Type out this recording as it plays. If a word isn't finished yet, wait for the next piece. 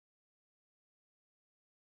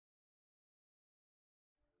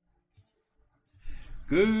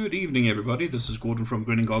Good evening, everybody. This is Gordon from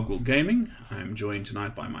Grinning Goggle Gaming. I'm joined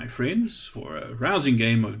tonight by my friends for a rousing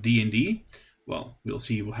game of D&D. Well, we'll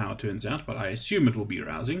see how it turns out, but I assume it will be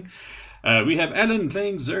rousing. We have Alan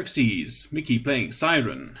playing Xerxes, Mickey playing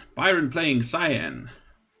Siren, Byron playing Cyan,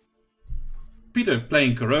 Peter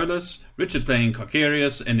playing Carolus, Richard playing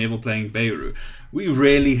Carcarius, and Neville playing Beirut. We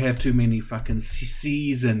rarely have too many fucking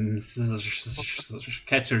seasons.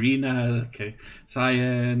 Katerina,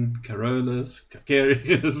 Cyan, Carolus,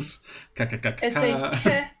 Carcarius,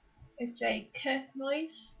 It's a k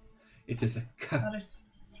noise. It is a k.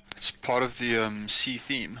 It's part of the C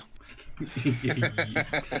theme.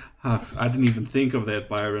 I didn't even think of that,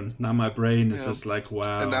 Byron. Now my brain is just like,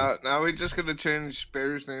 wow. And now we're just going to change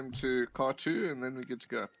Bear's name to Car2, and then we get to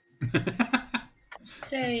go.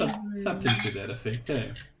 Something to that effect,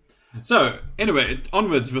 eh? So, anyway,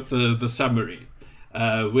 onwards with the summary.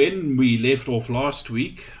 When we left off last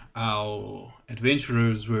week, our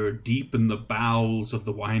adventurers were deep in the bowels of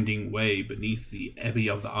the winding way beneath the Abbey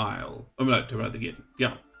of the Isle. Oh, no, to write again.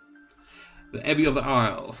 Yeah. The Abbey of the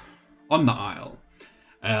Isle. On the Isle.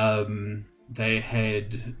 They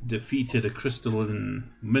had defeated a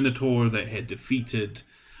crystalline minotaur. They had defeated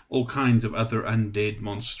all kinds of other undead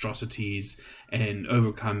monstrosities and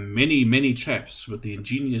overcome many, many traps with the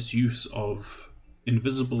ingenious use of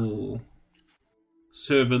invisible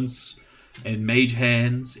servants and mage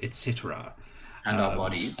hands, etc. And our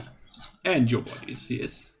bodies. And your bodies,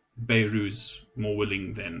 yes. Beirut's more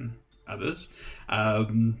willing than others.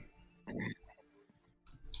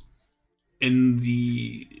 In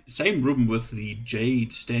the same room with the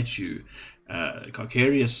jade statue,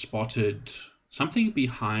 Carcarius spotted something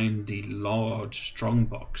behind the large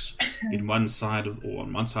strongbox on one side of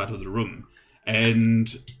the room,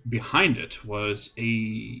 and behind it was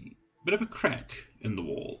a bit of a crack in the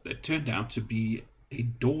wall that turned out to be a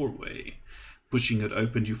doorway. Pushing it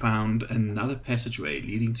open, you found another passageway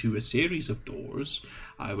leading to a series of doors.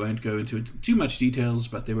 I won't go into too much details,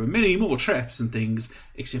 but there were many more traps and things,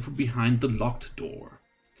 except for behind the locked door.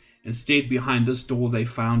 Instead, behind this door, they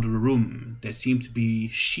found a room that seemed to be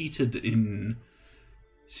sheeted in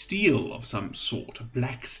steel of some sort,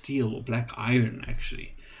 black steel or black iron,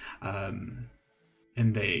 actually. And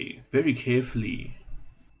they very carefully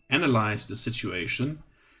analyzed the situation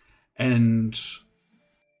and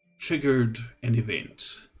triggered an event.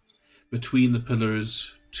 Between the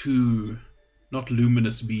pillars, two not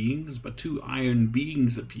luminous beings, but two iron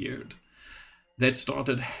beings appeared that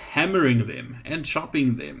started hammering them and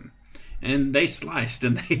chopping them, and they sliced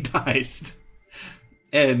and they diced.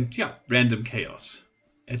 And yeah, random chaos.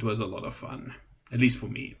 It was a lot of fun, at least for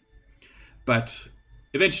me. But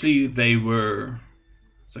eventually they were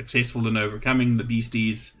successful in overcoming the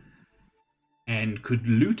beasties and could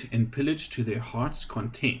loot and pillage to their heart's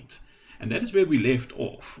content. And that is where we left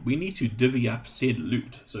off. We need to divvy up said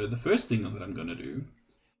loot. So the first thing that I'm going to do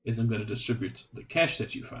is I'm going to distribute the cash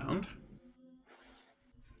that you found.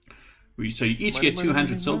 So you each get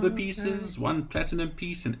 200 silver pieces, 1 platinum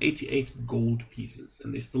piece, and 88 gold pieces.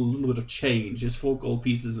 And there's still a little bit of change. There's 4 gold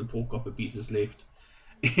pieces and 4 copper pieces left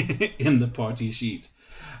in the party sheet.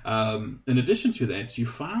 In addition to that, you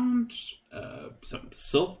found some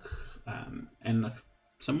silk and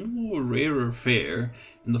some more rarer fare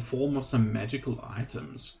in the form of some magical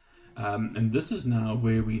items. And this is now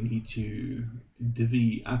where we need to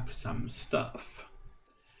divvy up some stuff.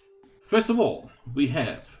 First of all, we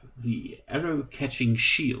have the arrow-catching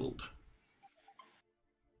shield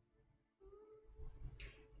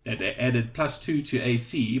that added +2 to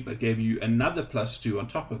AC, but gave you another +2 on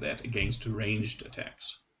top of that against ranged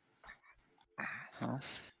attacks. Huh.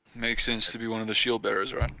 Makes sense to be one of the shield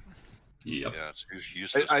bearers, right? Yep. Yeah, it's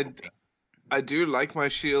useless. I do like my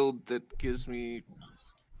shield that gives me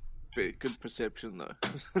very good perception, though.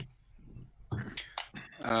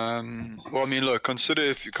 Well, I mean, look,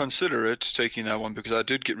 consider it taking that one, because I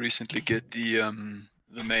did recently get the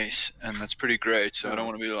mace, and that's pretty great. So I don't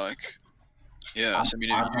want to be like, yeah. So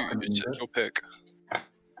I mean, it's your pick.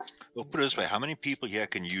 Well, put it this way: how many people here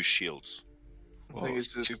can use shields? I think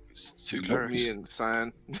it's just two clerics. me and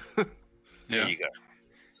Cyan. There you go.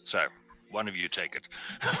 So one of you take it.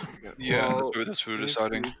 Yeah, Well, that's what we're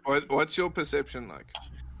deciding. What's your perception like?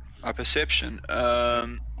 My perception.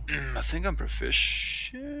 I think I'm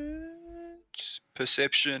proficient.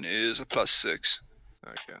 Perception is a +6.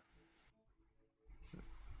 Okay.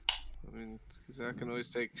 I mean, because I can always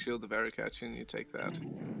take Shield of Arrow-Catching, and you take that.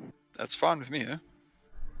 That's fine with me, huh?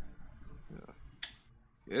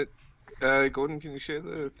 Yeah. Gordon, can you share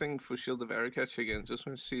the thing for Shield of Arrow-Catch again? Just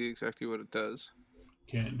want to see exactly what it does.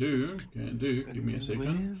 Can do. Give me a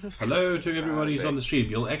second. Hello to everybody who's on the stream.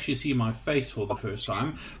 You'll actually see my face for the first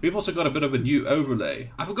time. We've also got a bit of a new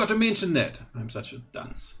overlay. I forgot to mention that. I'm such a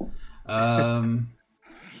dunce. Well,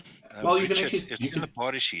 you can actually... It's in the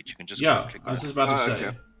party sheet. You can just click I was just about to say.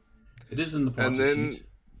 Okay. It is in the party sheet.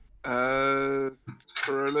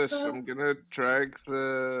 Corollis, I'm going to drag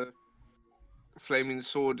the flaming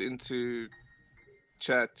sword into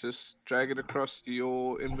chat. Just drag it across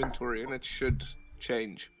your inventory and it should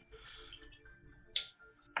change.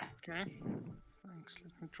 Okay. Thanks.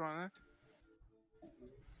 Let me try that.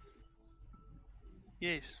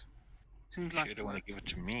 Yes. Seems like... You don't want to give it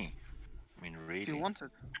to me. I mean, really? Do you want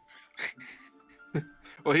it?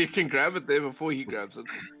 Well, you can grab it there before he grabs it.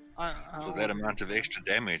 For that amount of extra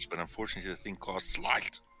damage, but unfortunately the thing casts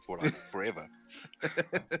light for like forever.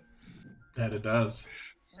 That it does.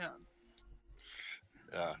 Yeah.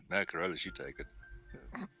 No, Corollis, you take it.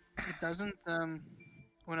 It doesn't,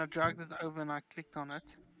 when I dragged it over and I clicked on it.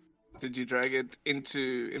 Did you drag it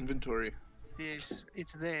into inventory? Yes,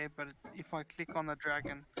 it's there, but if I click on the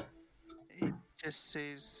dragon, it just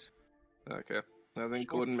says... Okay. I think,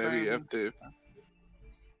 Gordon, maybe you have to...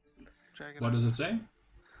 Drag it What does it say?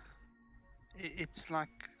 It's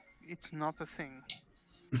like, it's not a thing.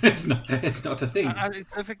 It's not a thing. It's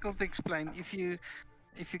difficult to explain. If you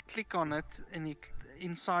click on it and you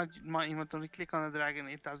inside my inventory click on the dragon,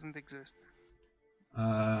 it doesn't exist.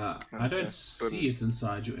 I don't see it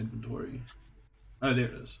inside your inventory. Oh, there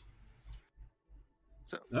it is.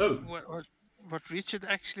 So what Richard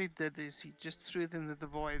actually did is he just threw it into the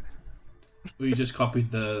void. Well, you just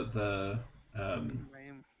copied the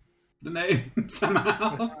name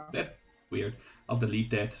somehow. That's weird. I'll delete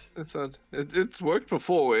that. It's odd. It's worked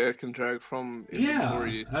before where I can drag from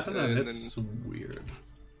inventory. Yeah, I don't know. That's weird.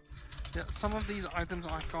 Yeah, some of these items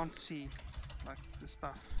I can't see, like the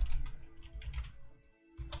stuff.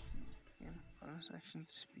 Action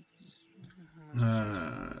to speak.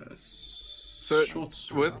 So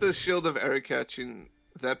with the Shield of Arakachin,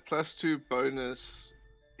 that +2 bonus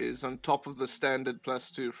is on top of the standard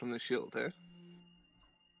 +2 from the shield, eh?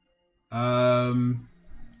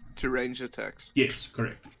 To range attacks. Yes,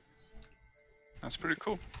 correct. That's pretty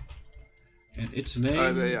cool. And its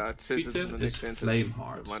name, it says Peter, it in the next sentence.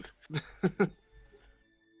 Flameheart.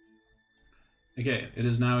 Okay, it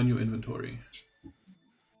is now in your inventory.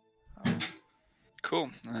 Cool.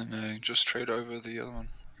 And just trade over the other one.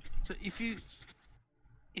 So if you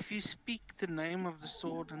speak the name of the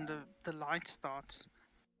sword and the light starts,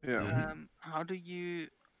 how do you?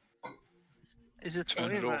 Is it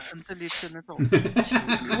Turn it forever off. until you turn it off?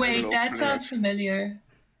 Wait, that sounds familiar.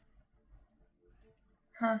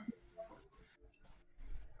 Huh.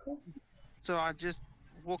 Cool. So I just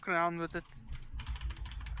walk around with it.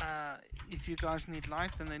 If you guys need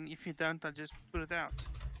light, and then if you don't, I just put it out.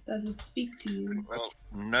 Does it speak to you? Well,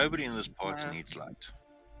 nobody in this party needs light.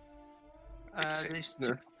 There's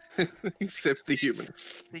Except the human.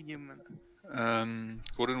 the human.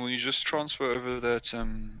 Gordon, will you just transfer over that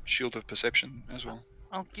Shield of Perception as well?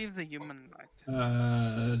 I'll give the human light.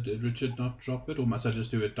 Did Richard not drop it, or must I just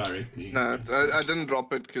do it directly? No, I didn't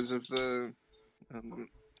drop it because of the...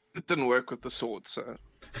 it didn't work with the sword, so...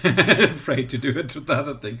 Afraid to do it with the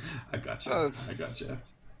other thing. I gotcha.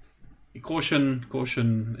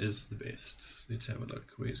 Caution is the best. Let's have a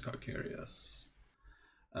look. Where's Carcarius?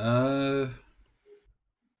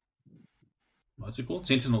 What's it called?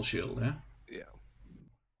 Sentinel Shield, yeah? Yeah.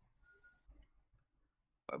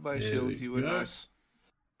 Bye-bye, Shield. You were nice.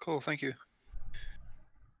 Cool, thank you.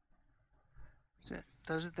 So,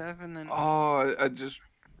 does it have an... Oh, I just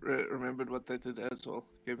remembered what they did as well.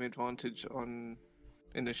 Gave me advantage on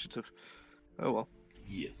initiative. Oh well.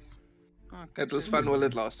 Yes. Okay, It was fun while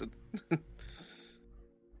it lasted.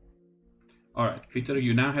 Alright, Peter,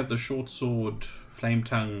 you now have the short sword flame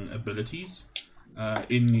tongue abilities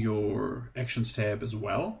in your actions tab as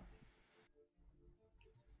well.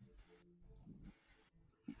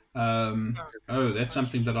 That's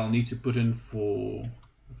something that I'll need to put in for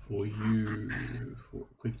you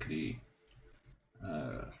quickly.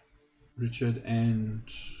 Richard and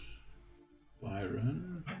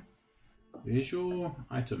Byron. Where's your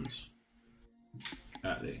items?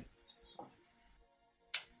 There.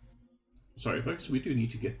 Sorry, folks, we do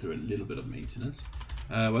need to get through a little bit of maintenance.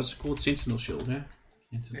 What's it called? Sentinel Shield, yeah?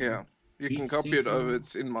 Yeah, you can copy it over.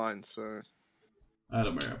 It's in mine, so...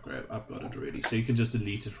 Don't worry, I've got it already. So you can just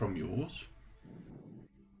delete it from yours.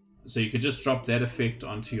 So you can just drop that effect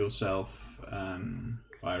onto yourself,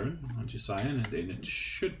 Byron, onto Cyan, and then it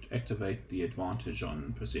should activate the advantage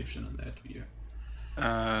on perception in that view.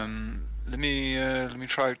 Let me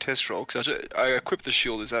try a test roll, because I equipped the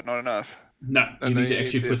shield. Is that not enough? No, No, you no, need to you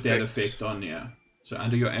actually need put the that effect. effect on, yeah. So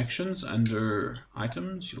under your actions, under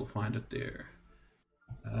items, you'll find it there.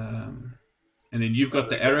 And then you've got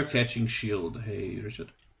the arrow catching shield. Hey,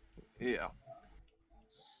 Richard. Yeah.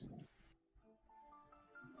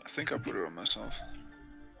 I think I put it on myself.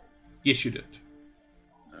 Yes, you did.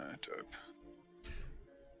 Dope.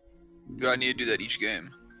 Do I need to do that each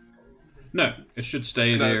game? No, it should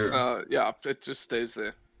stay No, there. it's not, yeah, it just stays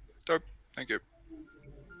there. Dope. Thank you.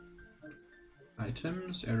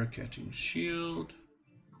 Items, arrow catching shield.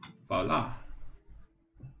 Voila.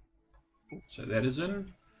 So that is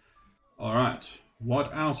in. Alright.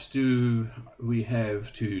 What else do we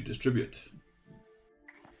have to distribute?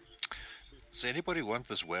 Does anybody want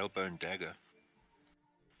this whalebone dagger?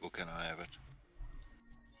 Or can I have it?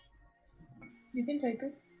 You can take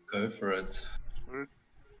it. Go for it.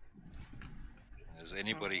 Does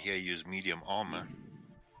anybody here use medium armor?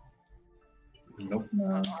 Nope.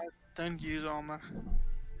 No. I don't use armor.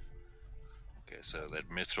 Okay, so that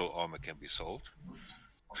mithril armor can be sold.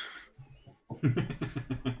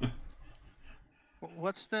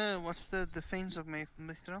 What's the defense of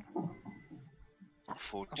Mithril?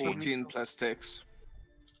 14. 14 plus dex.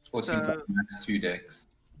 14 So- plus max 2 decks.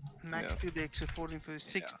 Max Yeah. 2 decks of 14 for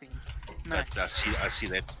 16. Max. But I see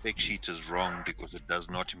that spec sheet is wrong because it does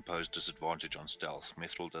not impose disadvantage on stealth.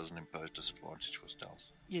 Mithril doesn't impose disadvantage for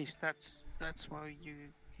stealth. Yes, that's why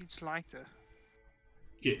it's lighter.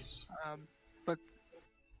 Yes. But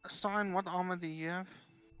Stein, what armor do you have?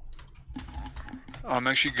 I'm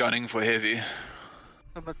actually gunning for heavy.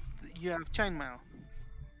 Oh, but you have chainmail.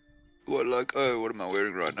 What, like, what am I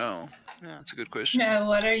wearing right now? Yeah. That's a good question. No,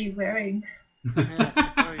 what are you wearing? Yes,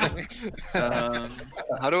 very well.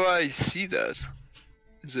 How do I see that?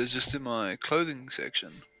 Is it just in my clothing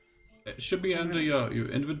section? It should be under your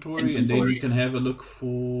inventory, and then you can have a look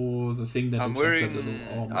for the thing that I'm looks like wearing. that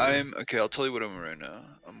little armor. Okay, I'll tell you what I'm wearing now.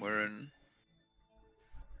 I'm wearing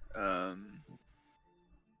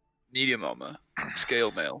medium armor,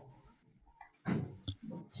 scale mail.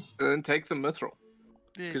 Then take the mithril.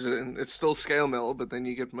 Yeah. Because it's still scale mail, but then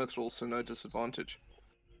you get mithril, so no disadvantage.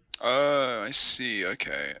 Oh, I see.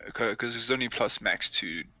 Okay, because it's only plus max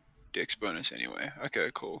 2 dex bonus anyway.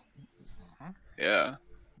 Okay, cool. Yeah,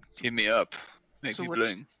 hit me up, make So me what's-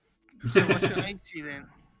 bling. So what's your AC then?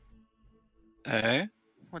 Hey,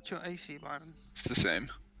 What's your AC, Byron? it's the same.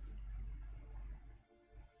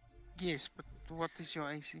 Yes, but what is your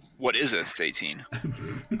AC? What is it? It's 18.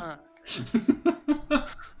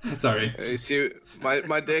 Sorry. You see,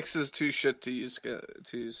 my dex is too shit to use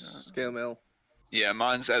scale mail. Yeah,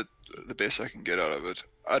 mine's at the best I can get out of it.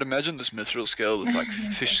 I'd imagine this mithril scale is like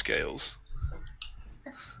fish scales.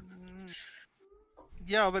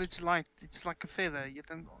 Yeah, but it's light. It's like a feather.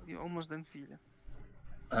 You almost don't feel it.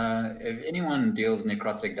 If anyone deals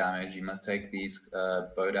necrotic damage, you must take these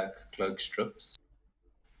Bodak cloak strips.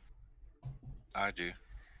 I do.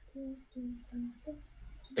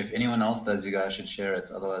 If anyone else does, you guys should share it.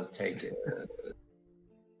 Otherwise, take it.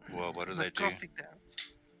 Well, what do they do? Necrotic damage.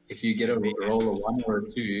 If you get a roll of 1 or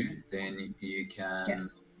a 2, then you can.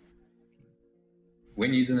 Yes.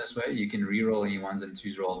 When using this way, you can re-roll any 1s and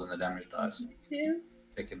 2s rolled in the damage dice. Yeah.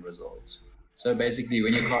 Second results. So basically,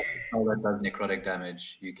 when you cast a spell that does necrotic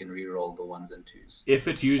damage, you can re-roll the 1s and 2s. If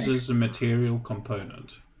it uses a material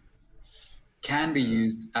component. Can be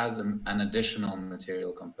used as an additional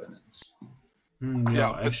material component.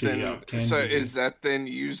 Yeah, but actually, then, yeah. Can so be. is that then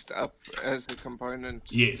used up as a component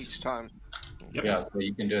Yes. each time? Yep. Yeah, so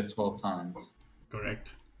you can do it 12 times.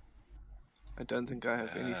 Correct. I don't think I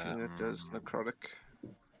have anything that does necrotic.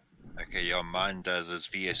 Okay, yeah, mine does as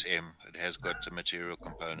VSM. It has got a material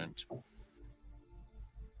component.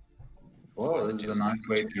 Well, this is a nice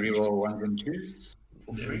way to re-roll 1s and 2s.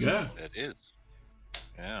 There we go. It is.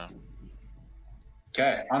 Yeah.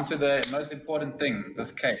 Okay, on to the most important thing,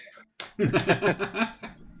 this cape. The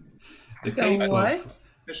The cape what? of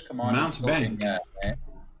Fish Command Mount is still in Bank. here, eh?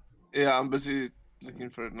 Yeah, I'm busy looking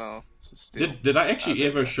for it now. So steal. Did I actually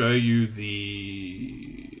ever show you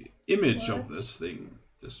the image of this thing?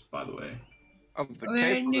 Just by the way, Of the Where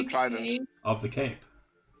cape or the Nick trident? came? of the cape.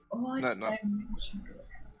 What No, no. dimension?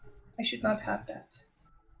 I should not have that.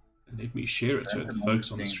 Let me share it so that the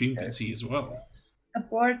folks on the stream can see as well. A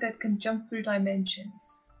board that can jump through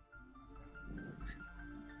dimensions.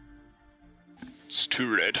 It's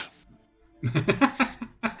too red.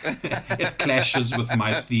 It clashes with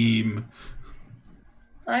my theme.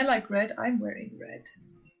 I like red. I'm wearing red.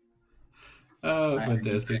 Oh,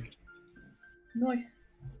 fantastic. Nice.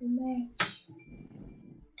 Match.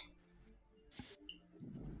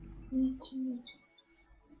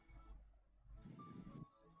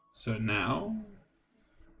 So now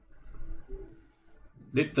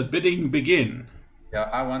let the bidding begin. Yeah,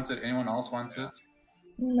 I want it. Anyone else want it?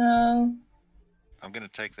 No. I'm going to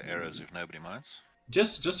take the arrows if nobody minds.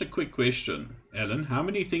 Just a quick question, Alan. How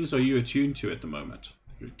many things are you attuned to at the moment?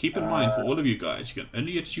 Keep in mind, for all of you guys, you can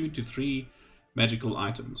only attune to 3 magical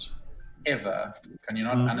items. Ever? Can you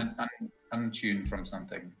not unattune from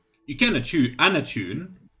something? You can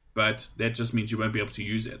unattune, but that just means you won't be able to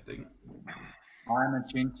use that thing. I'm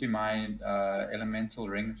attuned to my elemental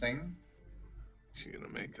ring thing. You're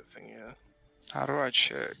gonna make a thing, yeah. How do I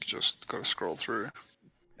check? Just gotta scroll through.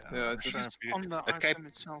 Yeah, This just is on the A cape- item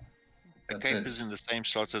itself. A That's cape it. is in the same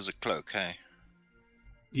slot as a cloak, hey?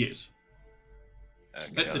 Yes. Okay,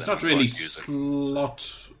 But well, it's then not I really won't use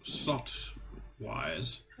it. slot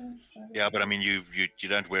wise. Yeah, but I mean, you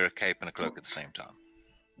don't wear a cape and a cloak at the same time.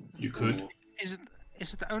 You could. Is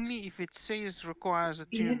it only if it says requires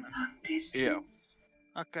attunement? yeah.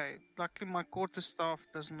 Okay, luckily my quarterstaff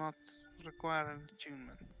does not require an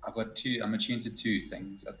attunement. I've got 2. I'm attuned to 2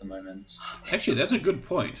 things at the moment. Actually, that's a good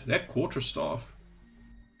point. That quarterstaff.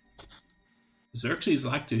 Xerxes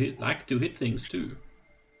like to hit things too.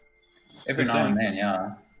 Every The now and same. then,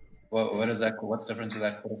 yeah. What is that? What's the difference with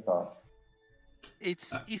that quarterstaff?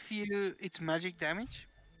 It's it's magic damage,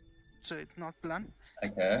 so it's not blunt.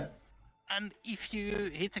 Okay. And if you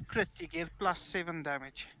hit a crit, you get +7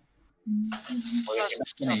 damage. Well, if you're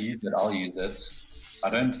not going to use it, I'll use it. I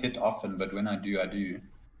don't hit often, but when I do, I do.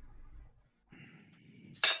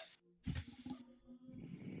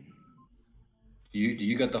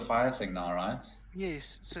 You got the fire thing now, right?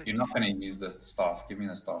 Yes. So You're not going to use the staff. Give me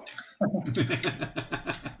the staff. okay,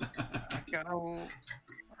 I'll,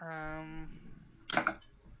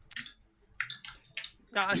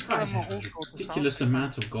 yeah, I You still guys have my have a old quarterstaff. ridiculous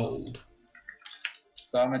amount of gold.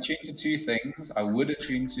 So I'm attuned to 2 things. I would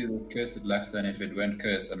attune to the cursed blackstone if it weren't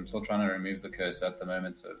cursed. I'm still trying to remove the curse at the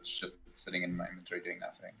moment, so it's just sitting in my inventory doing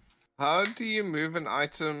nothing. How do you move an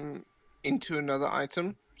item into another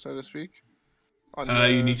item, so to speak? On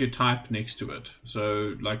You need to type next to it.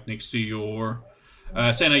 So, like next to your,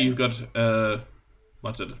 say now you've got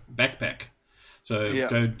what's it, backpack. So Yeah.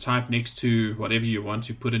 go type next to whatever you want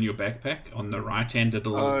to put in your backpack on the right-hand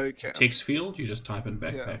little Okay. text field. You just type in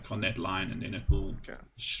backpack on that line, and then it will Okay.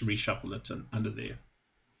 reshuffle it under there.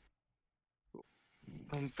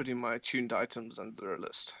 I'm putting my tuned items under a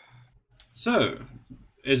list. So,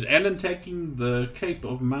 is Alan taking the cape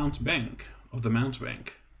of Mount Bank of the Mount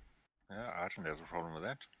Bank? Yeah, I don't have a problem with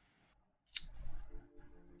that.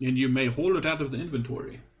 And you may haul it out of the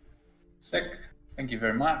inventory. Sick. Thank you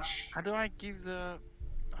very much. How do I give the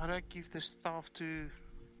staff to?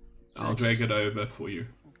 I'll drag it over for you.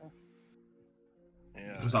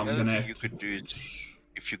 Yeah. Because I'm the other gonna thing have you could do is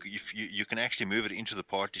if you can actually move it into the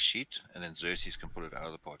party sheet, and then Xerxes can pull it out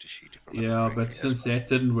of the party sheet. If I remember Yeah, but correctly. since that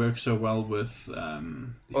didn't work so well with the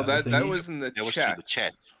Well, other that thingy- was in the that was chat. through the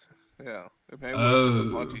chat. Yeah. It may work in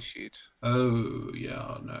the Oh. party sheet. Oh,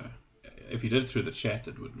 yeah, no. If you did it through the chat,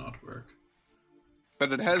 it would not work.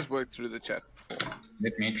 But it has worked through the chat before.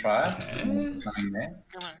 Let me try it. Okay. There's nothing there.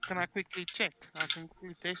 Can I quickly check? I can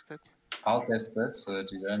quickly test it. I'll test it so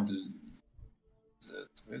that you don't lose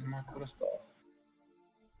it. Where's my quarterstaff?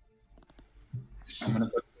 I'm going to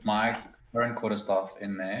put my current quarterstaff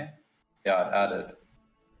in there. Yeah, it added.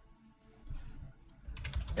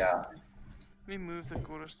 Yeah. Let me move the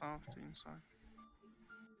quarterstaff to inside.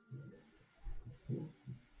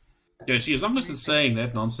 Yeah, see, as long as it's saying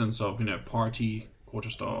that nonsense of, party,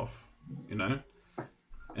 quarterstaff, and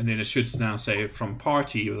then it should now say from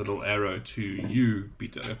party with a little arrow to you,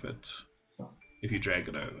 Peter, if you drag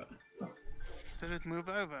it over. Did it move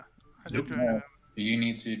over? I Nope. did drag it over. You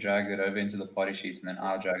need to drag it over into the party sheet, and then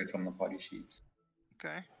I'll drag it from the party sheet.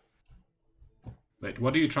 Okay. Wait,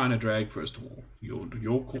 what are you trying to drag first of all?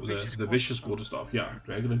 The vicious quarterstaff. Yeah,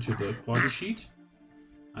 drag it into the party sheet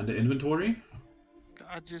under inventory.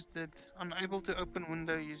 I just did. Unable to open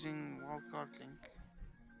window using wildcard link.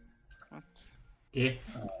 What? Okay.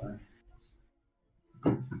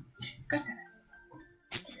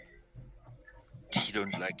 He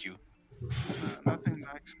don't like you. Nothing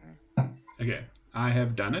likes me. Okay, I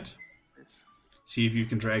have done it. Yes. See if you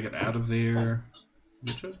can drag it out of there,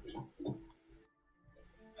 Richard.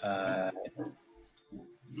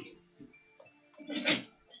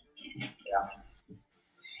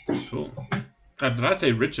 Cool. Did I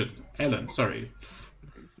say Richard? Alan, sorry.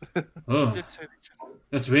 Oh, Did say Richard.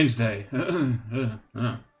 it's Wednesday.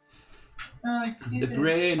 Excuse The me.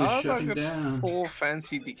 brain is How have I shutting got down. 4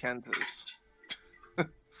 fancy decanters?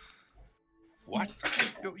 What?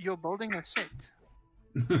 You're building a set.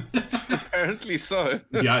 Apparently so.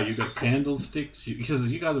 Yeah, you got candlesticks.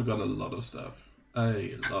 Because you guys have got a lot of stuff.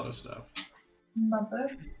 A lot of stuff. Mother.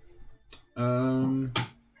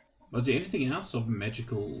 Was there anything else of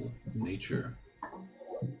magical nature?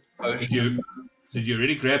 Potion. Did you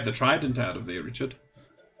already grab the trident out of there, Richard?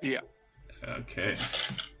 Yeah. Okay.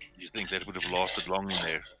 You think that would have lasted long in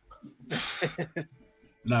there?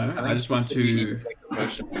 No, I just want You need to. take the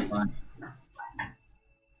potion, you're fine.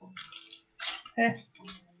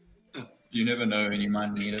 You never know when you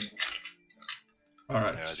might need it. All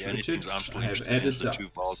right, The only Richard. things I'm still I have interested in added is the 2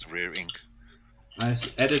 vials of rare ink. I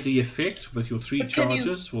added the effect with your 3 But can you-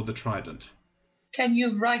 charges for the trident. Can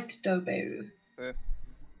you write Doberu? Of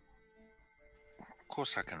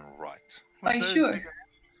course I can write. Are you sure?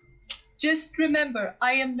 Just remember,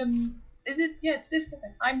 I am the. Is it? Yeah, it's this one.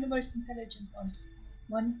 I'm the most intelligent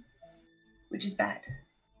one, which is bad.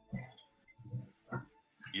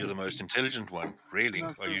 You're the most intelligent one, really?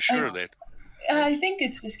 Are you sure of that? I think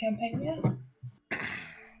it's this campaign, yeah.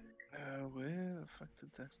 Where the fuck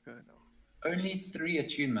did that go now? Only 3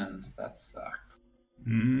 attunements, that sucks.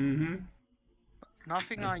 Mm-hmm.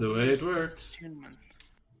 Nothing That's I the way use it works. attunement.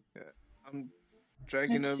 I'm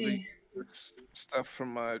dragging Let's over see. this stuff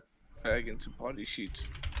from my bag into party sheets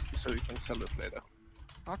so we can sell it later.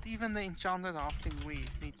 Not even the enchanted halfling weed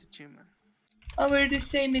needs attunement. Oh, we're the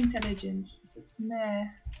same intelligence. So, nah,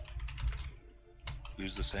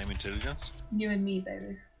 Who's the same intelligence? you and me,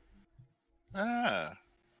 baby. Ah,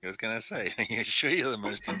 I was gonna say, you're sure you're the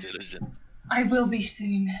most intelligent? I will be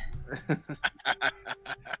soon.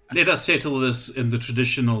 Let us settle this in the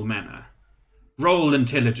traditional manner. Roll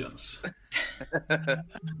intelligence.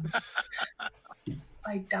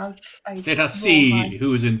 I doubt I. Let us roll see my-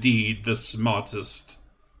 who is indeed the smartest.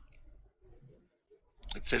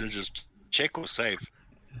 Intelligence check or save?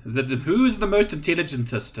 Who is the most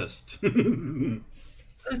intelligentest?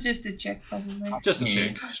 Just a check, probably. Just a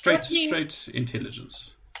check. Straight What mean-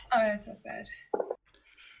 intelligence. Oh, that's not bad.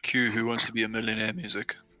 Q, who wants to be a millionaire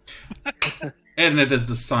music? And it is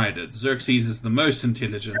decided. Xerxes is the most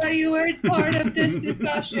intelligent. Oh, you weren't part of this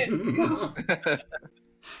discussion.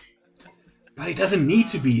 But he doesn't need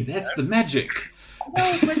to be. That's the magic.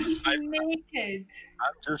 No, but he's naked.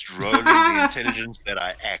 I'm just rolling the intelligence that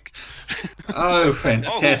I act. Oh, Oh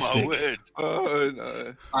fantastic. my word! Oh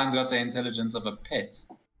no. Mine's got the intelligence of a pet.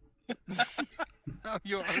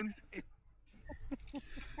 Your own.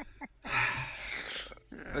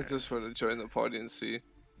 I just want to join the party and see.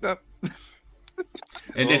 Nope.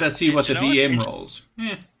 And let us see what the Do you know what's DM rolls.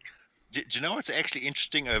 Yeah. Do you know what's actually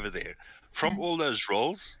interesting over there? From all those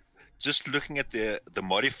rolls, just looking at the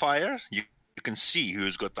modifier, you can see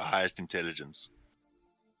who's got the highest intelligence.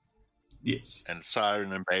 Yes. And it's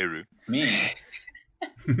Siren and Beirut, Me.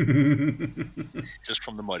 just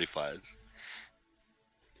from the modifiers.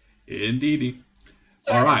 Indeedy.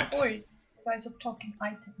 Sorry, All right. Boy, you guys are talking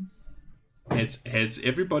items. Has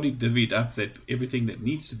everybody divvied up that everything that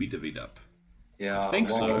needs to be divvied up? Yeah. I think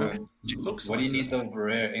well, so. Looks What do you like need the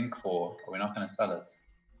rare ink for? Are we not going to sell it?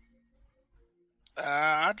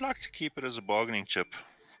 I'd like to keep it as a bargaining chip,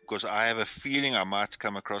 because I have a feeling I might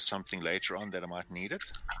come across something later on that I might need it.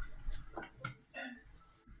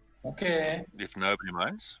 Okay. If nobody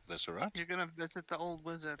minds, that's all right. You're gonna visit the old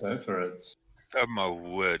wizard. Go for it. Oh my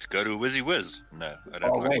word, go to Wizzy Whiz. No, I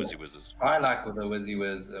don't Oh, like wait. Wizzy Whizzes. I like what the Wizzy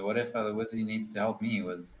Wiz. What if the Wizzy needs to help me?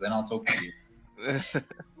 Then I'll talk to you.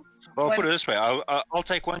 Well, What- put it this way, I'll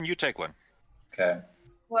take one, you take one. Okay.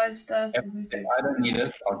 Was does If, the wizard? if I don't need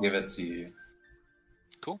it, I'll give it to you.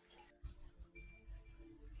 Cool.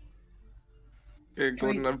 Okay,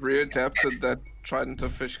 Gordon, I've readapted that Trident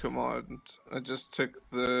of Fish command. I just took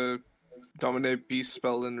the Dominate Beast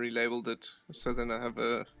spell and relabeled it, so then I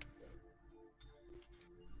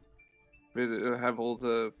have all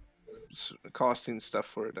the casting stuff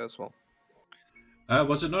for it as well.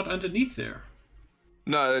 Was it not underneath there?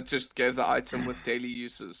 No, it just gave the item with daily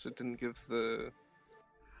uses. It didn't give the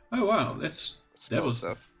Oh wow, that spell was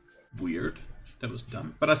stuff. weird. That was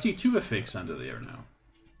dumb. But I see 2 effects under there now.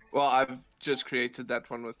 Well, I've just created that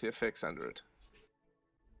one with the effects under it.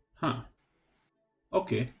 Huh.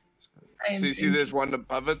 Okay. I am So you see there's one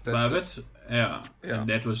above it. That's Above just, it? Yeah. Yeah. And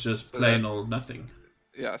that was just So plain that- old nothing.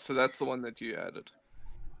 Yeah, so that's the one that you added.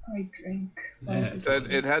 I drink. Yeah, So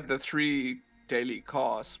it had the 3 daily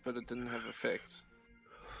casts, but it didn't have effects.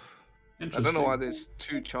 I Interesting. don't know why there's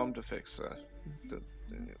 2 charmed effects.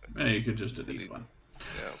 Anyway, Yeah, you could just delete one.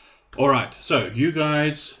 yeah. Alright, so you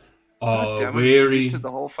guys God are damn it, wary. deleted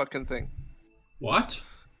the whole fucking thing. What?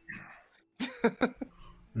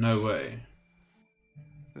 No way.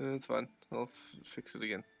 It's fine. I'll fix it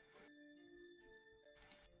again.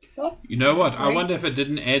 What? You know what? I Right. wonder if it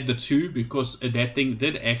didn't add the 2 because that thing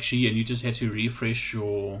did actually, and you just had to refresh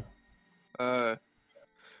your.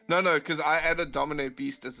 No, because I added Dominate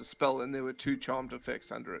Beast as a spell, and there were 2 charmed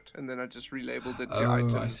effects under it, and then I just relabeled it to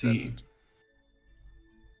items. I see. and-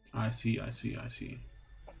 I see.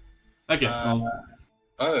 Okay.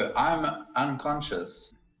 I'm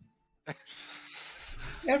unconscious.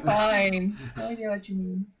 You're fine. I know what you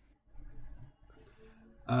mean.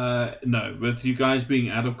 No, with you guys being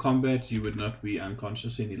out of combat, you would not be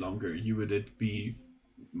unconscious any longer. You would be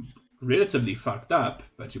relatively fucked up,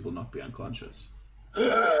 but you will not be unconscious.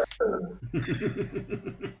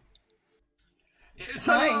 It's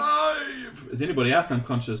alive! Is anybody else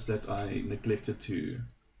unconscious that I neglected to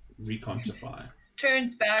reconscify?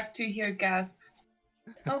 Turns back to hear gasp.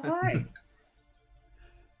 Oh, hi.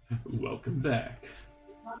 Welcome back.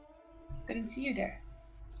 Didn't see you there.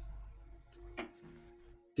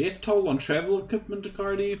 Death toll on travel equipment,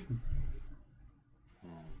 Cardi?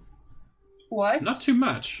 What? Not too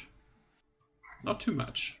much.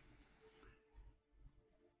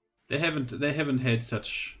 They haven't had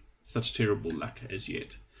such terrible luck as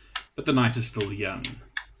yet. But the night is still young.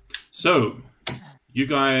 So, you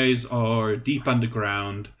guys are deep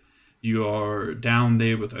underground. You are down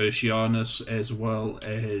there with Oceanus as well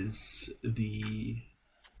as the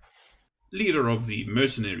leader of the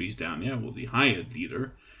mercenaries down here, well, the hired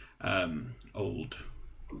leader.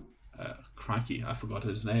 Crikey, I forgot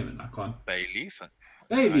his name and I can't... Bayleaf.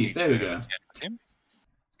 Bayleaf, there we go.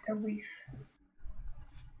 A week.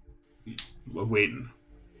 When?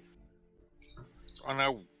 Oh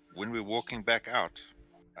no, when we're walking back out.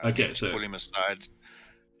 Okay, so... pull him aside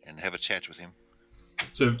and have a chat with him.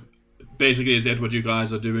 So, basically, is that what you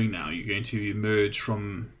guys are doing now? You're going to emerge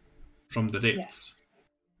from the depths?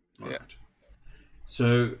 Yeah. Right.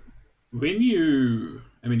 So, when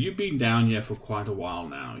you've been down here for quite a while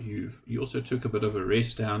now. You also took a bit of a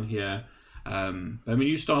rest down here.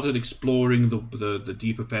 You started exploring the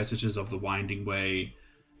deeper passages of the Winding Way,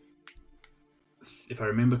 if I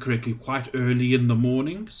remember correctly, quite early in the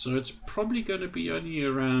morning. So it's probably going to be only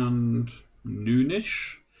around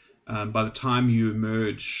noonish by the time you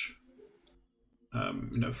emerge,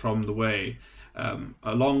 from the way.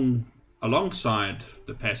 Alongside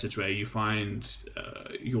the passageway, you find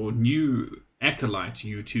your new acolyte,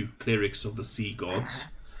 you 2 clerics of the sea gods.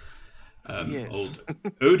 Old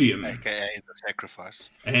Odium. AKA the sacrifice.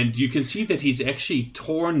 And you can see that he's actually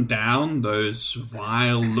torn down those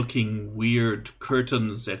vile-looking, weird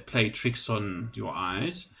curtains that play tricks on your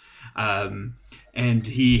eyes. And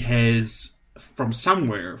he has, from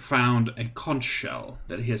somewhere, found a conch shell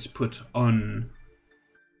that he has put on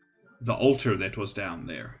the altar that was down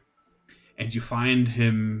there. And you find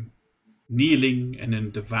him kneeling and in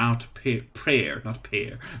devout prayer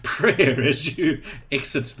as you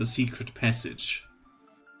exit the secret passage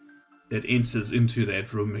that enters into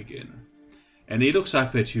that room again. And he looks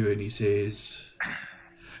up at you and he says,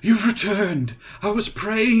 "You've returned! I was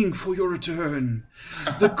praying for your return.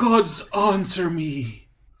 The gods answer me."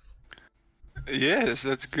 Yes,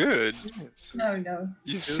 that's good. No.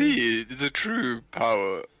 You see the true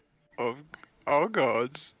power of our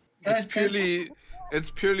gods. It's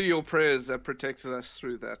purely your prayers that protected us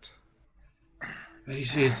through that. And he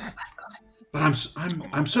says, "But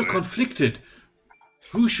I'm so conflicted.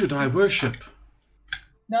 Who should I worship?"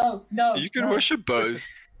 No. You can worship both.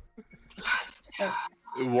 No.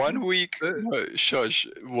 1 week, shush.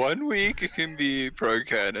 1 week it can be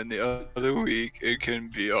Procan, and the other week it can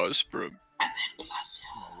be Osprey.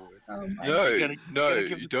 Oh my No,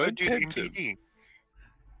 You don't tempt him.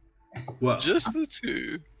 Well, Just the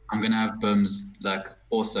 2. I'm gonna have Bums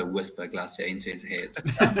also whisper Glacier into his head.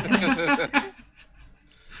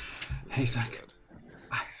 he's like,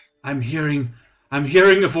 I'm hearing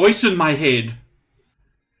a voice in my head.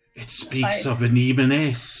 It speaks of an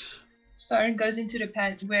Ebeness. Saren goes into the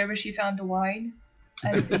pants wherever she found the wine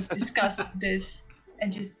and they discuss this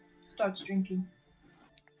and just starts drinking.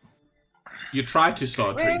 You try to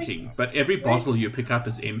start drinking, but every bottle you pick up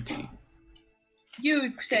is empty.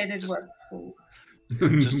 You said it was full.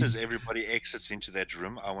 Just as everybody exits into that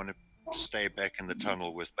room, I want to stay back in the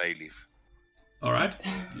tunnel with Bayleaf. All right,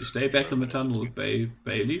 you stay back in the tunnel with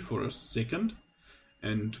Bayleaf for a second.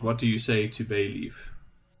 And what do you say to Bayleaf?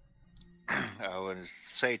 I want to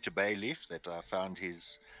say to Bayleaf that I found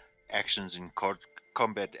his actions in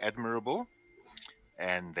combat admirable,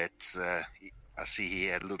 and that I see he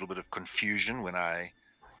had a little bit of confusion when I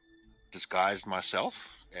disguised myself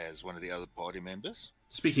as one of the other party members.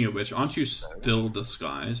 Speaking of which, aren't you still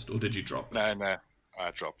disguised, or did you drop it? No,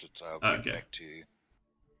 I dropped it. I went back to...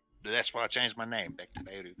 That's why I changed my name, back to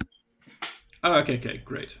Beirut. Oh, okay,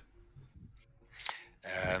 great.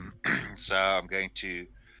 So I'm going to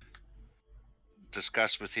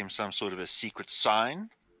discuss with him some sort of a secret sign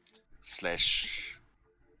so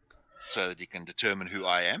that he can determine who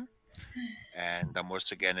I am. And I'm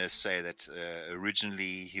also going to say that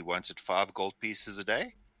originally he wanted 5 gold pieces a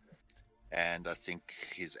day. And I think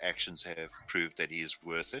his actions have proved that he is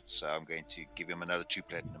worth it. So I'm going to give him another 2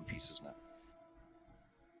 platinum pieces now.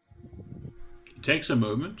 It takes a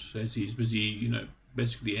moment as he's busy,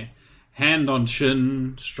 basically hand on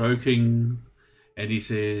chin, stroking. And he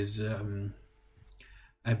says,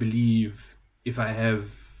 I believe if I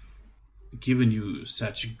have given you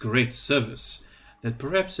such great service, that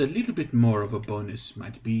perhaps a little bit more of a bonus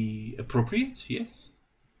might be appropriate, yes?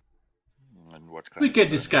 And what kind We of can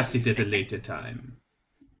bonus? discuss it at a later time.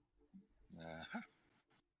 Uh-huh.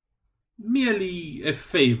 Merely a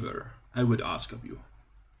favor I would ask of you.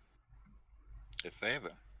 A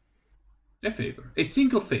favor. A favor. A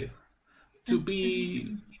single favor. To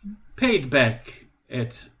be paid back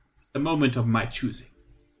at a moment of my choosing.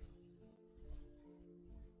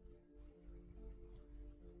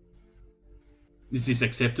 Is this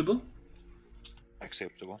acceptable?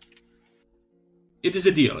 Acceptable. It is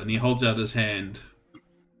a deal, and he holds out his hand,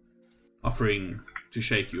 offering to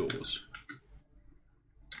shake yours.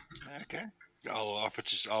 Okay.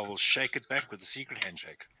 I will shake it back with a secret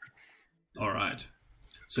handshake. All right.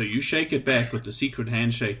 So you shake it back with the secret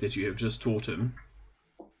handshake that you have just taught him.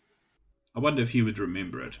 I wonder if he would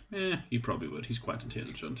remember it. He probably would. He's quite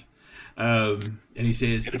intelligent. And he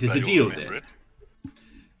says, "It is a deal then. It.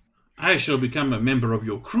 I shall become a member of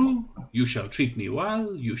your crew. You shall treat me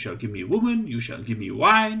well. You shall give me a woman. You shall give me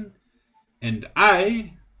wine. And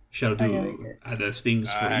I shall do other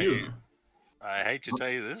things for you." I hate to tell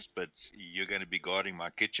you this, but you're going to be guarding my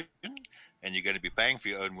kitchen, and you're going to be paying for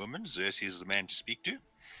your own woman. Xerxes is the man to speak to.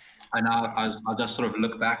 And I'll just sort of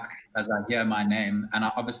look back as I hear my name, and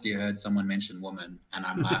I obviously heard someone mention woman, and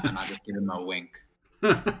I'm like, and I just give him a wink.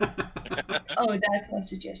 Oh, that's not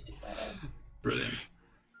suggested. Brilliant.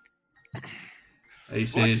 He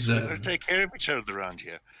says, We're going to take care of each other around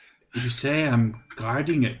here. "Did you say I'm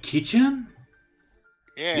guarding a kitchen?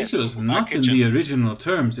 Yes, This was my not in kitchen. the original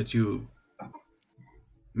terms that you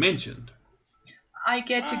mentioned." I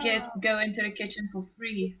get to go into the kitchen for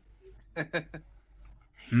free. Yeah.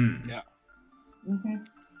 Mm-hmm.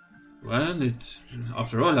 Well,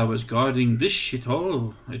 after all, I was guarding this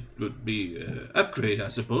shithole. It would be an upgrade, I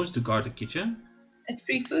suppose, to guard the kitchen. It's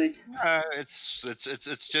free food.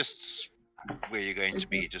 It's just where you're going to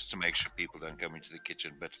be, just to make sure people don't come into the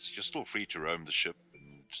kitchen. But you're still free to roam the ship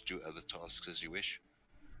and do other tasks as you wish.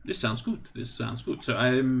 This sounds good. So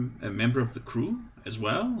I'm a member of the crew as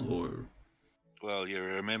well, or? Well,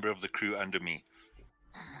 you're a member of the crew under me.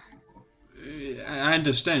 I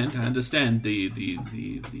understand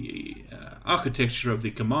the architecture of the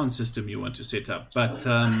command system you want to set up, but yes,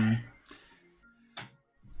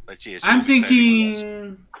 I'm you'll be sailing with us.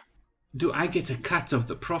 thinking, do I get a cut of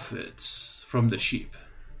the profits from the ship?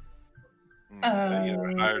 No,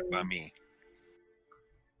 you're hired by me.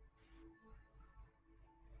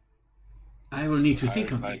 I will need to think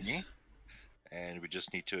Hired on by this. me, and we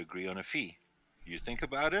just need to agree on a fee. You think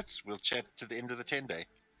about it. We'll chat to the end of the 10-day.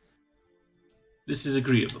 This is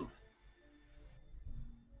agreeable.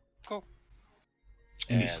 Cool.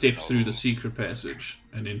 And he steps through the I'll- secret passage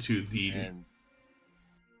and into the And,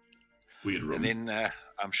 weird room. and then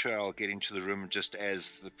I'm sure I'll get into the room just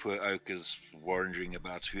as the poor oak is wondering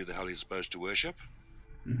about who the hell he's supposed to worship.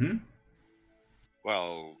 Mm-hmm. Well,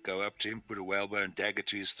 I'll go up to him, put a whalebone dagger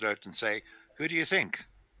to his throat, and say, "Who do you think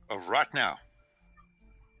of right now?"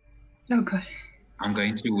 Oh god. I'm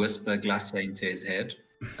going to whisper Glacier into his head.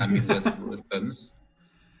 I mean, with Bims.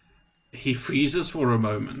 He freezes for a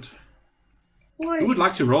moment. Boys, Who would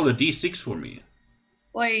like to roll a d6 for me?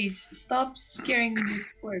 boys, stop scaring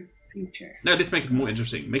this poor creature. No, let's make it more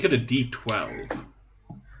interesting. Make it a d12.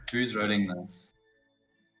 Who's rolling this?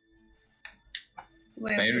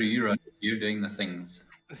 Where? Bayru, you're doing the things.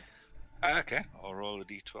 Okay, I'll roll a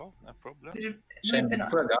d12, no problem. Shame,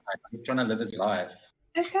 poor guy. He's trying to live his life.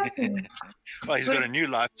 Exactly. Well, he's got a new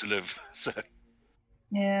life to live, so...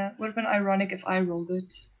 Yeah, would have been ironic if I rolled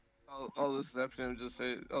it. I'll just zap him.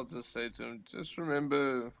 I'll just say to him, just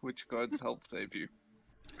remember which gods helped save you.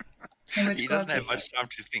 And which He doesn't god- have much time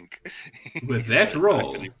to think. With He's that got a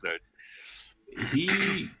roll- knife in his throat.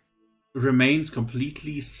 He remains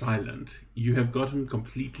completely silent. You have got him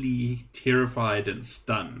completely terrified and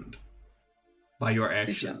stunned by your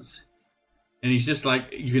actions. And he's just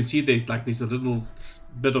like, you can see there's a little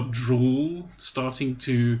bit of drool starting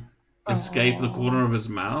to escape the corner of his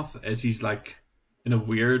mouth as he's like in a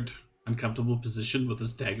weird, uncomfortable position with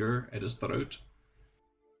his dagger at his throat.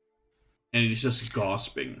 And he's just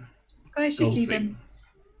gasping. Guys, just leave him.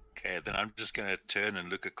 Okay, then I'm just going to turn and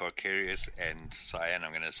look at Carcarius and Cyan.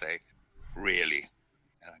 I'm going to say, really?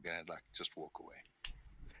 And I'm going to just walk away.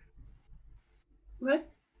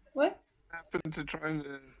 What? Happened to try and.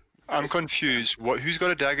 I'm confused. Who's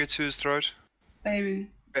got a dagger to his throat? Baby.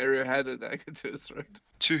 Barry had a dagger to his throat.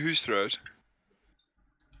 To whose throat?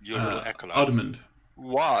 Your little acolyte. Alderman.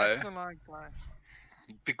 Why?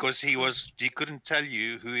 Because he couldn't tell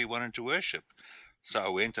you who he wanted to worship. So I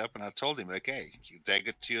went up and I told him, okay,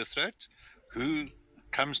 dagger to your throat. Who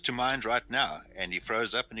comes to mind right now? And he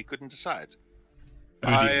froze up and he couldn't decide.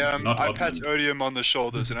 I pat Odium on the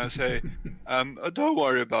shoulders and I say, don't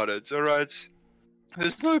worry about it, alright?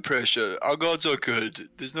 There's no pressure. Our gods are good.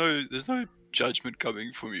 There's no judgment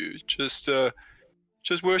coming from you.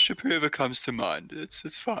 Just worship whoever comes to mind.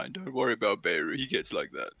 It's fine. Don't worry about Beirut. He gets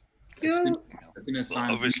like that.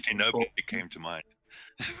 Obviously nobody came to mind.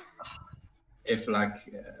 If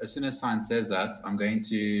as soon as Science says that, I'm going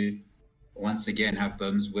to once again have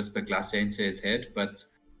Bims whisper Glacier into his head, but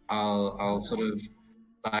I'll sort of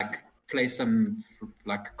play some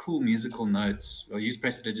cool musical notes, or use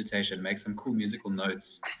prestidigitation, make some cool musical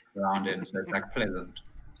notes around him, so it's pleasant.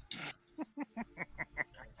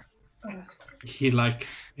 He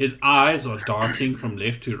his eyes are darting from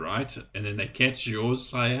left to right, and then they catch yours,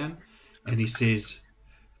 Cyan, and he says,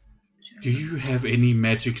 "Do you have any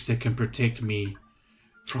magics that can protect me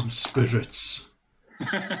from spirits,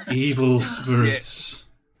 evil spirits?"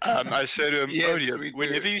 I said to him, Yes, Odium,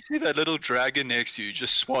 whenever you see that little dragon next to you,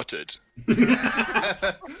 just swat it.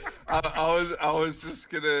 I was just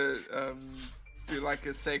gonna do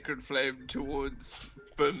a sacred flame towards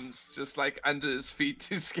Bims, just under his feet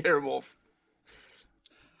to scare him off.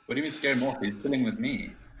 What do you mean scare him off? He's chilling with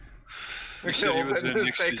me. You said he was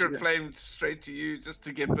A sacred flame straight to you, just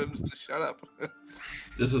to get Bims to shut up.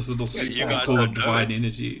 This is a little you guys sparkle of don't know divine it.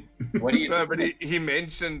 energy. What do you? No, but he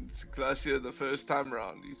mentioned Glacier the first time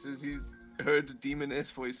around. He says he's heard a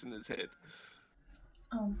demoness voice in his head.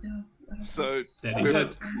 Oh no. So That he we're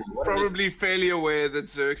did. probably fairly aware that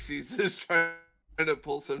Xerxes is trying to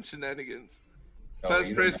pull some shenanigans. Oh, Plus,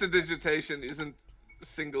 you don't know. prestidigitation isn't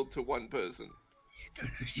singled to one person.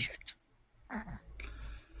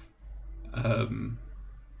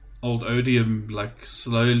 Old Odium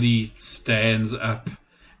slowly stands up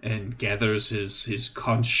and gathers his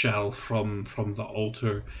conch shell from the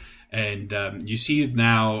altar, and you see it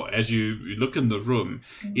now as you look in the room.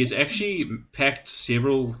 He's actually packed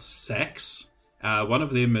several sacks. One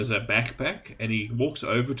of them is a backpack, and he walks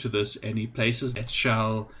over to this and he places that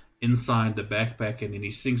shell inside the backpack, and then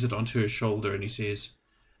he slings it onto his shoulder, and he says,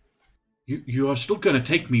 You are still going to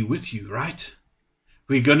take me with you, right?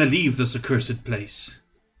 We're going to leave this accursed place.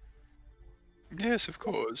 Yes, of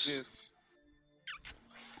course. Yes.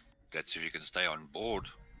 That's if you can stay on board.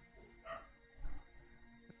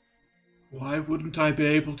 Why wouldn't I be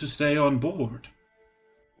able to stay on board?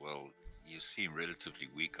 Well, you seem relatively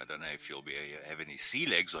weak. I don't know if you'll have any sea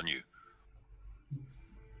legs on you.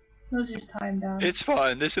 We'll just tie him down. It's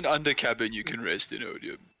fine. There's an under cabin you can rest in,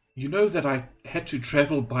 Odium. You know that I had to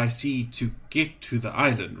travel by sea to get to the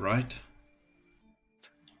island, right?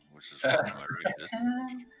 Which is fine. I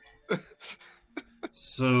read it.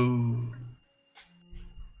 So...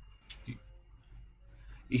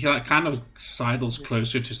 He kind of sidles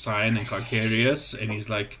closer to Cyan and Carcarius, and he's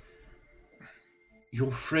like, Your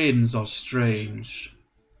friends are strange.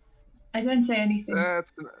 I didn't say anything.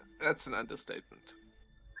 That's an understatement.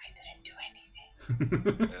 I didn't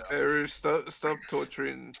do anything. Eru, stop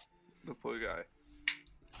torturing the poor guy.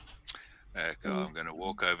 Okay, I'm going to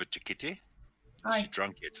walk over to Kitty. Is Hi. she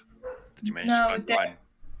drunk yet? Did you manage No, to find wine?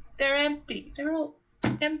 They're empty. They're all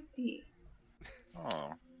empty.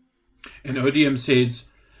 Oh. And Odium says,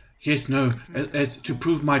 Yes, no, as to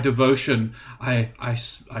prove my devotion, I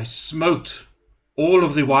smote all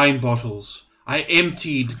of the wine bottles. I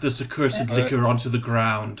emptied this accursed liquor onto the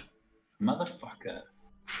ground. Motherfucker.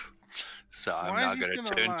 So I'm Why now is he going to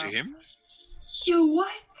still turn alive? to him. You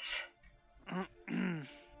what?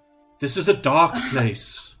 This is a dark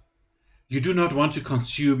place. You do not want to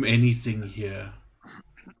consume anything here.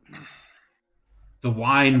 The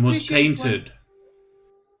wine was tainted.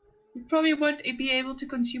 We probably won't be able to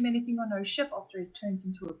consume anything on our ship after it turns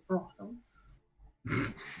into a brothel.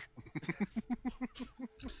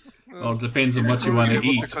 Well, it depends on what you want to Able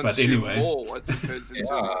eat, but consume anyway. more once it turns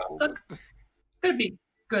into a- Look, it's gonna be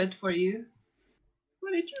good for you.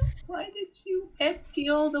 Why did you empty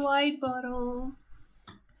all the wine bottles?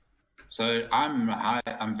 So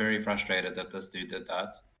I'm very frustrated that this dude did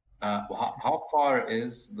that. How far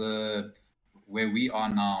is where we are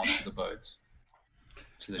now to the boat?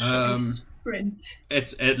 To the ship? Sprint.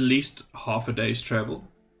 It's at least half a day's travel.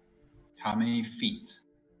 how many feet?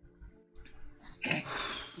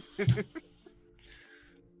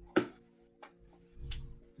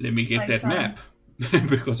 Let me get I that found- map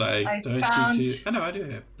because I I don't found seem to. Oh no, I do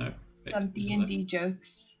have no. Some Wait, isn't D&D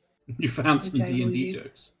jokes. that- You found some which I will D&D use.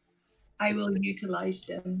 jokes. I will utilize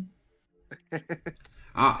them.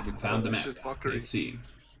 Ah, I found the map. Malicious mockery. Let's see.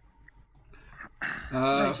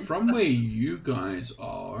 Malicious From mockery. where you guys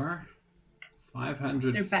are,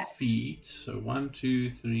 500 They're back. feet. So 1, 2,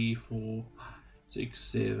 3, 4, 6,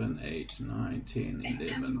 7, 8, 9, 10,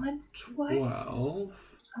 11,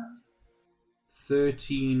 12,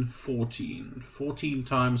 13, 14. 14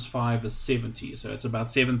 times 5 is 70, so it's about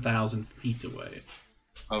 7,000 feet away.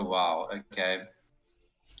 Oh wow. Okay.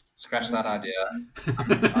 Scratch that idea.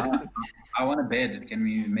 I want a bed. Can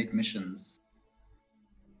we make missions?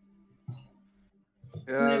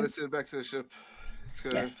 Yeah, let's head back to the ship. Let's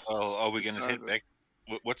go. Yes. Well, are we going to head Cyber. back?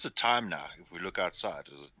 What's the time now? If we look outside,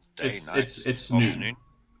 is it day, It's- night, it's afternoon? noon.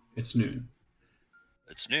 It's noon.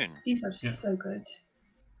 It's noon. These are Yeah. so good.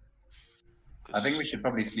 I think we should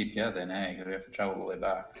probably sleep here then, eh? Because we have to travel all the way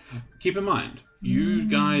back. Keep in mind, you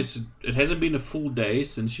guys, it hasn't been a full day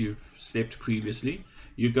since you've slept previously.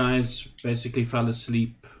 You guys basically fell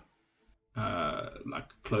asleep like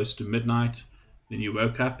close to midnight. Then you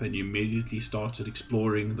woke up and you immediately started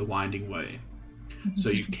exploring the winding way. So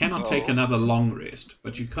you cannot take Oh. another long rest,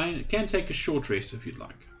 but you can take a short rest if you'd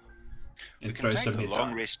like. And We throw can take some a head long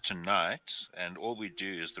down. rest tonight, and all we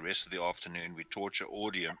do is the rest of the afternoon we torture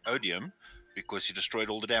Odium because he destroyed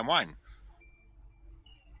all the damn wine.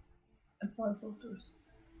 And 4 filters.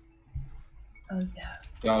 Oh yeah.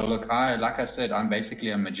 Yeah, look, like I said, I'm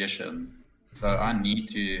basically a magician, so I need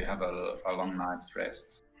to have a long night's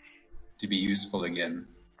rest to be useful again.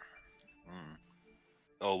 Hmm.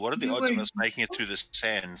 Oh, what are the You odds of were- us making it through the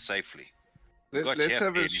sand safely? We got Let's here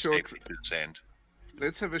have a fairly short. safely through the sand.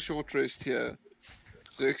 Let's have a short rest here.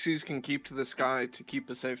 Xerxes can keep to the sky to keep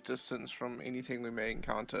a safe distance from anything we may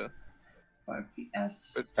encounter.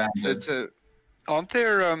 5PS. But Bandits. It's a Aren't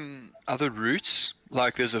there other routes?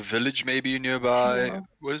 Like there's a village maybe nearby. Yeah.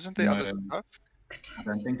 Wasn't there other No. stuff? I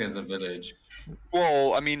don't think there's a village.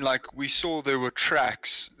 Well, I mean, like we saw there were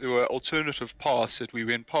tracks. There were alternative paths that we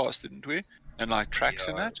went past, didn't we? And like tracks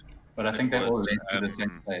in Yeah. that. But I think they all was, led to the same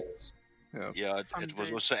um, place. Yeah, it was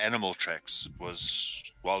Undead. also animal tracks. It was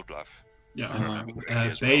wildlife. Yeah, Uh-huh. remember correctly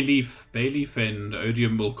as well. Bayleaf and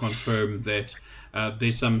Odium will confirm that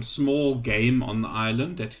there's some small game on the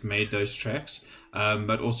island that made those tracks,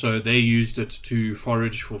 but also they used it to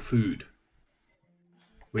forage for food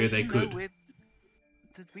where Did they you know could.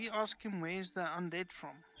 did we ask him where's the undead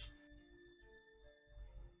from?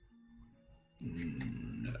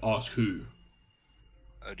 Ask who?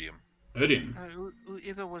 Odium. Odium.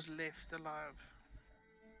 Whoever was left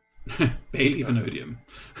alive. Bayleaf and Odium.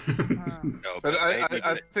 No, But I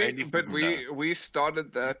Bayleaf think, but wouldn't know. we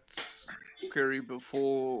started that query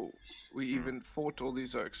before we even fought all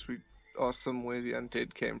these orcs. We asked them where the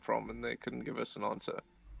undead came from, and they couldn't give us an answer,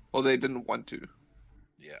 or they didn't want to.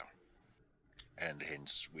 Yeah. And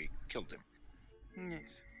hence we killed them. Yes.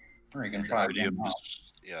 Or you can try again Odium now.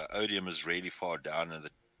 is, Odium is really far down in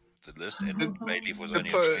the list, and Mhm. Bayleaf was only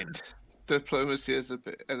a Diplo- trainer. diplomacy is at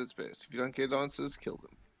its best. If you don't get answers, kill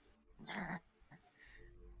them.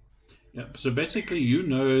 Yeah, so basically, you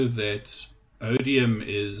know that Odium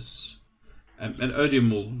is, and Odium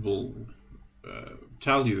will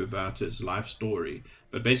tell you about his life story.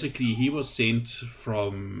 But basically, he was sent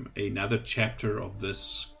from another chapter of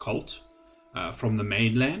this cult from the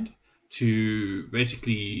mainland to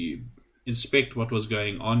basically inspect what was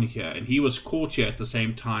going on here. And he was caught here at the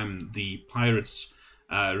same time the pirates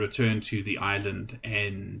returned to the island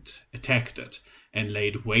and attacked it and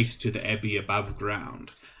laid waste to the abbey above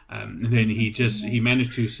ground. And then he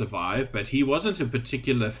managed to survive, but he wasn't a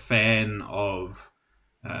particular fan of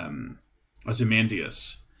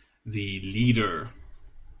Ozymandias, the leader,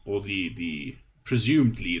 or the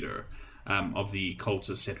presumed leader of the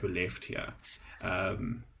cultists that were left here.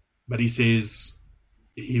 But he says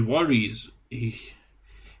he worries,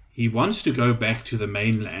 he wants to go back to the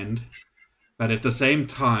mainland, but at the same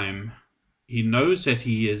time, he knows that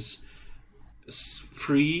he is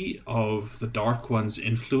free of the Dark One's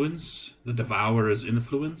influence, the Devourer's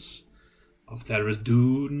influence, of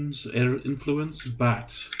Tharizdun's influence,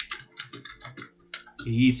 but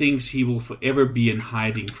he thinks he will forever be in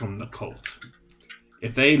hiding from the cult.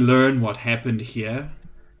 If they learn what happened here,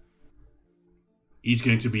 he's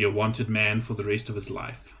going to be a wanted man for the rest of his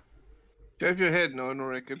life. Shave your head, no one will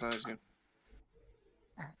recognize you.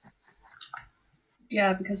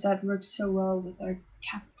 Yeah, because that works so well with our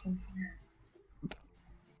captain here.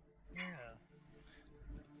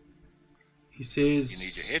 He says... You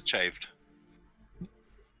need your head shaved.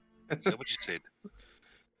 Is that what you said?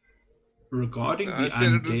 Regarding the I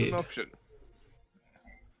said it was an undead... option.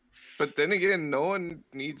 But then again, no one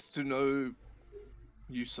needs to know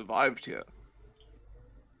you survived here.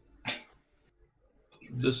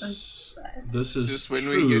 This is Just when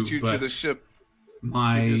true, we get you to but the ship,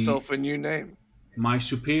 my give yourself a new name. my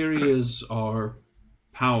superiors are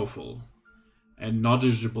powerful and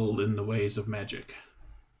knowledgeable in the ways of magic.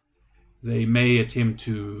 They may attempt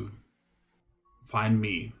to find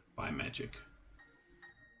me by magic.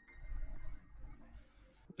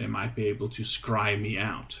 They might be able to scry me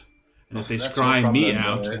out. And if they That's scry your me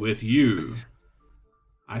problem, out boy. with you,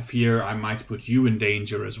 I fear I might put you in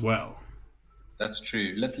danger as well. That's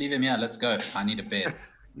true. Let's leave him here. Let's go. I need a bed.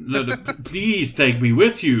 No, please take me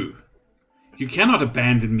with you. You cannot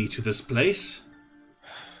abandon me to this place.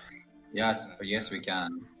 Yes, we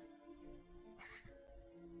can.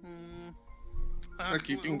 Look,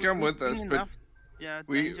 you can come with us, but yeah,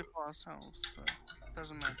 we- danger for ourselves. So it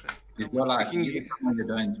doesn't matter. You're like, can either get- come or you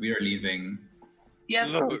don't. We are leaving. Yeah.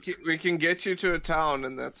 Look, we can get you to a town,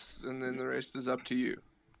 and then the rest is up to you.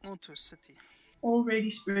 Or to a city.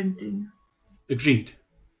 Already sprinting. Agreed.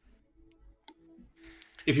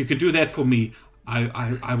 If you can do that for me,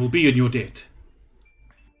 I will be in your debt.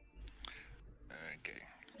 Okay.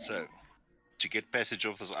 So, to get passage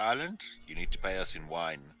off this island, you need to pay us in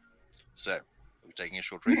wine. So, are we taking a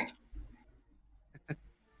short rest?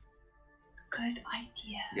 Good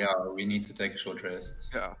idea. Yeah, we need to take a short rest.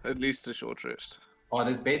 Yeah, at least a short rest. Oh,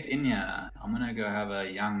 there's beds in here. I'm gonna go have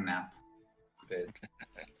a young nap. Bed.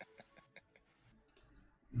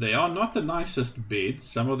 They are not the nicest beds.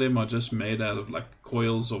 Some of them are just made out of like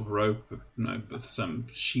coils of rope, with some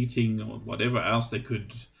sheeting or whatever else they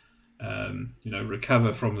could,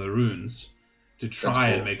 recover from the runes to try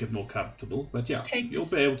and cool. make it more comfortable. But yeah, Thanks. you'll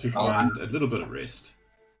be able to find a little bit of rest.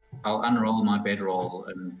 I'll unroll my bedroll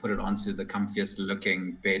and put it onto the comfiest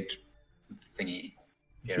looking bed thingy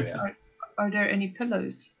area. Are there any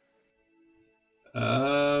pillows?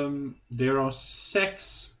 There are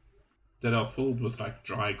sacks that are filled with like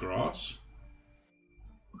dry grass.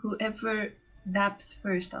 Whoever naps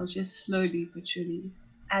first, I'll just slowly but surely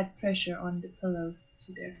add pressure on the pillow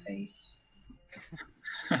to their face.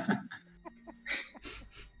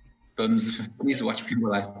 Bums, please watch me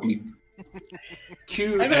while I sleep.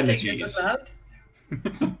 Cue I'm not taking allergies. this out.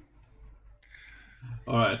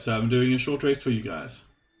 Alright, so I'm doing a short rest for you guys.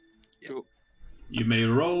 Cool. You may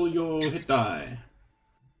roll your hit die.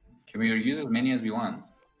 Can we use as many as we want?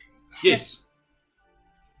 Yes.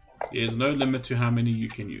 There's no limit to how many you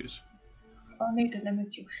can use. Only the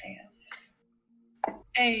limit you have.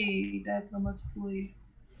 Hey, that's almost fully.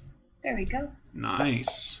 There we go.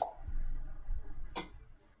 Nice.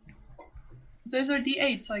 Those are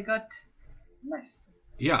D8, so I got. Nice.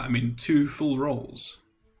 Yeah, I mean, 2 full rolls.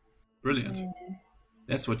 Brilliant. Yeah.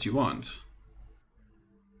 That's what you want.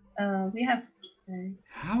 We have.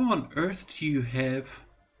 How on earth do you have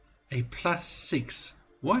a +6?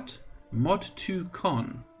 What? Mod 2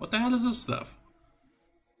 con. What the hell is this stuff?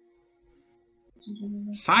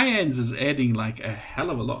 Science is adding like a hell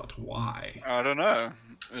of a lot. Why? I don't know.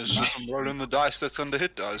 It's just I'm rolling the dice that's under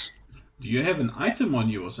hit dice. Do you have an item on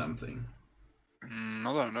you or something?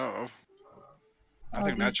 I don't know. Oh,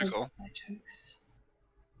 Nothing these magical. are jokes.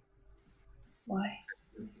 Why?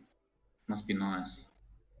 Must be nice.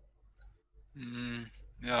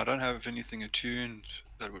 Yeah, I don't have anything attuned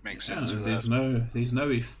that would make Yeah, sense of there's that. no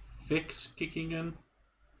effects kicking in.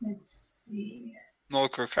 Let's see. No,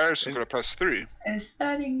 Carcaris has got a +3.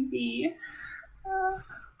 Spelling bee.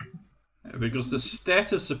 Because the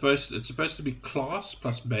stat is supposed to be class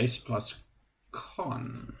plus base plus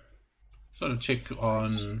con. So to check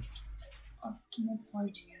on. Optimal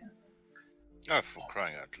party. Oh, for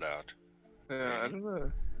crying out loud. Yeah, I don't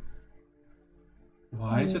know.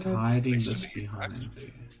 Why is it hiding this behind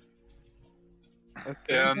there?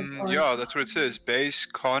 Yeah, that's what it says. Base,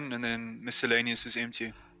 con, and then miscellaneous is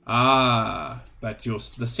empty. Ah, but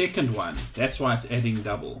the second one, that's why it's adding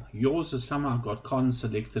double. Yours has somehow got con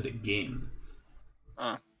selected again.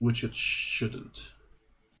 Which it shouldn't.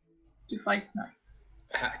 To fight now.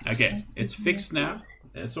 Okay, it's fixed now.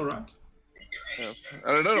 That's alright. Yeah.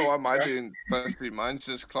 I don't know why mine must be. Mine's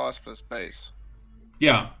just class plus base.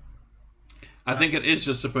 Yeah. I think it is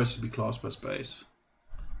just supposed to be class plus base.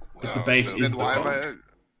 Because the base is the con.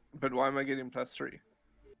 But why am I getting +3?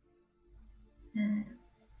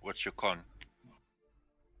 What's your con?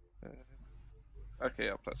 Okay,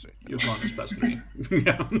 yeah, +3. Your con is +3.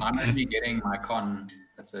 Yeah. I'm only getting my con.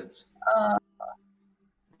 That's it.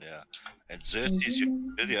 Yeah. And Zerst is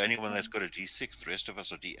you're the only one that's got a D6. The rest of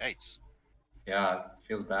us are D8s. Yeah, it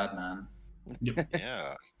feels bad, man.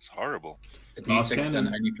 Yeah, it's horrible. A Last D6 and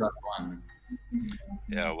cannon. only +1.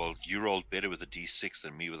 Yeah, well, you rolled better with a D6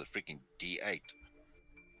 than me with a freaking D8. At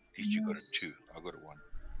least you got a 2. I got a 1.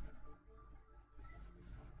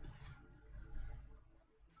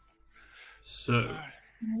 So,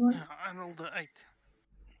 I rolled an 8.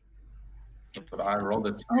 But I rolled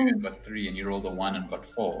a 2 and got 3, and you rolled a 1 and got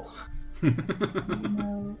 4.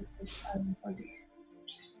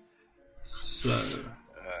 so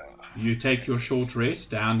you take your short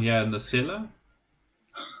rest down here in the cellar.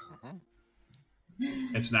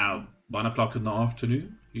 It's now 1 o'clock in the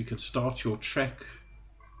afternoon. You can start your trek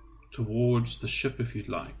towards the ship if you'd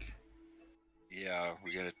like. Yeah,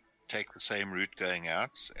 we're gonna take the same route going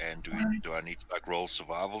out, and do I need to like roll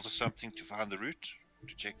survivals or something to find the route,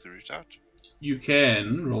 to check the route out? You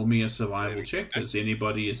can roll me a survival check. Is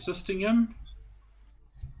anybody assisting him?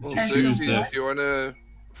 Well, To Xerxes, choose do the- you want to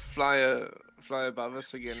fly above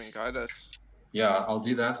us again and guide us? Yeah, I'll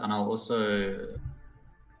do that, and I'll also...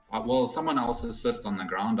 well, someone else assist on the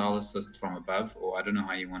ground, I'll assist from above, or I don't know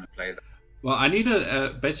how you want to play that. Well, I need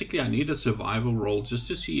basically I need a survival roll just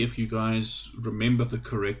to see if you guys remember the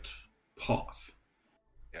correct path.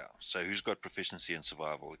 Yeah. So who's got proficiency in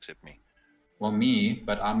survival except me? Well, me,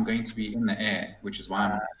 but I'm going to be in the air, which is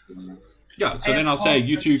why I'm... Yeah, so then I'll say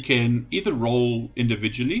you two can either roll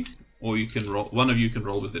individually, or you can roll. One of you can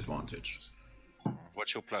roll with advantage.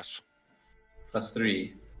 What's your plus?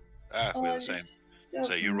 +3. We're the same.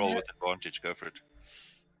 So you roll with advantage. Go for it.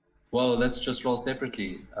 Well, let's just roll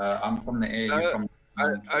separately. I'm from the air, you're from...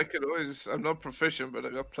 I could always. I'm not proficient, but I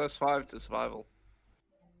got +5 to survival.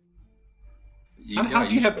 How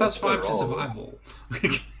do you have should +5 to roll. survival?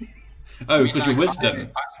 Oh, because your wisdom.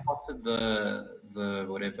 I spotted the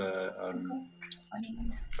whatever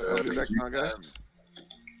I'll be back now, guys.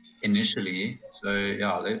 initially. So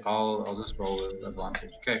yeah, I'll just roll with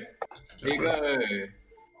advantage. Okay, here you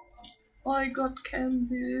go. I got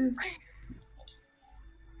candy.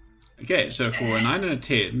 Okay, so for a 9 and a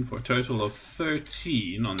 10, for a total of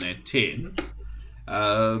 13 on that 10,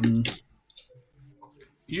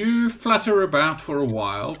 you flutter about for a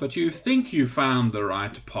while, but you think you found the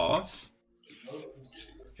right path,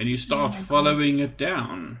 and you start following it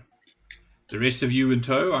down. The rest of you in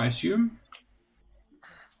tow, I assume?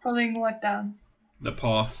 Following what down? The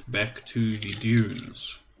path back to the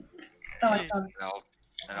dunes. Oh, Yes. sorry.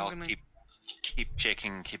 And I'll gonna- keep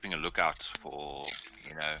keeping a lookout for,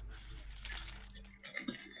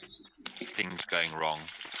 things going wrong,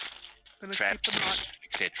 Gonna traps, keep an eye,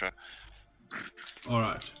 etc.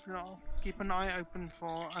 Alright, keep an eye open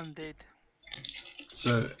for undead.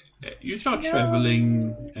 so you start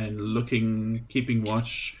traveling and looking, keeping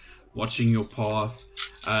watching your path.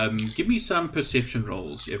 Give me some perception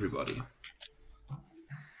rolls, everybody.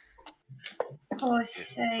 Because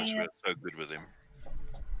Say we're so good with him.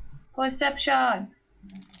 perception.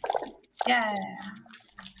 Yeah.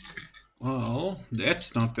 Well,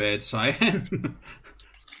 that's not bad, Cyan.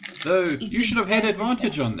 Though, you should have had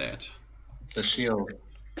advantage on that. It's a shield.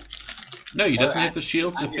 No, he doesn't Oh, have the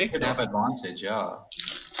shield's You effect could have on. advantage, yeah.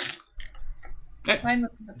 Mine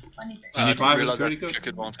was a funny thing. 25 is very good. Check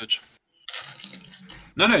advantage.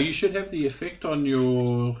 No, you should have the effect on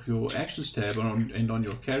your actions tab and on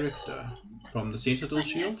your character from the Sentinel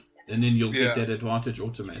shield, and then you'll get Yeah. that advantage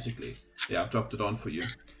automatically. Yeah, I've dropped it on for you.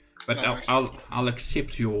 But Nice. I'll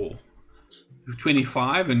accept your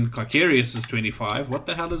 25, and Carcarius is 25. What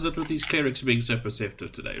the hell is it with these clerics being so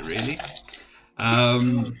perceptive today, really?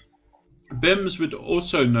 Bims would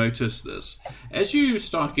also notice this. As you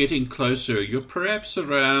start getting closer, you're perhaps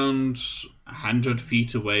around 100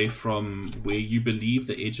 feet away from where you believe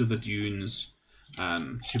the edge of the dunes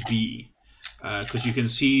to be. Because you can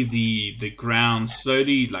see the ground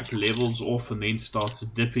slowly levels off and then starts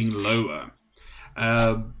dipping lower.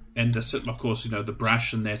 And of course, the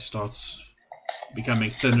brush and that starts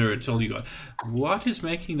becoming thinner until you go, what is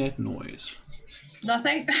making that noise?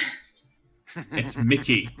 Nothing. It's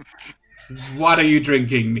Mickey. What are you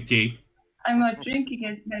drinking, Mickey? I'm not drinking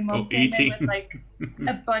it. My mom came eating. in with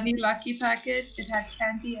a bunny lucky packet. It had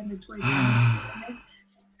candy and the toy dinosaur in it.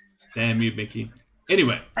 Damn you, Mickey.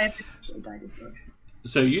 Anyway, I have a toy dinosaur.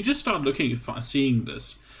 so you just start seeing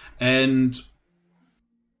this, and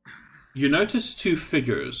you notice two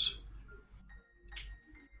figures,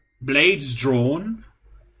 blades drawn,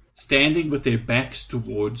 standing with their backs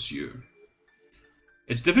towards you.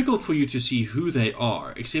 It's difficult for you to see who they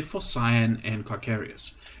are, except for Cyan and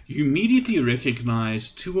Carcarius. You immediately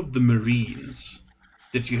recognize two of the Marines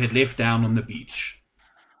that you had left down on the beach.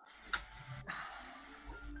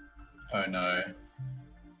 Oh no.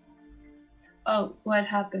 Oh, what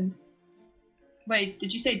happened? Wait,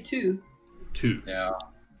 did you say 2? 2. Yeah.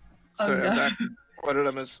 So, no. what did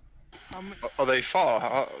I miss? Are they far?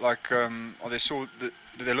 Are they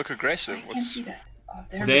do they look aggressive? I can't see that. Oh,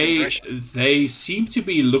 there They seem to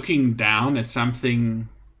be looking down at something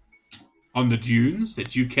on the dunes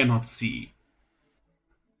that you cannot see.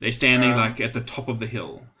 They're standing like at the top of the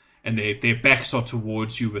hill, and their backs are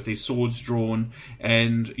towards you with their swords drawn,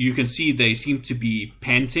 and you can see they seem to be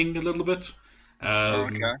panting a little bit.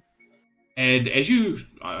 Okay. And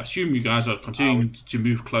I assume you guys are continuing to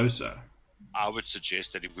move closer. I would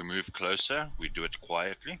suggest that if we move closer, we do it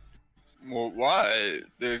quietly. Well, why?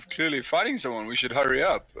 They're clearly fighting someone. We should hurry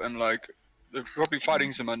up and they're probably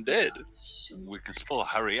fighting some undead. We can still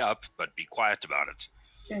hurry up, but be quiet about it.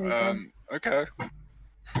 There we go. Okay.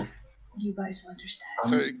 You guys will understand.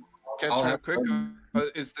 So, catch I'll real have quick. fun.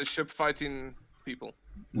 Is the ship fighting people?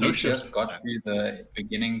 No We shit. just got to the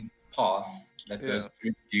beginning path that goes Yeah.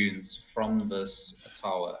 through dunes from this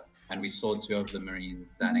tower, and we saw 2 of the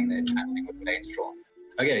Marines standing there chanting with blades drawn.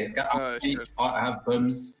 Okay, shit. I have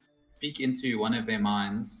Bums speak into one of their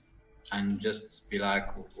minds and just be like,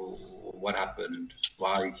 what happened?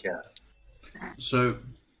 Why are you here? So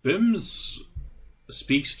Bims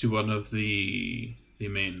speaks to one of the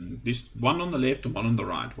men. There's one on the left and one on the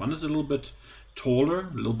right. One is a little bit taller,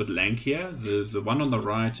 a little bit lankier. The one on the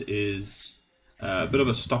right is a bit of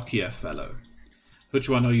a stockier fellow. Which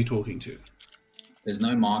one are you talking to? There's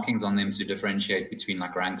no markings on them to differentiate between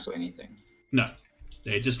like ranks or anything. No,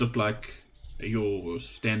 they just look like your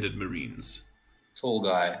standard Marines. Tall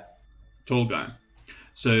guy. Tall guy.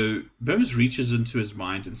 So Bims reaches into his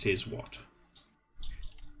mind and says what?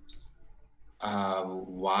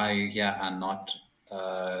 Why are you here and not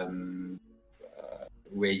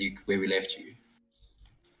where we left you?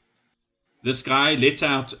 This guy lets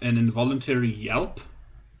out an involuntary yelp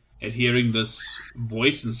at hearing this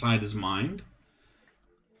voice inside his mind.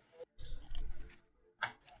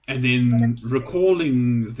 And then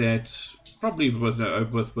recalling that, probably with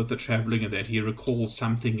the traveling and that, he recalls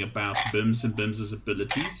something about Bims and Bims's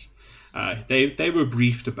abilities. They were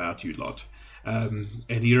briefed about you lot. And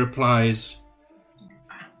he replies,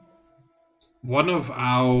 one of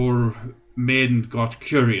our men got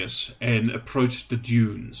curious and approached the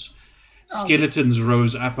dunes. Skeletons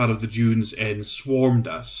rose up out of the dunes and swarmed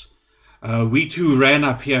us. We too ran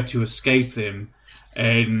up here to escape them,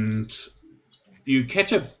 and you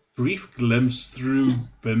catch a brief glimpse through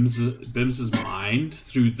Bims's mind,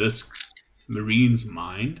 through this Marine's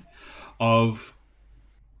mind, of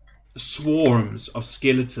swarms of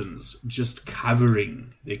skeletons just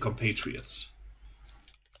covering their compatriots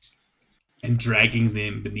and dragging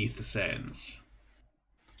them beneath the sands.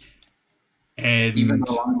 And even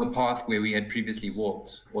along the path where we had previously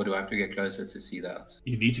walked, or do I have to get closer to see that?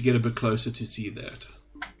 You need to get a bit closer to see that.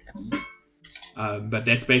 But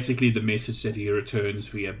that's basically the message that he returns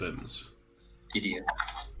via Bims. Idiots.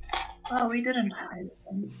 Well, we didn't hide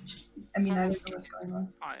them. I mean, I don't know what's going on.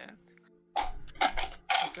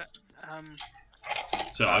 Okay,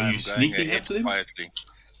 So are I'm you going sneaking ahead up to them? quietly?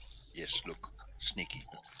 Yes, look, sneaky.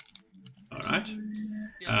 Alright.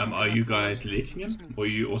 Are you guys letting him? Or are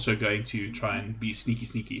you also going to try and be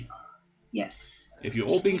sneaky? Yes. If you're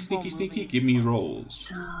all being sneaky, give me rolls.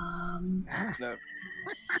 No.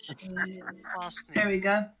 There we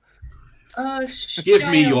go. Give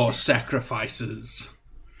me your sacrifices.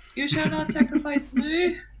 You shall not sacrifice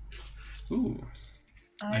me. Ooh,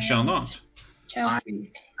 I shall not.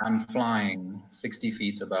 Chelsea. I'm flying 60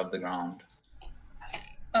 feet above the ground.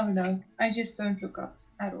 Oh no, I just don't look up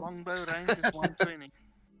at all. longbow range is 120.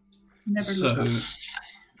 Never look So, up.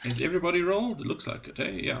 has everybody rolled? It looks like it, eh?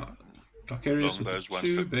 Yeah. Dracarius Longbow's with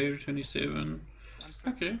 2, 150. Bear 27.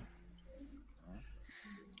 Okay.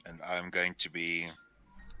 And I'm going to be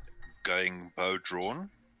going bow drawn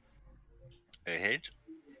ahead.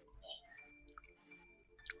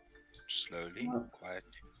 Slowly, Well- quietly.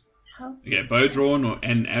 How? Yeah, bow drawn or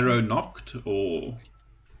an arrow knocked, or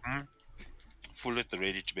Full at the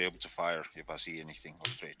ready to be able to fire if I see anything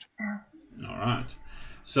of threat. all right.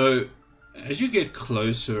 So as you get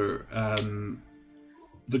closer,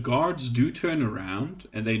 the guards do turn around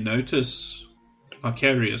and they notice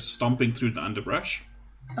Arcarius stomping through the underbrush.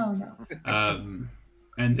 Oh no.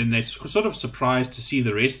 And then they're sort of surprised to see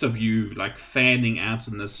the rest of you like fanning out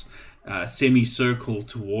in this semicircle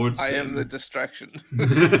towards I them. am the distraction.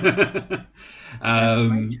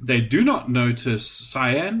 They do not notice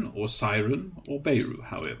Cyan or Siren or Beirut,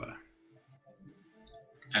 however.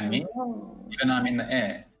 And me? Oh. Even I'm in the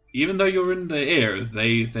air. Even though you're in the air,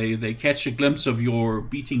 they catch a glimpse of your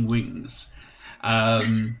beating wings. I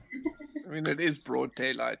mean, it is broad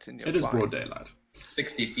daylight in your It is flying. broad daylight.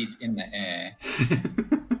 60 feet in the air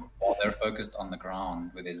while they're focused on the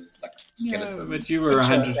ground with his like skeleton. Yeah, but you were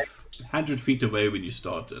 100 feet away when you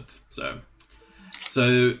started, so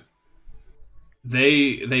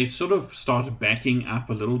they sort of start backing up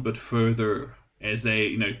a little bit further as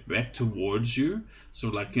they back towards you. So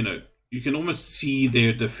like you can almost see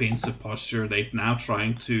their defensive posture. They're now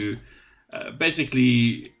trying to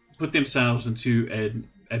basically put themselves into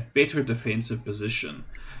a better defensive position.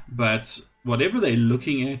 But whatever they're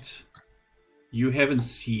looking at, you haven't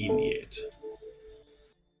seen yet.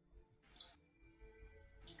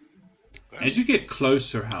 As you get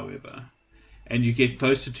closer, however, and you get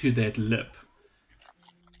closer to that lip,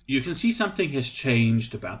 you can see something has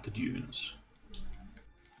changed about the dunes.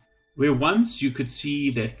 Where once you could see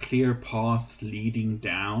that clear path leading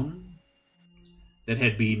down that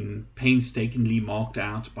had been painstakingly marked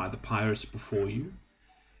out by the pirates before you,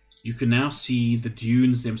 you can now see the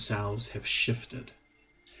dunes themselves have shifted.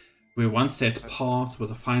 Where once that path with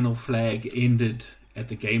a final flag ended at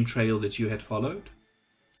the game trail that you had followed,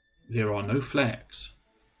 there are no flags.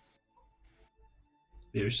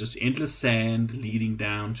 There is just endless sand leading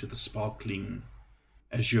down to the sparkling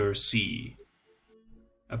azure sea.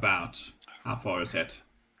 About, how far is that?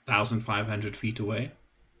 1,500 feet away?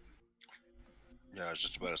 Yeah, I was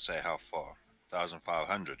just about to say how far.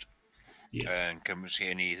 1,500. Yes. And can we see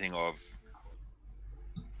anything of,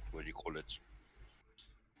 what do you call it?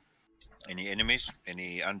 Any enemies?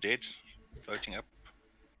 Any undead floating up?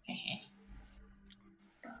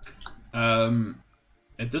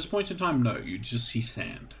 At this point in time, no. You just see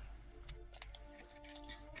sand.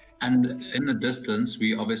 And in the distance,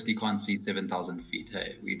 we obviously can't see 7,000 feet.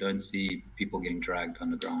 Hey, we don't see people getting dragged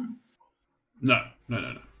underground. No.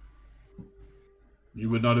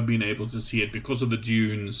 You would not have been able to see it because of the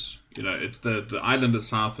dunes. It's the island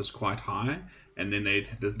itself is quite high, and then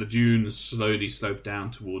the dunes slowly slope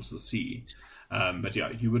down towards the sea. But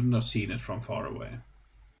yeah, you wouldn't have seen it from far away.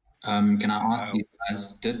 Can I ask you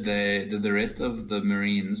guys, did the rest of the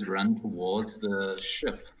Marines run towards the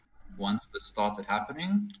ship once this started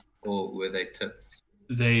happening, or were they tits?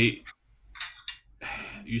 You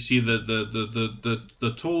see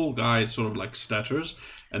the tall guy sort of like stutters,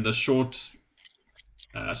 and the short,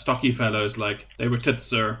 stocky fellow is like, they were tits,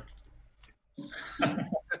 sir.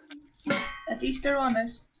 At least they're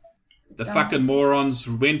honest. The fucking morons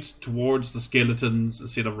went towards the skeletons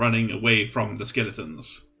instead of running away from the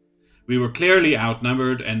skeletons. We were clearly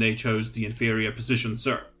outnumbered, and they chose the inferior position,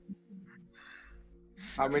 sir.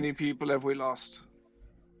 How many people have we lost?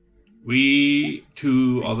 We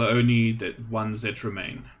two are the only ones that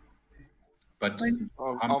remain. But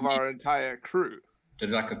Of our entire crew. did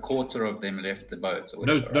like a quarter of them left the boat? Or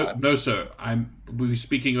whatever, No, sir. We're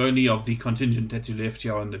speaking only of the contingent that you left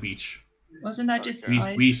here on the beach. Wasn't that just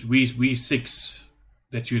We six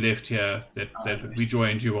that you left here that we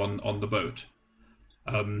joined you on the boat.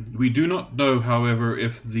 We do not know, however,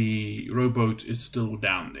 if the rowboat is still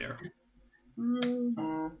down there.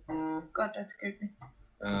 God, that scared me.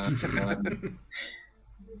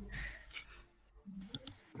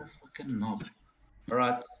 Fucking knob.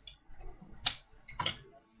 Alright.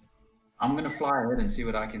 I'm gonna fly ahead and see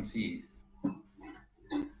what I can see.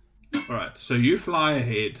 Alright, so you fly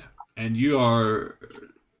ahead, and you are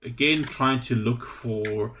again trying to look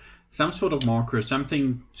for some sort of marker,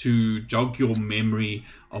 something to jog your memory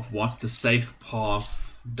of what the safe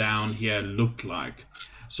path down here looked like.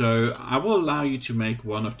 So I will allow you to make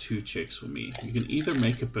one of two checks for me. You can either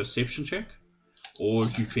make a perception check, or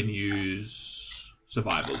you can use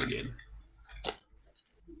survival again.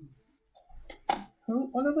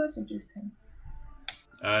 Who? All of us or just him?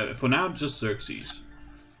 For now, just Xerxes.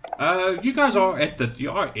 You guys are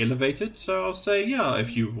you are elevated, so I'll say, yeah,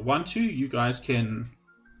 if you want to, you guys can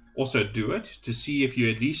also do it to see if you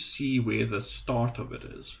at least see where the start of it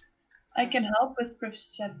is. I can help with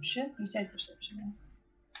perception. You said perception, right?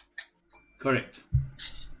 Correct.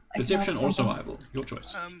 Perception or survival, your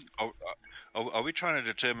choice. Are we trying to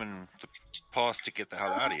determine the path to get the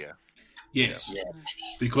hell out of here? Yes. Yeah.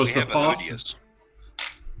 Because We the have path... Odious.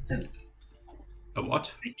 A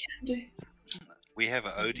what? I can do. We have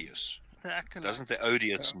an Odious. The acolyte. Doesn't the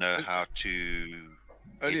Odious know how to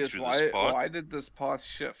get Odious, through this path? why did this path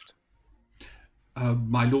shift?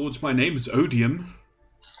 My lords, my name is Odium.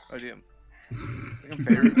 Odium.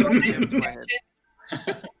 Very good name to my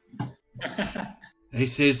head. He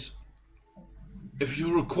says, if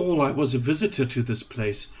you recall, I was a visitor to this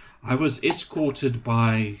place. I was escorted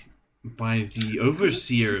by the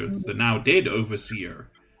overseer, the now dead overseer.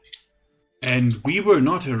 And we were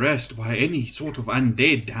not harassed by any sort of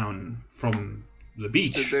undead down from the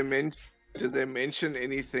beach. Did they mention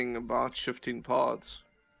anything about shifting paths?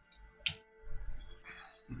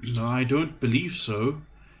 No, I don't believe so.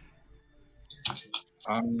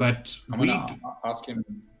 But I'm we gonna ask him.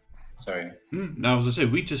 Sorry. Now, as I say,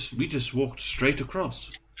 we just walked straight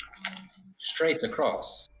across. Straight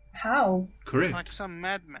across. How? Correct. Like some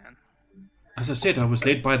madman. As I said, I was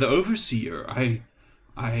led by the overseer. I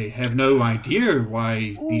have no idea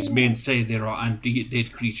why these men say there are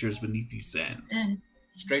undead creatures beneath these sands.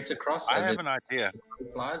 Straight across? I have an idea.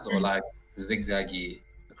 Flies or like zigzaggy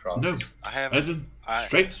across? No, I have. as in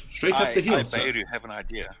straight up the hill. I sir. Beiru have an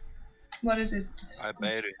idea. What is it? I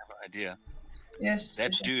Beiru have an idea. Yes.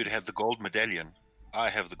 That dude had the gold medallion. I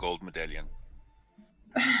have the gold medallion.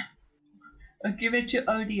 I'll give it to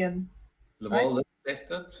Odium. Laval, let's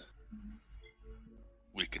test it.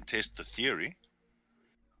 We can test the theory.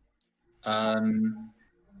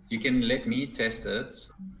 You can let me test it,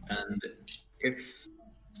 and if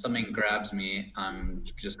something grabs me, I'm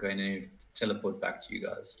just going to teleport back to you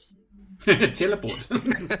guys. Teleport.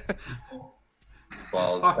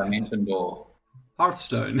 Well, dimension door.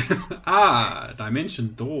 Hearthstone.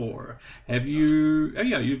 Dimension door. Have you... Oh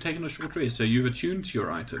yeah, you've taken a short rest, so you've attuned to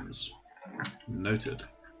your items. Noted.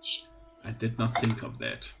 I did not think of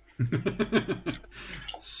that.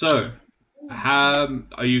 So,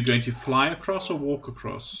 are you going to fly across or walk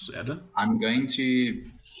across, Adam? I'm going to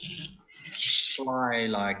fly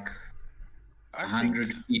like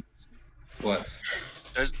 100 feet. What?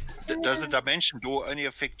 Does the dimension door only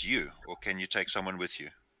affect you, or can you take someone with you?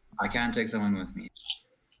 I can take someone with me.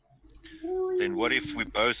 Then what if we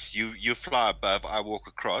both, you fly above, I walk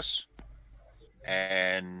across,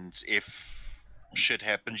 and if shit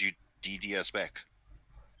happens, you DD us back.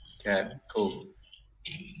 Okay, cool.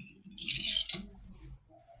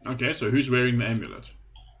 Okay, so who's wearing the amulet?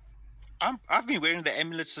 I've been wearing the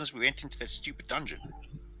amulet since we went into that stupid dungeon.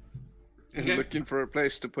 And Okay. looking for a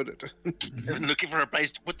place to put it. Looking for a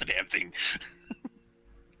place to put the damn thing.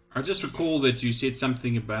 I just recall that you said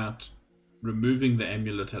something about removing the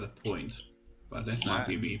amulet at a point, but that might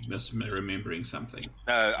be me misremembering something.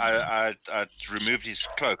 No, I removed his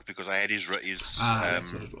cloak because I had his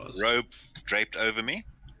that's what it was. robe draped over me,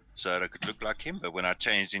 so that I could look like him. But when I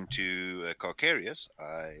changed into Carcarius,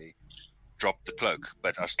 I dropped the cloak,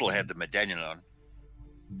 but I still had the medallion on.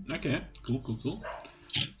 Okay, cool.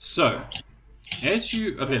 So, as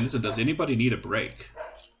you... Okay, listen, does anybody need a break?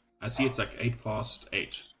 I see it's like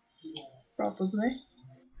 8:08. Probably.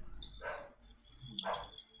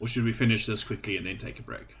 Or should we finish this quickly and then take a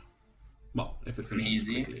break? Well, if it finishes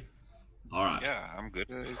Easy. quickly. Alright. Yeah, I'm good.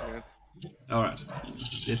 Yeah, he's good. Alright.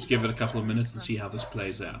 Let's give it a couple of minutes and see how this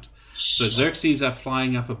plays out. So Xerxes up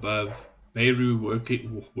flying up above, Beirut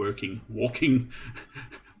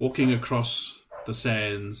walking across the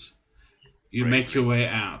sands. You make your way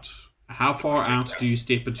out. How far out do you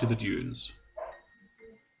step into the dunes?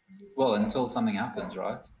 Well, until something happens,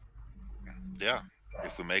 right? Yeah.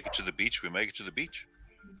 If we make it to the beach, we make it to the beach.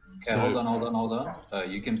 Okay, So- hold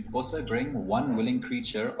on. You can also bring one willing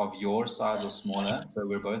creature of your size or smaller, so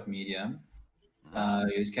we're both medium.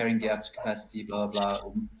 Who's carrying the up to capacity, blah, blah.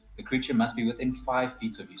 The creature must be within 5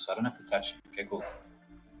 feet of you, so I don't have to touch you. Okay, cool.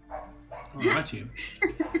 Alrighty.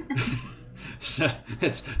 So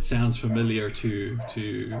it sounds familiar to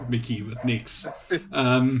Mickey with Nyx.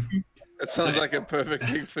 That sounds like a perfect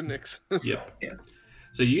thing for Nyx. Yep.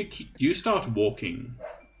 So you start walking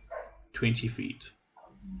 20 feet,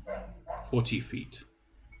 40 feet,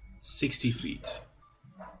 60 feet.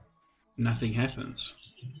 Nothing happens.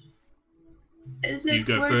 Is You it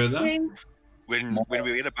go further? working? When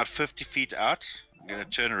we get about 50 feet out, I'm going to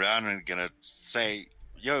turn around and going to say,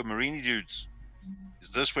 yo, Marini dudes,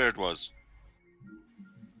 is this where it was?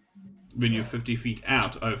 When you're 50 feet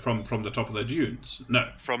out from the top of the dunes. No.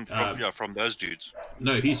 From those dudes.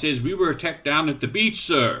 No, he says, we were attacked down at the beach,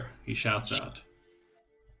 sir. He shouts out.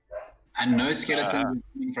 And no skeletons are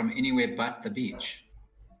coming from anywhere but the beach.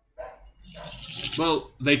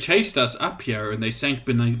 Well, they chased us up here and they sank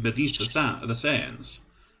beneath the sands.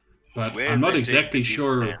 But Where I'm not they exactly take the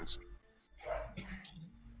sure. hands.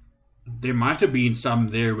 There might have been some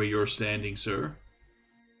there where you're standing, sir.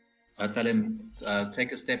 I'll tell him,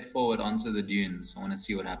 take a step forward onto the dunes. I want to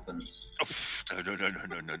see what happens. Oh,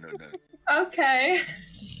 no. Okay.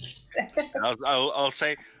 I'll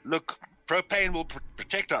say, look, propane will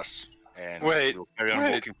protect us. And Wait, we'll carry on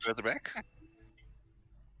wait. walking further back.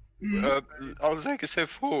 I'll take a step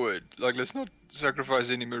forward. Like, let's not sacrifice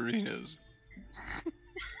any marinas.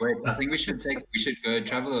 Wait, I think we should go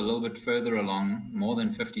travel a little bit further along, more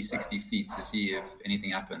than 50, 60 feet to see if anything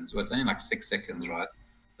happens. Well, it's only like 6 seconds, right?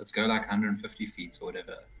 Let's go like 150 feet or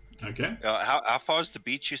whatever. Okay. How far is the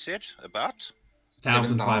beach, you said? About?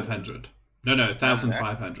 1,500. No,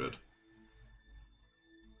 1,500.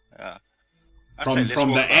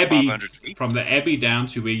 From the Abbey down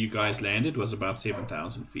to where you guys landed was about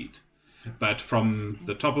 7,000 feet. But from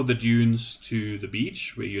the top of the dunes to the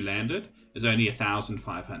beach where you landed is only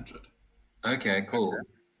 1,500. Okay, cool.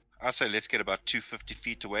 I say let's get about 250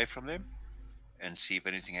 feet away from them and see if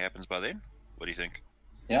anything happens by then. What do you think?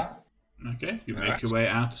 Yeah. Okay, you make your way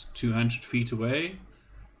out 200 feet away.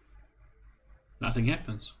 Nothing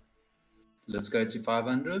happens. Let's go to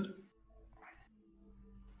 500.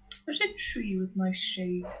 There's a tree with nice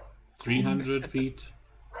shade. 300 feet,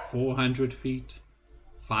 400 feet,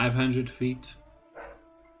 500 feet.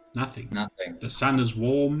 Nothing. The sun is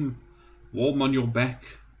warm on your back.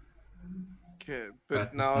 Okay,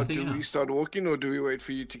 but now do we start walking or do we wait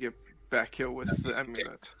for you to get back here with the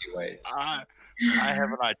amulet? Wait. I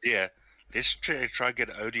have an idea. Let's try and get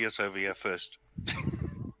Odious over here first.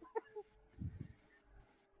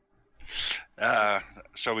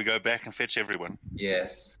 Shall we go back and fetch everyone?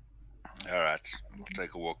 Yes. Alright, we'll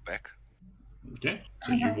take a walk back. Okay,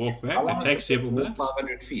 so you walk back. It takes several minutes.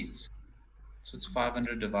 500 feet. So it's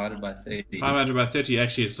 500 divided by 30. 500 by 30,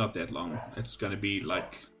 actually it's not that long. It's going to be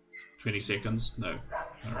like 20 seconds. No.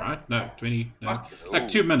 Alright, no, 20, no. Like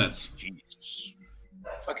 2 minutes. Jeez.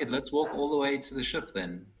 Fuck it, let's walk all the way to the ship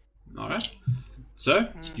then. Alright. So,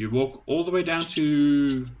 you walk all the way down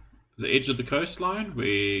to the edge of the coastline where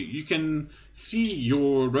you can see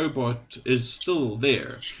your robot is still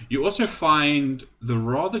there. You also find the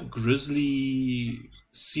rather grisly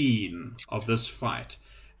scene of this fight.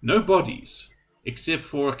 No bodies, except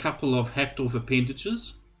for a couple of hacked off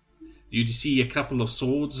appendages. You see a couple of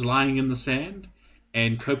swords lying in the sand,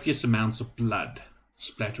 and copious amounts of blood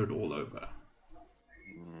splattered all over.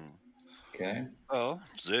 Okay. Well,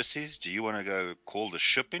 Xerxes, do you want to go call the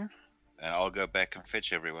ship in? And I'll go back and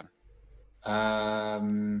fetch everyone.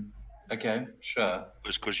 Okay, sure.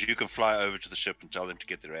 Because you can fly over to the ship and tell them to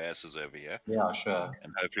get their asses over here. Yeah, sure.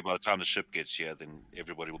 And hopefully by the time the ship gets here, then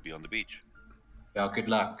everybody will be on the beach. Yeah, good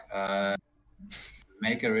luck.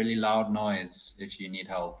 Make a really loud noise if you need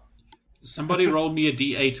help. Somebody roll me a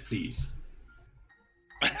d8, please.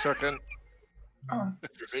 Second. Oh,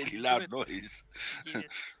 Really loud noise.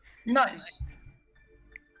 nice.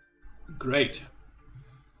 Great.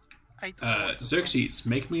 Xerxes,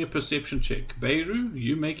 make me a perception check. Beirut,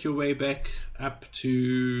 you make your way back up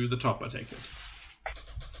to the top, I take it.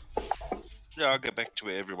 Yeah, I'll go back to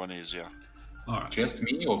where everyone is, yeah. Alright. Just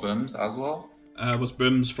me or Bims as well? Was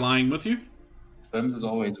Bims flying with you? Bims is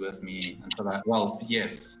always with me until well,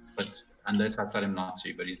 yes, but unless I tell him not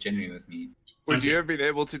to, but he's generally with me. Would you have been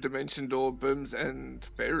able to dimension door Bims and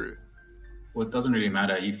Beirut? Well, it doesn't really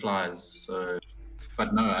matter. He flies, so.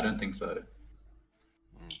 But no, I don't think so.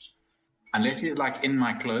 Unless he's like in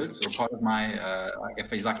my clothes or part of my.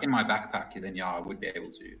 If he's like in my backpack, then yeah, I would be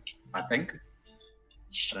able to. I think.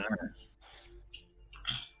 I don't know.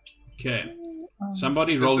 Okay.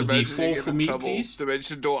 Somebody roll a d4 for me, please.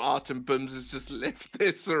 Dimension door out and Bims is just left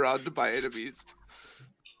there surrounded by enemies.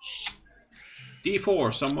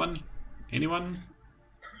 D4, someone? Anyone?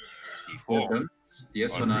 D4. Bims?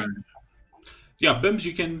 Yes or no? Yeah, Bims,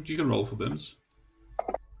 you can roll for Bims.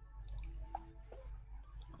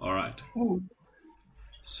 Alright.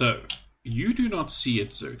 So, you do not see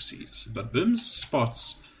it, Xerxes, but Bims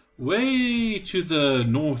spots way to the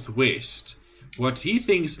northwest what he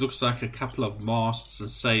thinks looks like a couple of masts and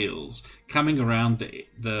sails coming around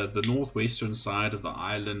the northwestern side of the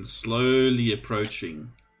island, slowly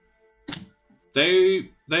approaching.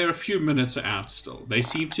 They're a few minutes out still. They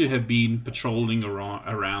seem to have been patrolling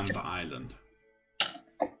around the island.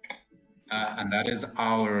 And that is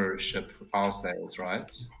our ship, our sails, right?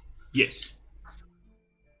 Yes.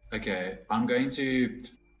 Okay, I'm going to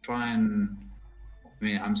try and... I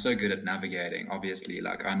mean, I'm so good at navigating, obviously.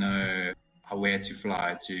 Like, I know where to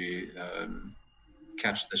fly to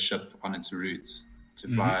catch the ship on its route. To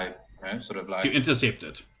fly, you know, sort of like... To intercept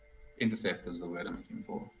it. Intercept is the word I'm looking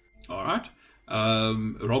for. All right.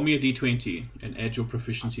 Roll me a d20 and add your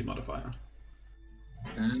proficiency modifier,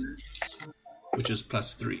 which is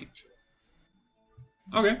 +3.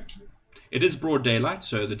 Okay. It is broad daylight,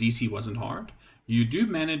 so the DC wasn't hard. You do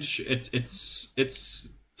manage. It's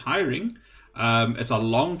tiring. It's a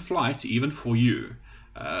long flight, even for you.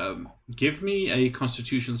 Give me a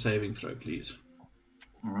Constitution saving throw, please.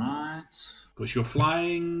 All right. Because you're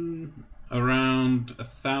flying around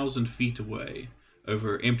 1,000 feet away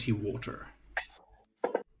over empty water.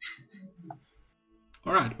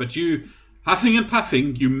 All right, but you, huffing and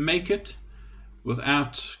puffing, you make it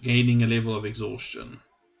without gaining a level of exhaustion.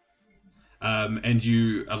 and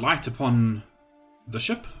you alight upon the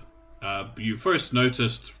ship. You first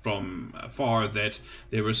noticed from afar that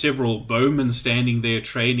there were several bowmen standing there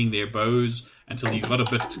training their bows until you got a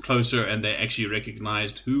bit closer and they actually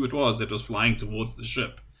recognized who it was that was flying towards the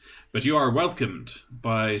ship. But you are welcomed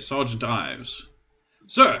by Sergeant Ives.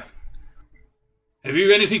 Sir, have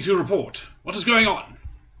you anything to report? What is going on?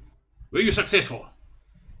 Were you successful?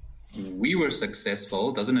 We were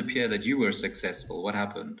successful. Doesn't appear that you were successful. What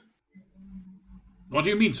happened? What do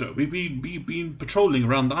you mean, sir? We've been patrolling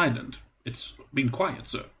around the island. It's been quiet,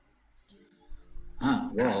 sir.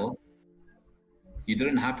 Well, you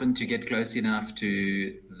didn't happen to get close enough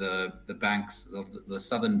to the banks of the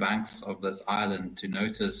southern banks of this island to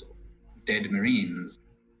notice dead Marines.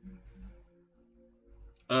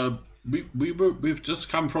 We've just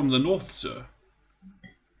come from the north, sir.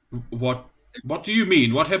 What do you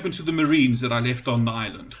mean? What happened to the Marines that I left on the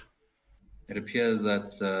island? It appears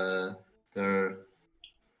that they're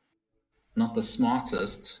not the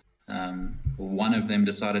smartest. One of them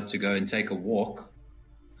decided to go and take a walk,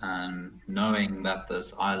 and knowing that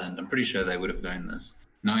this island, I'm pretty sure they would have known this,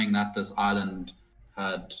 knowing that this island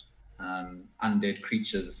had undead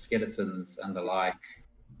creatures, skeletons and the like,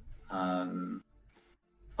 on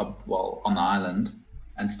the island,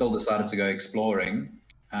 and still decided to go exploring,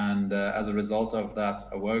 and as a result of that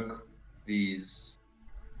awoke these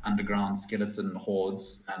underground skeleton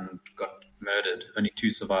hordes and got murdered. Only 2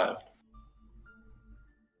 survived.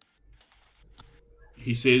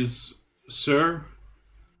 He says, Sir,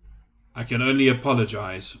 I can only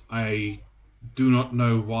apologize. I do not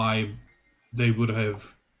know why they would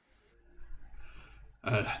have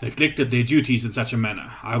neglected their duties in such a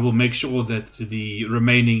manner. I will make sure that the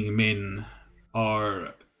remaining men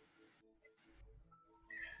are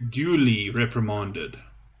duly reprimanded,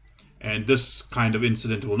 and this kind of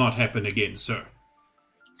incident will not happen again, sir.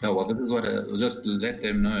 Oh, well, this is what just let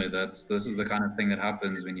them know that this is the kind of thing that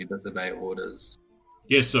happens when you disobey orders.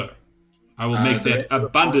 Yes, sir. I will make that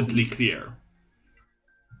abundantly clear.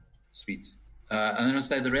 Sweet. And then I'll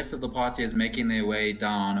say the rest of the party is making their way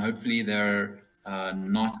down. Hopefully they're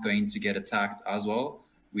not going to get attacked as well.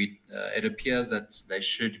 It appears that they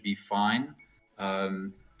should be fine.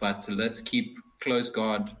 But let's keep close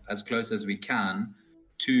guard as close as we can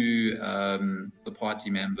to the party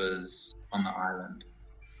members on the island.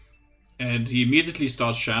 And he immediately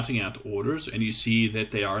starts shouting out orders, and you see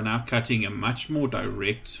that they are now cutting a much more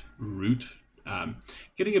direct route,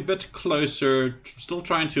 getting a bit closer, still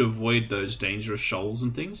trying to avoid those dangerous shoals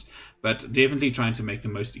and things, but definitely trying to make the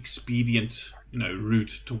most expedient,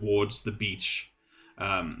 route towards the beach,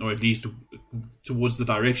 or at least towards the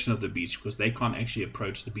direction of the beach, because they can't actually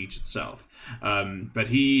approach the beach itself. But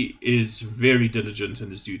he is very diligent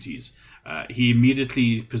in his duties. He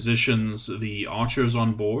immediately positions the archers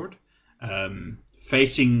on board,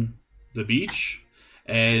 facing the beach,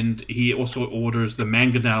 and he also orders the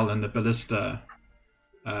mangonel and the ballista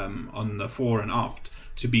on the fore and aft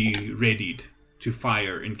to be readied to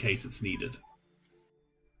fire in case it's needed.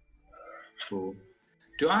 Cool.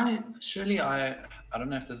 I don't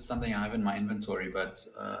know if this is something I have in my inventory, but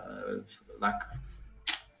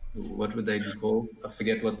what would they be called? I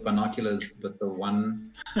forget what binoculars, but the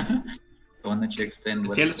one that you extend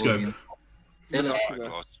with telescope.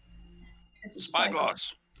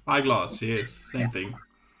 Spyglass. Spyglass, yes, same thing.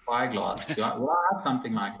 Spyglass. Will I have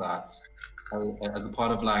something like that as a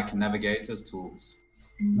part of navigator's tools?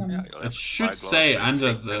 Yeah, it should say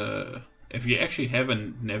under the... If you actually have a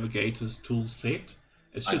navigator's tool set,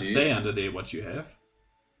 it should say under there what you have.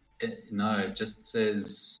 No, it just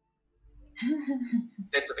says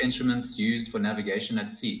set of instruments used for navigation at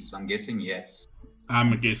sea. So I'm guessing yes.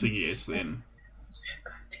 I'm guessing yes then.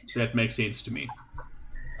 That makes sense to me.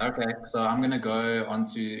 Okay, so I'm going to go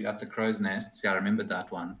onto at the Crow's Nest. See, I remembered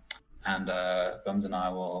that one. And Bums and I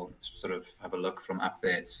will sort of have a look from up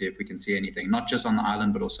there to see if we can see anything. Not just on the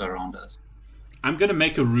island, but also around us. I'm going to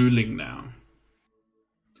make a ruling now.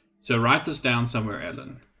 So write this down somewhere,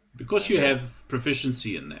 Alan. Because you have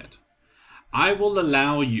proficiency in that, I will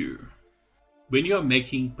allow you, when you're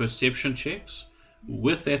making perception checks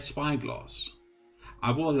with that spyglass, I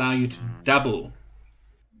will allow you to double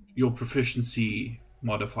your proficiency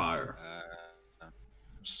modifier.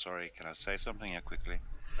 Sorry, can I say something here quickly?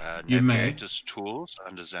 You Navigator's tools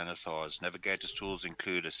under Xanathar's. Navigator's tools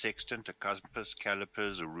include a sextant, a compass,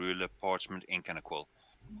 calipers, a ruler, parchment, ink, and a quill.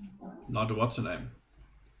 Not a what's her name.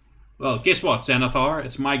 Well, guess what, Xanathar?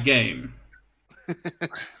 It's my game.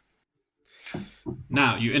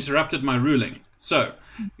 Now, you interrupted my ruling. So,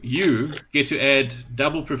 you get to add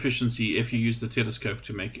double proficiency if you use the telescope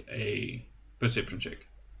to make a perception check.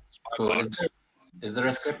 Cool. Is there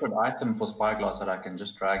a separate item for spyglass that I can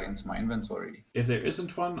just drag into my inventory? If there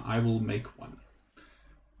isn't one, I will make one.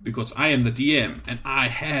 Because I am the DM, and I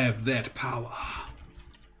have that power.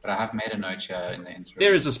 But I have made a note here in the interim.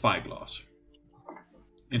 There is a spyglass.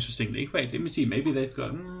 Interestingly, wait, let me see. Maybe they've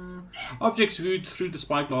got... objects viewed through the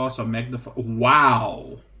spyglass are magnified.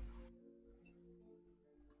 Wow!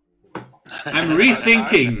 I'm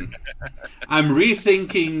rethinking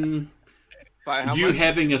you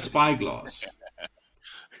having a spyglass.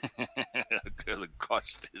 The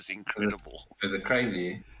cost is incredible. Is it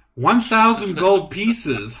crazy? 1,000 gold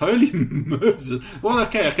pieces. Holy Moses. Well,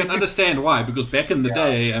 okay, I can understand why. Because back in the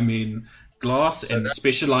day, I mean, glass and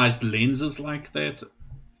specialized lenses like that.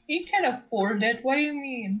 You can afford it. What do you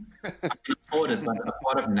mean? I can afford it, but a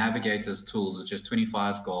part of Navigator's tools, which is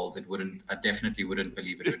 25 gold, I definitely wouldn't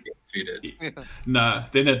believe it would be included. No,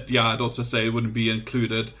 then I'd also say it wouldn't be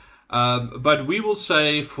included. But we will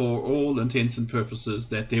say, for all intents and purposes,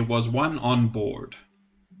 that there was one on board.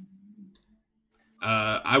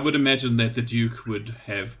 I would imagine that the Duke would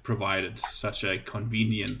have provided such a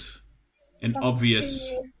convenient and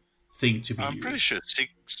obvious thing to be used. I'm pretty sure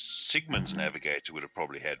Sigmund's navigator would have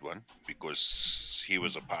probably had one, because he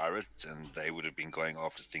was a pirate and they would have been going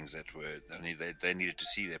after things that were only they needed to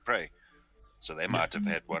see their prey. So they might have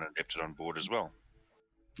had one and left it on board as well.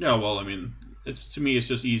 Yeah, well, I mean, to me, it's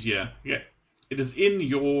just easier. Yeah, it is in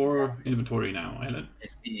your inventory now, Alan. I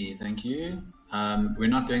see, thank you. We're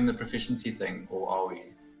not doing the proficiency thing, or are we?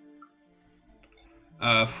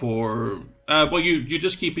 Well, you're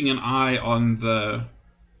just keeping an eye on the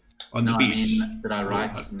beach. I mean, did I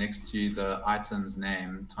write next to the item's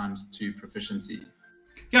name ×2 proficiency?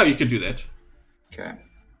 Yeah, you can do that. Okay.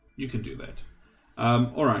 You can do that.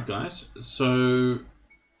 All right, guys. So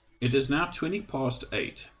it is now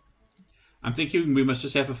 8:20. I'm thinking we must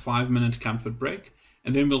just have a 5-minute comfort break,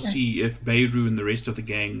 and then we'll see if Beirut and the rest of the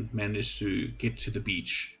gang managed to get to the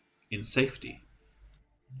beach in safety.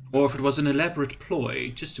 Or if it was an elaborate ploy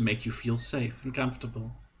just to make you feel safe and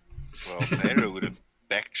comfortable. Well, Beirut would have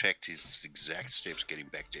backtracked his exact steps getting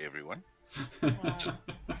back to everyone. By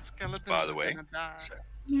the way. So.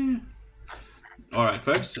 Yeah. All right,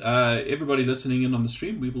 folks. Everybody listening in on the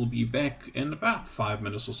stream, we will be back in about 5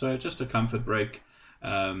 minutes or so. Just a comfort break.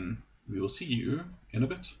 We will see you in a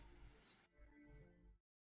bit.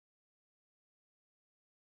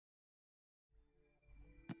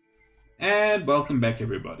 And welcome back,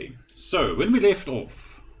 everybody. So, when we left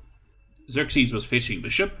off, Xerxes was fetching the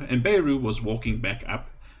ship, and Beirut was walking back up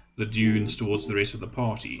the dunes towards the rest of the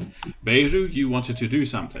party. Beirut, you wanted to do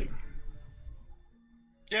something.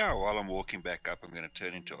 Yeah, while I'm walking back up, I'm going to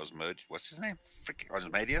turn into what's his name?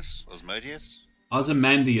 Ozymandias?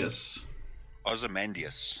 Ozymandias.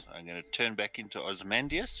 I'm going to turn back into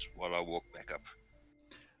Ozymandias while I walk back up.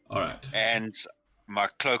 All right. And my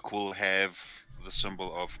cloak will have the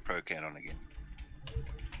symbol of Procan on again.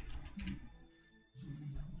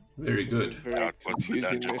 Very good. Very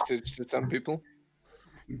confusing message to some people.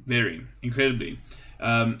 Very. Incredibly.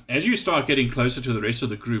 As you start getting closer to the rest of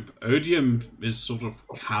the group, Odium is sort of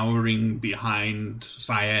cowering behind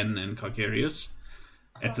Cyan and Carcarius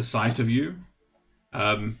at the sight of you.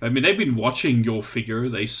 I mean, they've been watching your figure.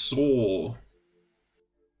 They saw...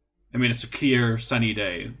 I mean, it's a clear, sunny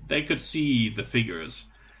day. They could see the figures.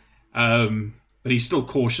 But he's still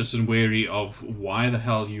cautious and wary of why the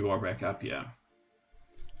hell you are back up here.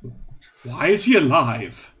 Why is he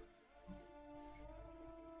alive?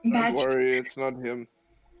 Don't worry, it's not him.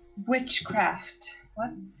 Witchcraft.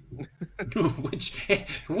 What?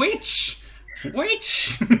 Witch!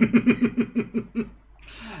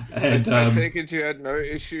 And I take it you had no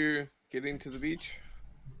issue getting to the beach?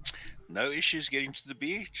 No issues getting to the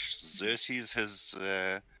beach. Xerxes has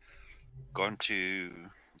gone to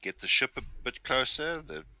get the ship a bit closer.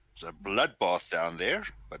 There's a bloodbath down there,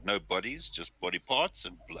 but no bodies, just body parts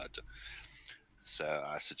and blood. So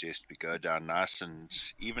I suggest we go down nice and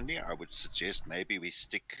evenly. I would suggest maybe we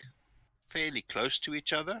stick fairly close to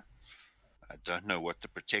each other. I don't know what the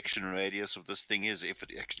protection radius of this thing is, if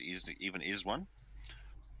it actually even is one.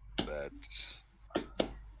 But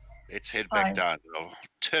let's head back down. I'll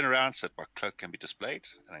turn around so that my cloak can be displayed,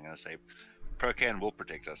 and I'm going to say, Procan will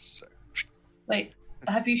protect us. So. Wait,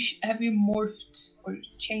 have you morphed or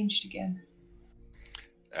changed again?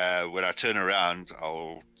 When I turn around,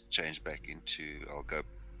 I'll change back into. I'll go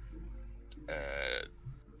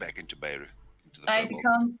back into Beirut. I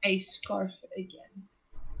become a scarf again.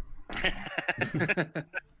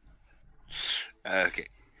 Okay.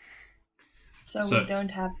 So we don't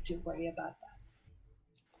have to worry about that.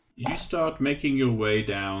 You start making your way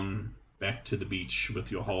down back to the beach with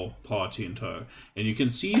your whole party in tow. And you can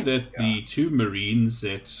see that the two Marines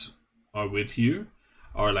that are with you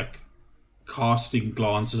are like casting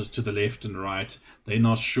glances to the left and right. They're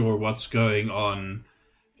not sure what's going on.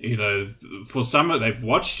 You know, for some of they've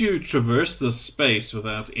watched you traverse this space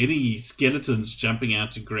without any skeletons jumping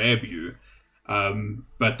out to grab you.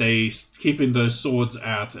 But they keeping those swords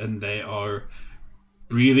out, and they are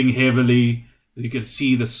breathing heavily. You can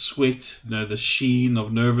see the sweat, the sheen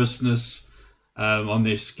of nervousness on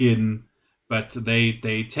their skin. But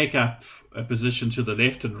they take up a position to the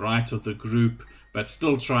left and right of the group, but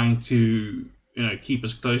still trying to keep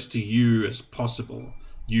as close to you as possible.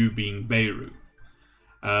 You being Beirut.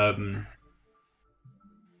 Time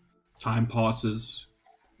passes,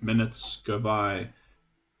 minutes go by,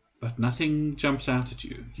 but nothing jumps out at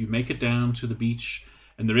you. You make it down to the beach,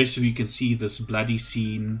 and the rest of you can see this bloody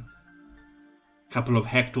scene. A couple of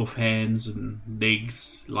hacked off hands and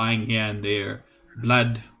legs lying here and there.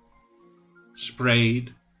 Blood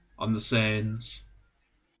sprayed on the sands.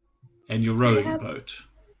 And your rowing boat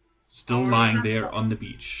still lying there on the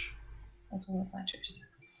beach. That's all that matters.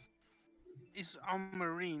 Is our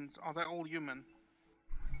Marines, are they all human?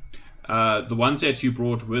 The ones that you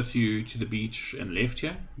brought with you to the beach and left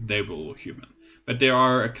here, they were all human. But there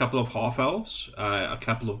are a couple of half-elves, a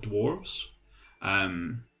couple of dwarves,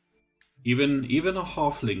 even a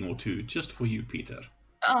halfling or two, just for you, Peter.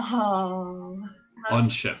 Oh, how on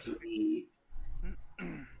ship. Sweet.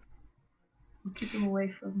 Keep them away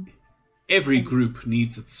from... Every group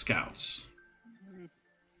needs its scouts.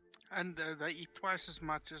 And they eat twice as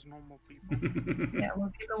much as normal people. Yeah,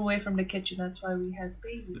 we'll keep them away from the kitchen. That's why we have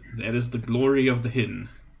babies. That is the glory of the hin.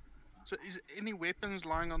 So, is any weapons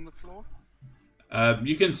lying on the floor?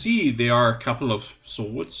 You can see there are a couple of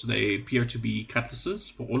swords. They appear to be cutlasses.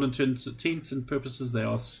 For all intents and purposes, they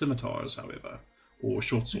are scimitars, however, or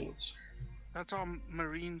short swords. That's our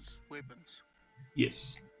Marines' weapons.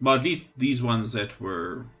 Yes, well, at least these ones that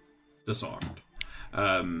were disarmed.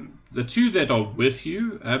 The two that are with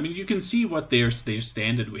you, I mean, you can see what their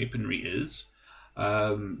standard weaponry is.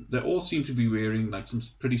 They all seem to be wearing like some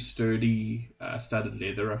pretty sturdy studded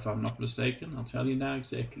leather, if I'm not mistaken. I'll tell you now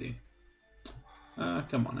exactly.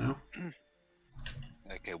 Come on now.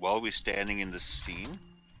 Okay, while we're standing in this scene,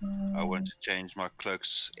 I want to change my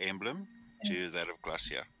cloak's emblem to that of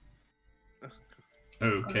Glacia.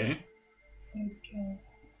 Okay.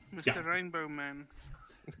 Mr. Yeah. Rainbow Man.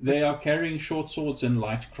 They are carrying short swords and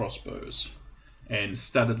light crossbows and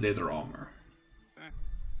studded leather armor.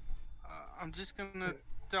 I'm just gonna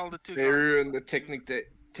tell the two Beru guys. and the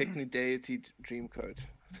Techni Deity Dreamcoat.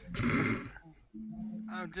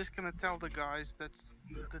 I'm just gonna tell the guys that's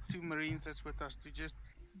the two Marines that's with us to just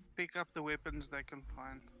pick up the weapons they can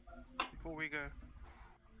find before we go.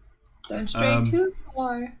 Don't stray too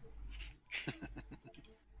far.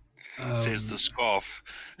 Says the scarf.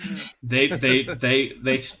 They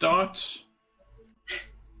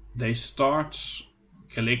start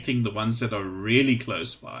collecting the ones that are really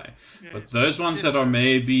close by. Yeah, But those ones that are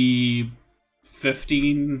maybe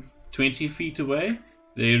 15, 20 feet away,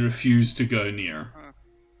 they refuse to go near.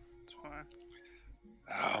 It's fine.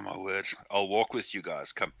 Oh my word. I'll walk with you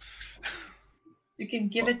guys. Come. You can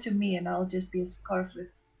give it to me and I'll just be a scarf with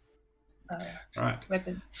Right.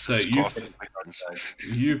 weapons. So Scarf.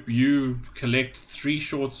 you collect 3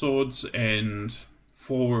 short swords and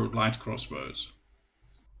 4 light crossbows.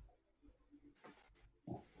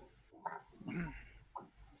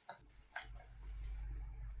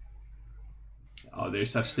 Are there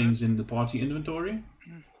such things in the party inventory?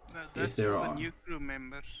 That's there for are. the new crew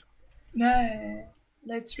members. No,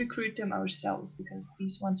 let's recruit them ourselves because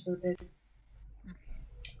these ones were a bit.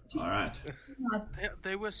 All right.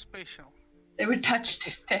 They were special. They were touched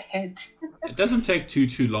at the head. It doesn't take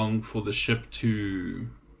too long for the ship to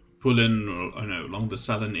pull in along the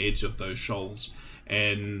southern edge of those shoals,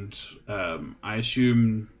 and I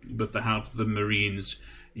assume with the help of the Marines,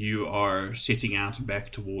 you are setting out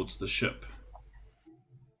back towards the ship.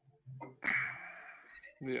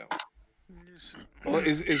 Yeah. Yes. Well,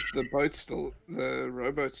 is the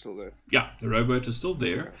rowboat still there? Yeah, the rowboat is still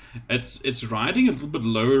there. It's riding a little bit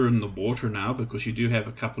lower in the water now because you do have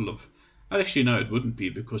a couple of... Actually, no, it wouldn't be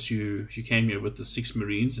because you came here with the 6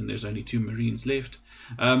 Marines and there's only 2 Marines left.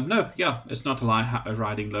 It's not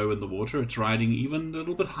riding low in the water. It's riding even a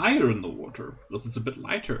little bit higher in the water because it's a bit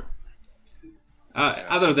lighter.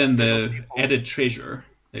 Other than the added treasure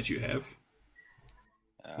that you have.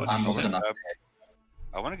 I'm not enough.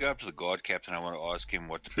 I want to go up to the guard captain. I want to ask him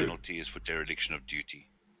what the penalty is for dereliction of duty.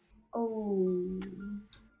 Oh.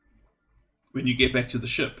 When you get back to the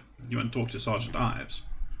ship, you want to talk to Sergeant Ives.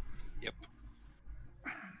 Yep.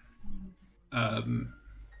 Alright,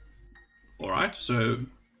 so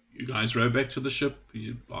you guys row back to the ship.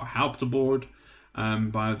 You are helped aboard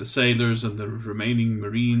by the sailors and the remaining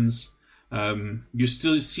marines. You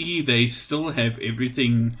still see they still have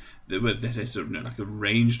everything that has like a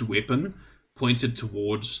ranged weapon pointed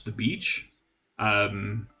towards the beach.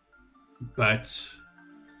 But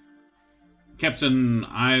Captain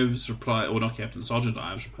Ives reply, or not Captain, Sergeant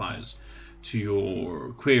Ives replies to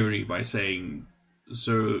your query by saying,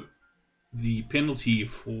 "So the penalty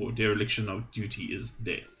for dereliction of duty is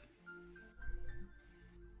death."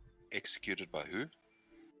 Executed by who?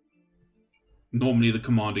 Normally the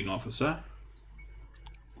commanding officer.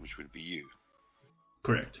 Which would be you.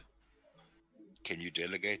 Correct. Can you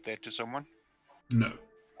delegate that to someone? No.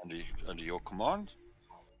 Under your command?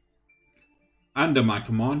 Under my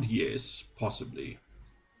command, yes, possibly.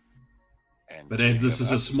 And but as this is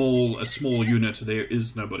a small unit, there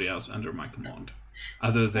is nobody else under my command,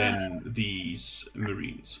 other than these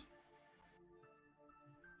Marines.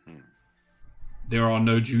 There are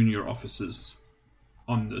no junior officers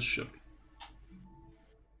on this ship.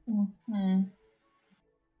 Mm-hmm.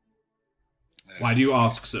 Why do you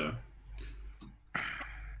ask, sir?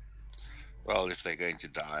 Well, if they're going to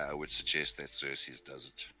die, I would suggest that Xerxes does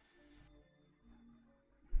it.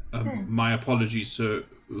 My apologies, sir.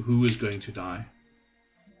 Who is going to die?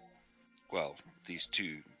 Well, these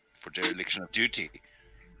two for dereliction of duty.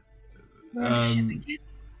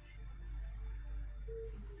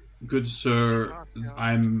 Good sir,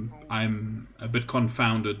 I'm a bit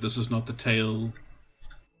confounded. This is not the tale.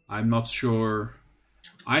 I'm not sure.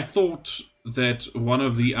 I thought that one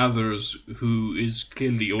of the others, who is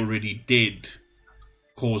clearly already dead,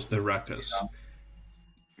 caused the ruckus.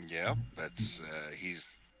 Yeah, but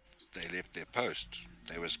they left their post.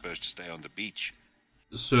 They were supposed to stay on the beach.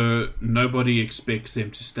 So nobody expects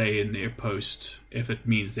them to stay in their post if it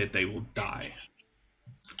means that they will die.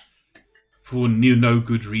 For no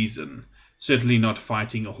good reason. Certainly not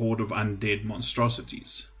fighting a horde of undead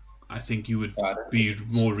monstrosities. I think you would be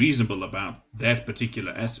more reasonable about that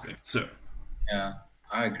particular aspect, sir. Yeah,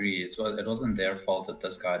 I agree. It wasn't their fault that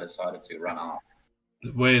this guy decided to run out.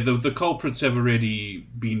 Where the culprits have already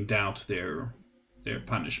been dealt their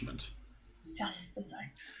punishment. Just the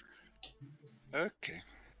same. Okay.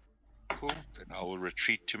 Cool. Then I will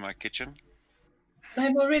retreat to my kitchen.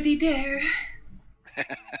 I'm already there.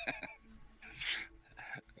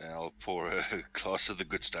 I'll pour a glass of the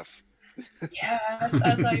good stuff. Yes,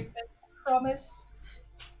 as I promised.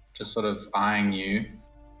 Just sort of eyeing you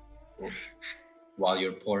while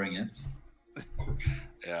you're pouring it.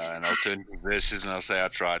 Yeah, and I'll turn to Versus and I'll say I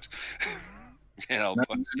tried. And I'll No.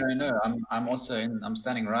 I'm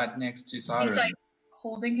standing right next to Siren. He's like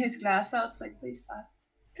holding his glass out. It's like, please, sir.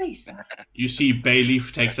 Please, sir. You see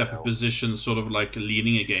Bayleaf takes up a position sort of like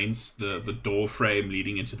leaning against the door frame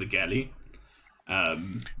leading into the galley.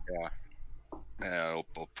 I'll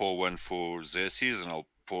pour one for Xerxes and I'll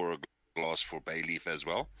pour a glass for Bayleaf as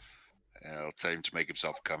well. And I'll tell him to make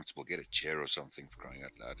himself comfortable. Get a chair or something, for crying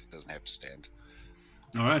out loud. He doesn't have to stand.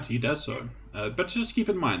 Alright, he does so. But just keep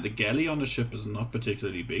in mind, the galley on the ship is not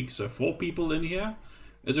particularly big, so 4 people in here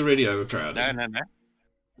is already overcrowded. No.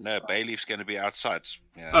 No, Bayleaf's going to be outside.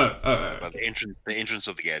 By the entrance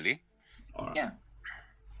of the galley. Alright. Yeah.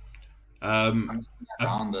 I'm going to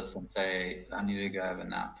round this and say, I need to go have a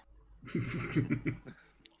nap.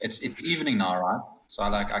 It's evening now, right? So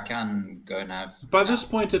I can go and have. By this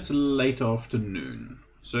point, it's late afternoon,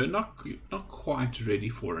 so not quite ready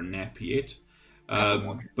for a nap yet.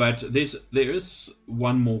 But there is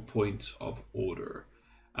one more point of order.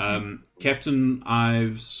 Captain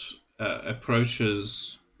Ives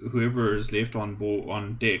approaches whoever is left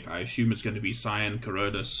on deck. I assume it's going to be Cyan,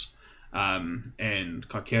 Carolus, and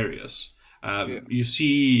Carcarius. You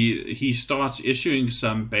see, he starts issuing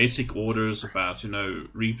some basic orders about,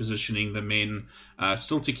 repositioning the men,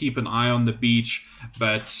 still to keep an eye on the beach.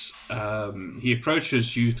 But he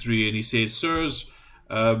approaches you three and he says, "Sirs,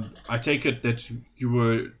 I take it that you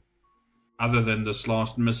were, other than this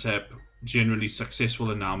last mishap, generally successful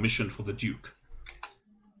in our mission for the Duke."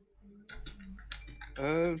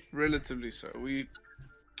 Relatively so.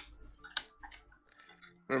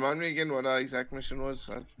 Remind me again what our exact mission was.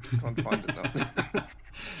 I can't find it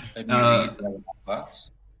now.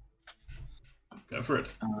 Go for it.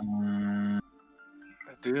 I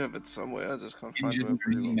do have it somewhere. I just can't find it.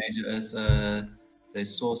 Major they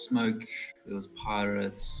saw smoke. There was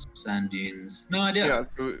pirates, sand dunes. No idea.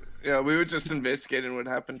 Yeah, we were just investigating what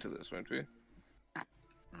happened to this, weren't we?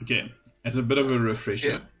 Okay, as a bit of a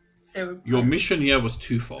refresher, Yeah. your mission here was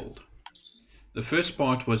twofold. The first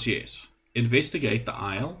part was, yes, investigate the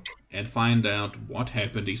Isle and find out what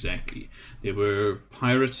happened exactly. There were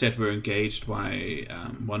pirates that were engaged by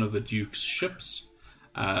one of the Duke's ships.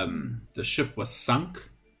 The ship was sunk,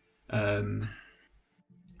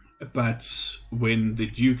 but when the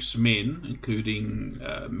Duke's men, including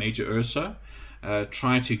Major Ursa,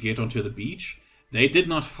 tried to get onto the beach, they did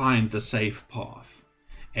not find the safe path.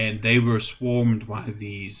 And they were swarmed by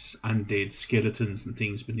these undead skeletons and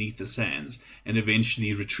things beneath the sands, and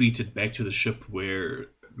eventually retreated back to the ship where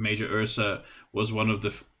Major Ursa was one of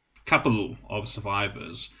the couple of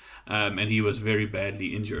survivors, and he was very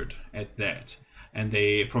badly injured at that. And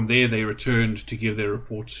from there they returned to give their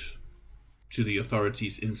report to the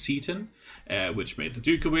authorities in Seaton, which made the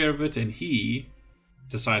Duke aware of it, and he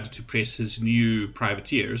decided to press his new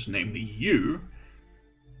privateers, namely you,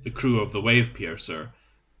 the crew of the Wave Piercer,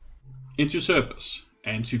 into service,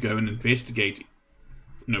 and to go and investigate,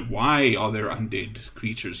 why are there undead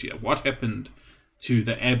creatures here? What happened to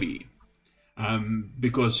the Abbey?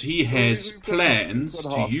 Because he has plans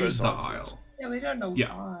to use the Isle. Yeah, we don't know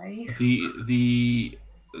why. The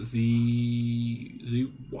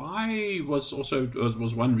why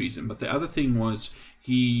was one reason, but the other thing was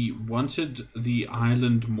he wanted the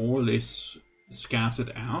island more or less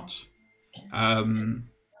scouted out. And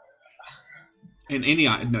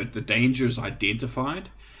the dangers identified,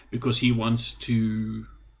 because he wants to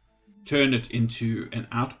turn it into an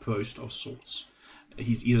outpost of sorts.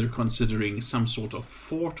 He's either considering some sort of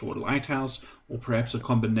fort or lighthouse, or perhaps a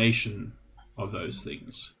combination of those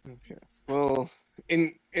things. Okay. Well,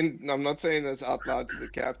 I'm not saying this out loud to the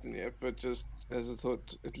captain yet, but just as a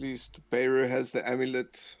thought, at least Beirut has the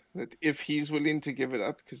amulet that if he's willing to give it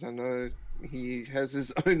up, because I know he has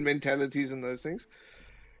his own mentalities and those things,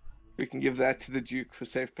 we can give that to the Duke for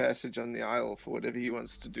safe passage on the Isle for whatever he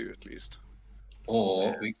wants to do, at least.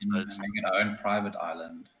 Or we can make our own private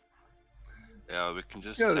island. Yeah, we can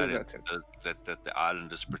just tell him that the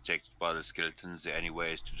island is protected by the skeletons. The only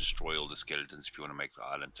way is to destroy all the skeletons if you want to make the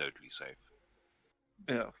island totally safe.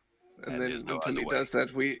 Yeah. And then until he does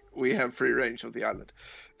that, we have free range of the island.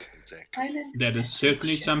 Exactly. That is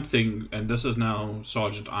certainly something, and this is now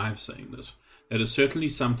Sergeant Ives saying this, that is certainly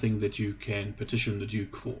something that you can petition the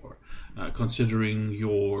Duke for, considering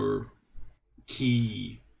your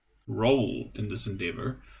key role in this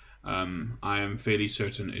endeavor. I am fairly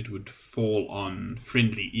certain it would fall on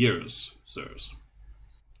friendly ears, sirs.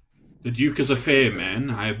 The Duke is a fair man.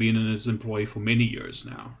 I have been in his employ for many years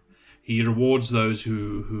now. He rewards those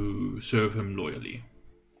who serve him loyally.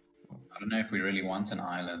 I don't know if we really want an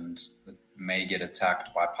island that may get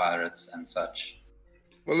attacked by pirates and such.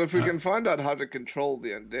 Well, if we can find out how to control the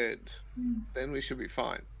undead, then we should be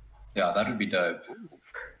fine. Yeah, that would be dope.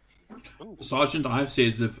 Sergeant Ives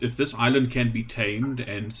says if this island can be tamed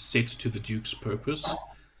and set to the Duke's purpose,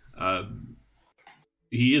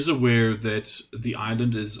 he is aware that the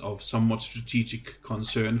island is of somewhat strategic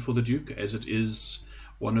concern for the Duke, as it is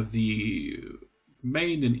one of the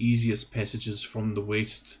main and easiest passages from the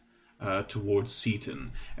west towards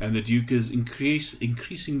Seaton, and the Duke is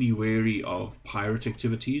increasingly wary of pirate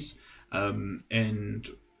activities, and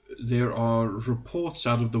there are reports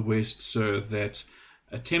out of the west, sir, that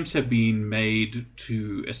attempts have been made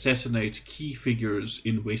to assassinate key figures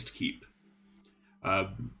in Westkeep.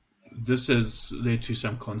 This has led to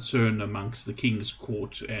some concern amongst the King's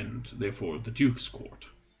Court and therefore the Duke's Court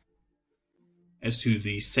as to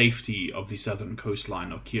the safety of the southern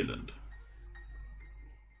coastline of Kierland.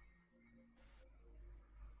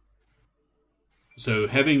 So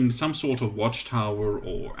having some sort of watchtower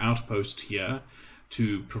or outpost here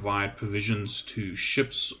to provide provisions to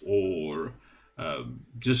ships or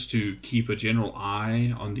just to keep a general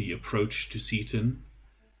eye on the approach to Seaton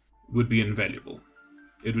would be invaluable.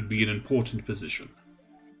 It would be an important position.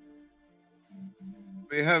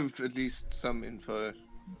 We have at least some info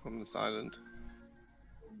from this island.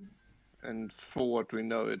 And for what we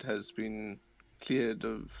know, it has been cleared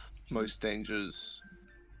of most dangers.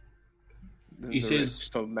 He says,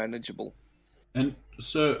 so manageable. And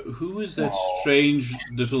so, who is that strange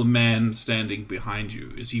little man standing behind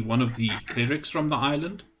you? Is he one of the clerics from the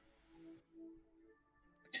island?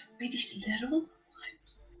 Wait, is he little?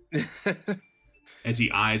 As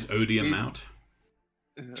he eyes Odium out.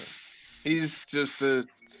 He's just a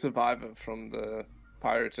survivor from the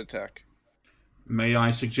pirate attack. May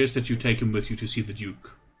I suggest that you take him with you to see the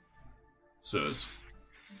Duke, sirs?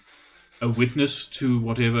 A witness to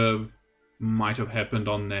whatever might have happened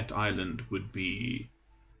on that island would be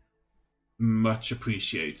much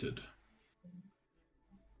appreciated.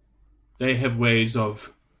 They have ways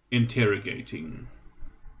of interrogating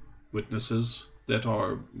witnesses that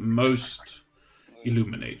are most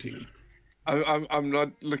illuminating. I'm not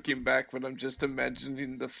looking back, but I'm just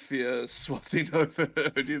imagining the fear swathing over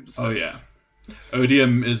Odium's Oh face. yeah.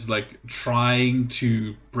 Odium is like trying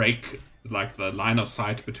to break like the line of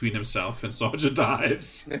sight between himself and Sergeant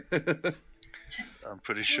Ives. I'm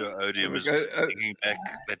pretty sure Odium is Okay, thinking back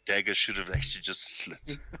that dagger should have actually just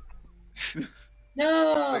slit.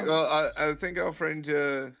 No. Well, I think our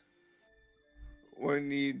friend won't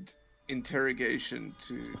need interrogation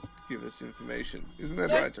to give us information. Isn't that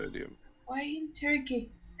Yeah. right, Odium? Why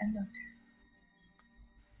interrogate and not?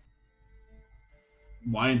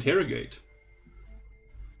 Why interrogate?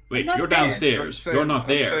 Wait, not you're there. downstairs. You're not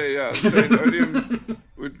there. I'm saying Odium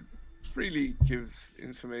would freely give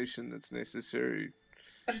information that's necessary.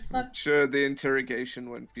 But it's I'm not. sure the interrogation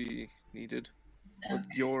won't be needed.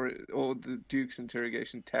 Or the Duke's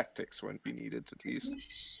interrogation tactics won't be needed, at least.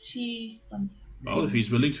 She's something. Well, if he's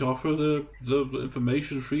willing to offer the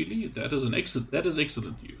information freely, that is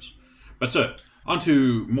excellent news. But so, on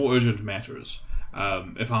to more urgent matters.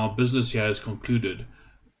 If our business here is concluded,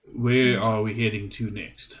 where are we heading to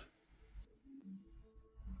next?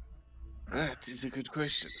 That is a good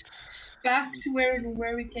question. Back to where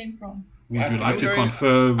we came from. Would you I'm like to going-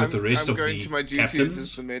 confer with the rest I'm of going the to my duties as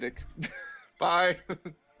captains? the medic. Bye.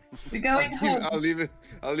 We're going home. I'll leave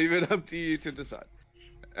it up to you to decide.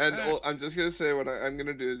 And I'm just gonna say what I'm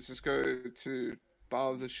gonna do is just go to bow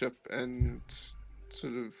of the ship and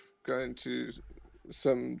sort of go into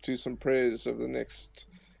do some prayers over the next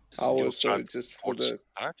hour or so, just for the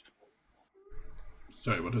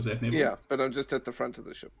Sorry, what was that, Neville? yeah. But I'm just at the front of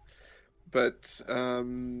the ship. But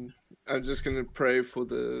I'm just gonna pray for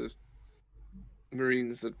the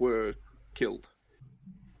Marines that were killed.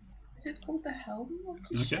 Is it called the helm?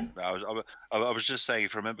 Okay. I was just saying,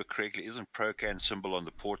 if I remember correctly, isn't Procan symbol on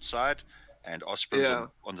the port side and Osprey Yeah.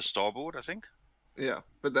 on the starboard, I think? Yeah,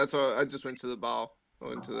 but that's why I just went to the bow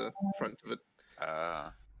or into the front of it.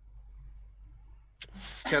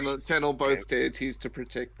 Channel both deities to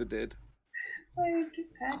protect the dead. Why did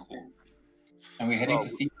that? And we're heading to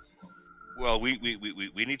sea. Well, we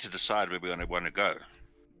need to decide where we want to go.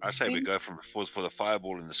 I say we go for the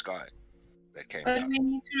fireball in the sky that came But down. we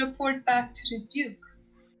need to report back to the Duke.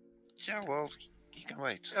 Yeah, well, you can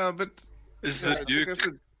wait. But Is yeah, the I Duke guess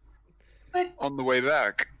it- But on the way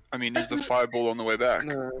back? I mean, is the fireball on the way back?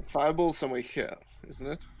 no, fireball somewhere here, isn't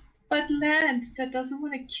it? land that doesn't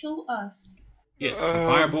want to kill us. Yes, the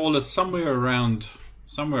fireball is somewhere around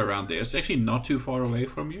there. It's actually not too far away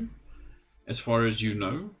from you, as far as you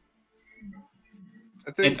know.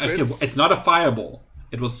 I think It's not a fireball.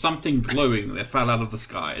 It was something glowing that fell out of the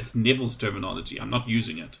sky. It's Neville's terminology. I'm not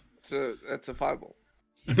using it. that's a fireball.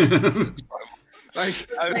 Okay. Like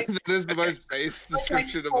that is the most base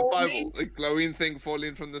description of a falling. fireball, a glowing thing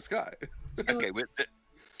falling from the sky. Okay,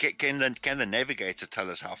 can the navigator tell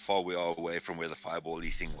us how far we are away from where the fireball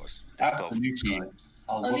thing was? Absolutely.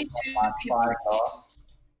 I'll Only look two at my people. spyglass,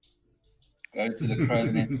 go to the crow's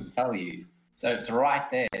nest and tell you. So it's right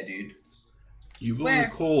there, dude. You will Where?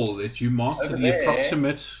 recall that you marked Over the there.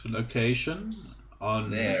 approximate location on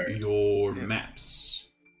There. your maps.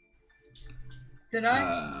 Did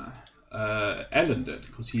I? Alan did,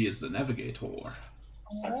 because he is the navigator.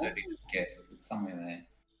 I totally just guessed. It's somewhere there.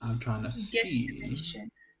 I'm trying to see. Guesstimation.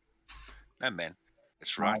 No, man,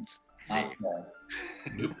 it's right. Not bad.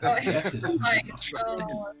 Nope, Oh, that is Like, not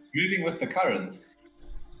oh, Moving with the currents.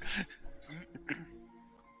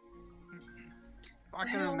 If I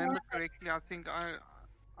can remember correctly, I think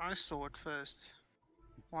I saw it first.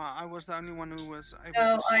 Well, I was the only one who was able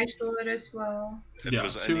no, to see I it. saw it as well. It Yeah,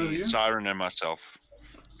 was two of only you. Siren and myself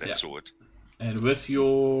that Yeah. saw it. And with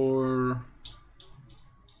your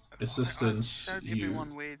assistance, I showed you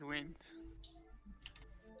everyone where it went.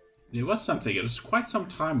 there was something. It was quite some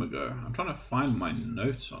time ago. I'm trying to find my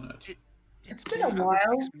notes on it. It's been a over while.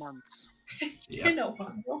 6 months. It's Yeah. been a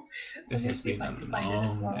while. It Let me has see if been I a can find it as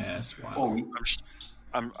long well. ass while.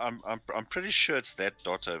 Oh, I'm pretty sure it's that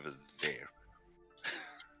dot over there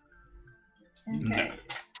Okay.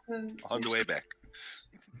 on the way back.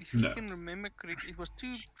 If you No. can remember correctly, it was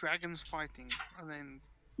 2 dragons fighting, and then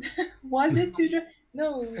Was it two?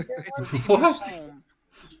 No, there it was. was even a What? storm.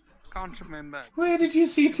 Can't remember. Where did you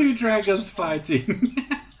see two dragons fighting?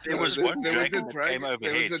 There was There- one there was dragon a that dragon. came There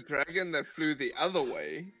overhead. was a dragon that flew the other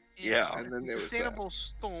way, Yeah. and then there was that. Terrible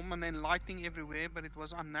storm and then lightning everywhere, but it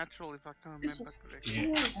was unnatural if I can remember correctly. Yeah.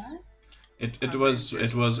 What was that?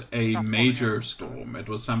 It was a Stop major falling out. storm. It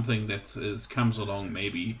was something that comes along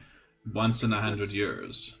maybe once in 100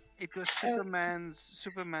 years. It was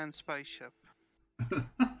Superman's spaceship.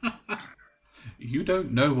 You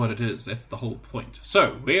don't know what it is. That's the whole point.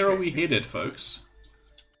 So, where are we headed, folks?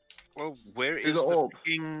 Well, where To is the the orb.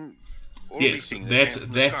 fucking orbiting the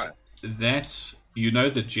sky. That's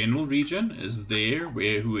the general region is there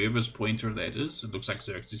where whoever's pointer that is. It looks like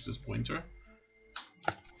Xerxes' pointer.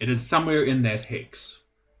 It is somewhere in that hex.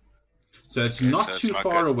 So it's not too like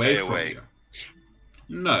far a away day from away. you.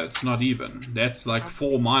 No, it's not even. That's like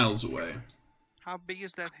 4 miles away. How big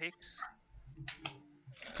is that hex?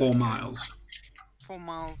 4 miles. 4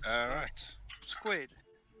 miles All right. squared.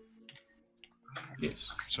 Yes.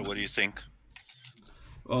 So what do you think?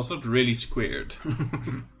 Well, it's not really squared.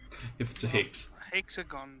 If it's a hex.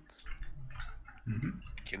 Hexagon.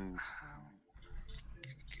 Can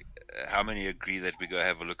how many agree that we go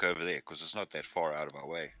have a look over there? Because it's not that far out of our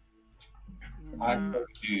way.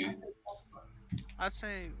 I'd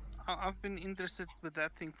say I've been interested with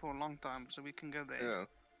that thing for a long time, so we can go there. Yeah.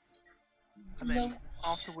 And then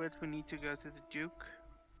afterwards we need to go to the Duke.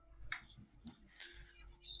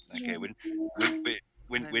 Okay, when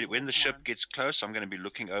the ship gets close, I'm going to be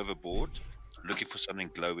looking overboard, looking for something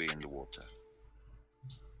glowy in the water.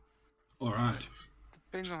 All right.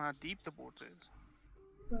 Depends on how deep the water is.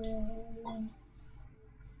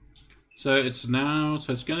 So it's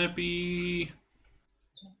going to be,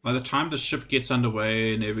 by the time the ship gets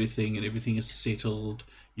underway and everything is settled,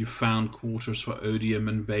 you found quarters for Odium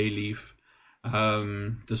and Bayleaf,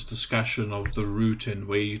 this discussion of the route and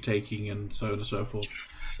where you're taking and so on and so forth.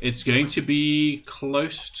 It's going to be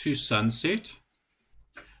close to sunset.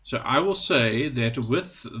 So I will say that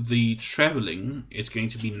with the traveling, it's going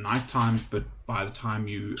to be nighttime, but by the time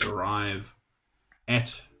you arrive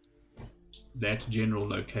at that general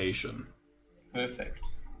location. Perfect.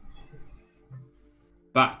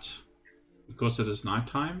 But because it is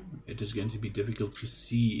nighttime, it is going to be difficult to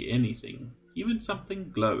see anything, even something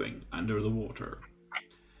glowing under the water.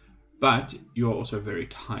 But you're also very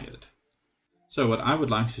tired. So what I would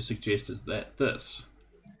like to suggest is that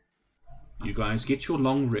you guys get your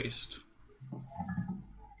long rest.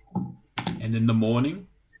 And in the morning,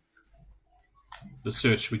 the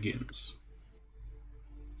search begins.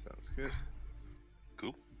 Sounds good.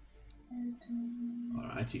 Cool.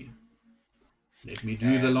 Alrighty. Let me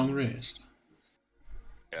do the long rest.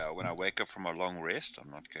 Yeah, when I wake up from a long rest, I'm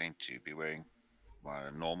not going to be wearing my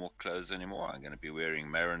normal clothes anymore. I'm going to be wearing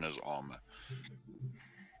mariner's armor.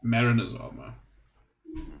 Mariner's armor.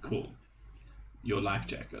 Cool. Your life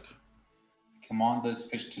jacket. Command those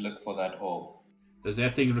fish to look for that orb. Does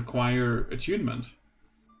that thing require attunement?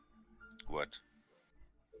 What?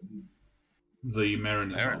 The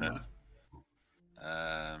mariner's Mariner.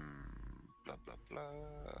 armor. Blah blah blah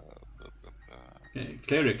blah blah blah. Okay,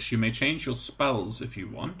 clerics, you may change your spells if you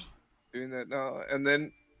want. Doing that now, and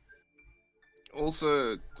then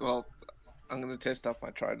also, well, I'm going to test out my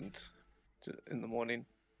trident in the morning.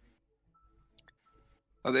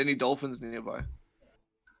 Are there any dolphins nearby?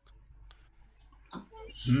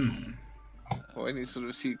 Or any sort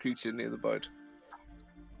of sea creature near the boat?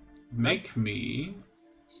 Make me...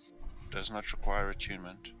 Does not require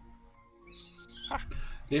attunement.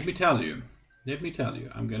 Let me tell you.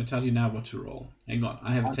 I'm going to tell you now what to roll. Hang on,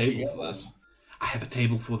 I have a table for this. I have a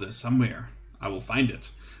table for this somewhere. I will find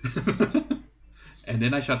it. And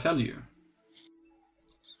then I shall tell you.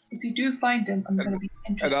 If you do find them, I'm going to be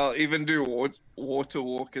interested. And I'll even do water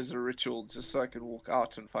walk as a ritual, just so I can walk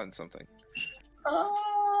out and find something.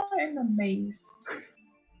 I'm amazed.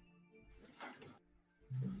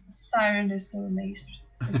 Siren is so amazed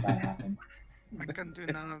if that happens. I can do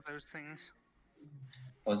none of those things.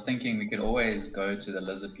 I was thinking we could always go to the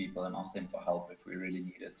lizard people and ask them for help if we really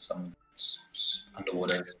needed some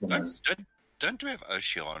underwater swimmers. Don't we have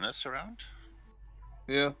Oceanus around?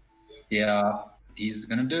 Yeah. Yeah, he's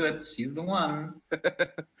gonna do it. He's the one. I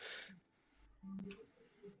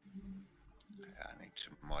need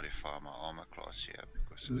to modify my armor class here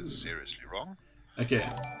because it is seriously wrong. Okay,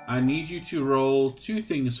 I need you to roll 2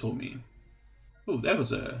 things for me. Oh, that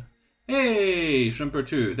was a... Hey,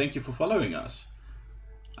 Shrimper2, thank you for following us.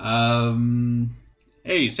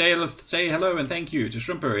 Hey, say hello and thank you to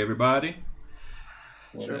Shrimper, everybody.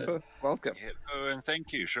 Shrimper, welcome. Hello and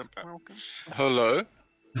thank you, Shrimper. Welcome. Hello.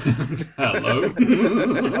 Hello.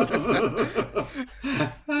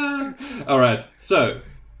 All right, so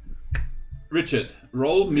Richard,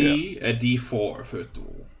 roll me a d4 first of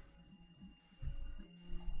all.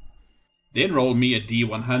 Then roll me a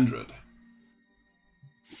d100.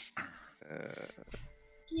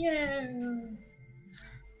 Yeah.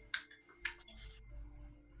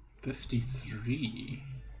 53.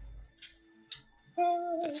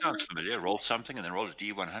 That sounds familiar. Roll something and then roll a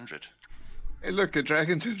d100. Hey, look, a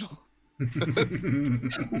dragon turtle.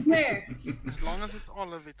 Where? As long as it's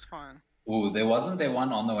olive, it's fine. Ooh, there wasn't there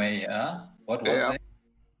one on the way here? What was Yeah. it?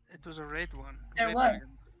 It was a red one. There Red was. dragon.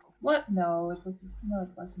 What? No, it was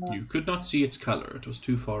not. You could not see its color. It was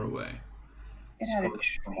too far away. It had a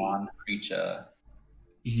Shaman creature.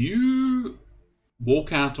 You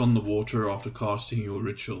walk out on the water after casting your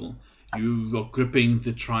ritual. You are gripping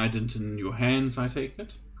the trident in your hands, I take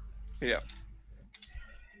it? Yeah.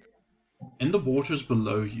 In the waters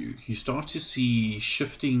below you, you start to see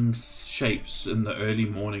shifting shapes in the early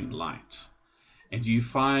morning light. And you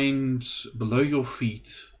find below your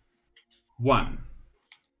feet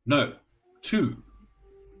 2.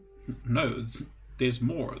 No, there's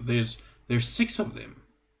more. There's 6 of them.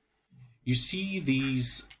 You see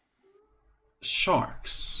these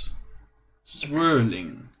sharks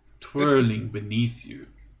twirling beneath you.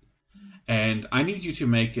 And I need you to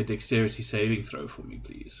make a dexterity saving throw for me,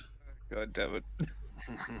 please. God damn it.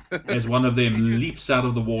 As one of them leaps out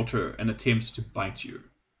of the water and attempts to bite you.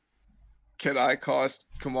 Can I cast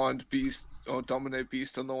Command Beast or Dominate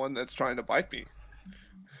Beast on the one that's trying to bite me?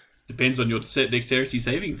 Depends on your dexterity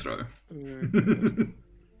saving throw.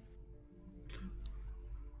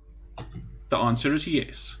 The answer is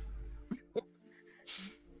yes.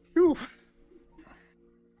 Whew.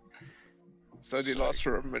 It's only lasts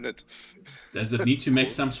for a minute. Does it need to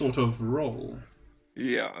make some sort of roll?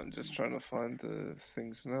 Yeah, I'm just trying to find the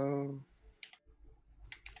things now.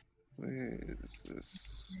 Where is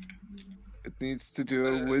this? It needs to do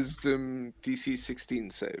a Wisdom DC 16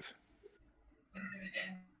 save.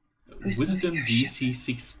 Wisdom DC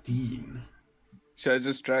 16. Should I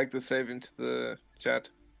just drag the save into the chat?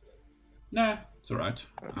 Nah, it's alright.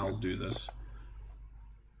 Okay. I'll do this.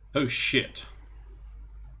 Oh shit.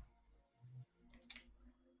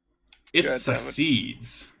 It God damn it.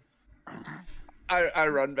 succeeds. I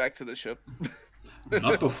run back to the ship.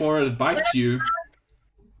 Not before it bites you.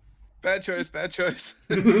 Bad choice, bad choice.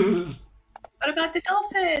 What about the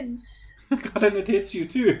dolphins? God, and it hits you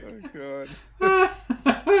too. Oh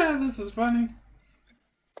god. This is funny.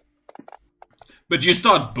 But you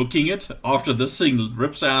start booking it after this thing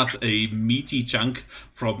rips out a meaty chunk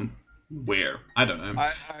from where? I don't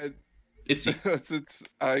know. It's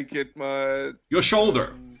I get my your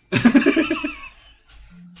shoulder.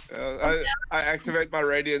 I activate my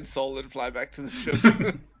Radiant Soul and fly back to the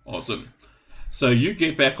ship. Awesome. So you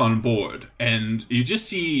get back on board, and you just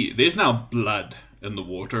see there's now blood in the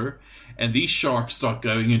water, and these sharks start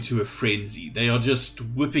going into a frenzy. They are just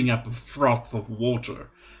whipping up a froth of water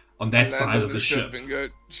on that side of the ship. And go,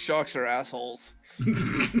 sharks are assholes.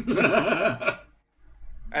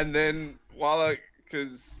 And then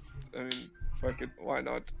because I mean, fuck it, why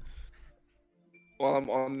not? While I'm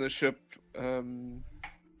on the ship,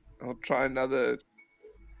 I'll try another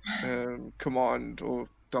command or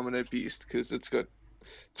dominate beast because it's got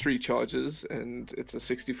 3 charges and it's a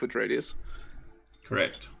 60-foot radius.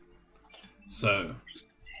 Correct. So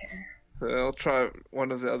I'll try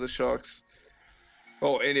one of the other sharks,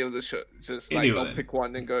 or any of the sharks. Just like I'll pick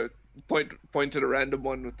one and go point at a random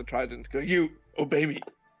one with the trident. Go, you obey me.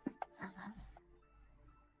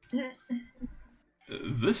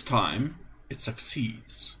 This time it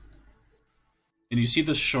succeeds. And you see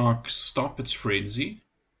the shark stop its frenzy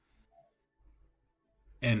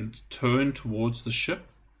and turn towards the ship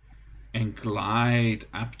and glide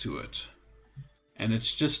up to it. And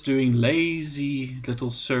it's just doing lazy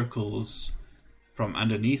little circles from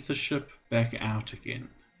underneath the ship back out again.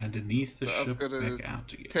 Underneath the ship back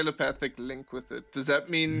out again. Telepathic link with it. Does that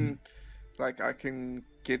mean like I can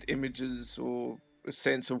get images or a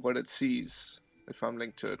sense of what it sees if I'm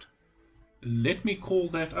linked to it? Let me call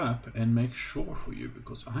that up and make sure for you,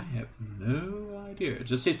 because I have no idea. It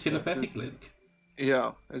just says telepathic link.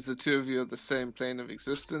 Yeah, as the two of you are the same plane of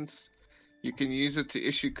existence, you can use it to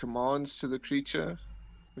issue commands to the creature,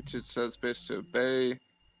 which it says best to obey.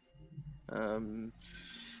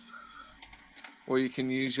 Or you can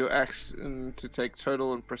use your action to take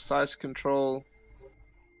total and precise control.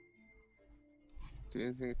 Do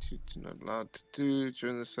anything that you're not allowed to do.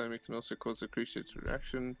 During the same, you can also cause the creature to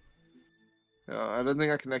reaction. I don't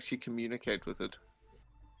think I can actually communicate with it.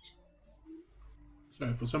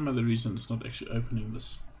 So for some other reason, it's not actually opening the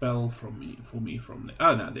spell for me from there.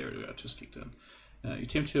 Oh no, there we go. It just kicked in. You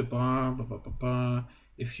attempt to bar, blah, blah, blah, blah.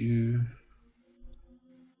 If you,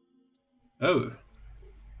 it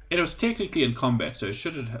was technically in combat, so it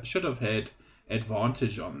should have had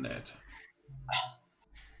advantage on that.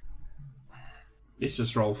 Let's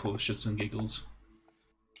just roll for the shits and giggles.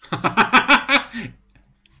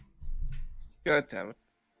 God damn it.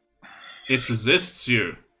 It resists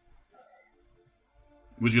you.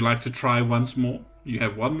 Would you like to try once more? You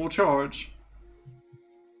have one more charge.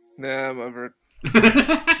 Nah, I'm over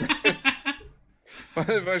it.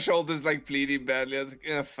 My shoulder's like bleeding badly. I was like,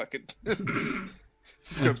 yeah, fuck it.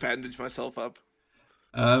 Just go bandage myself up.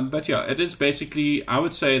 But yeah, it is basically, I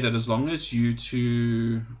would say that as long as you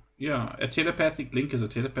two, a telepathic link is a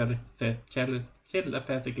telepathic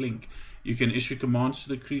link. You can issue commands to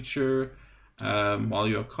the creature while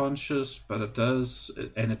you're conscious, but it does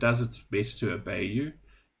its best to obey you.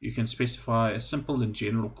 You can specify a simple and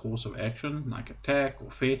general course of action, like attack or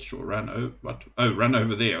fetch or run over. Run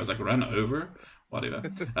over there. I was like, run over? Whatever.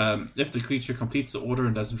 If the creature completes the order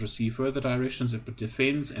and doesn't receive further directions, it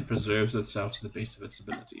defends and preserves itself to the best of its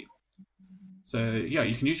ability. So, yeah,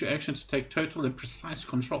 you can use your action to take total and precise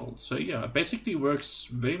control. So, yeah, it basically works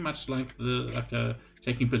very much like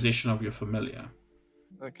taking possession of your familiar.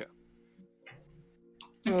 Okay.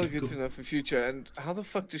 Well, good to know for future. And how the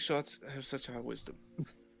fuck do sharks have such high wisdom?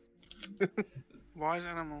 Wise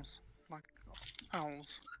animals, like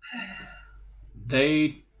owls.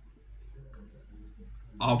 They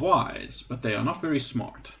are wise, but they are not very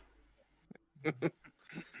smart.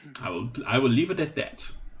 I will leave it at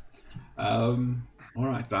that. All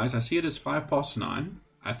right, guys. I see it is 9:05.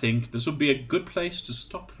 I think this would be a good place to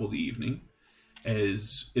stop for the evening,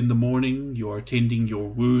 as in the morning you are tending your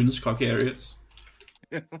wounds, Carcarius.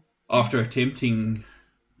 After attempting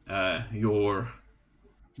your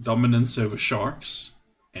dominance over sharks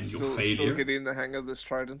and your failure. Still getting the hang of this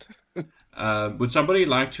trident. Would somebody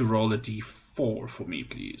like to roll a d4 for me,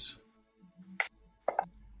 please?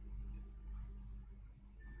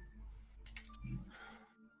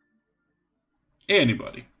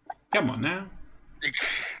 Anybody? Come on now.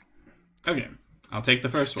 Okay, I'll take the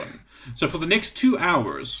first one. So for the next 2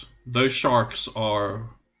 hours, those sharks are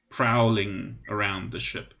prowling around the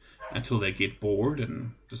ship until they get bored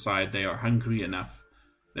and decide they are hungry enough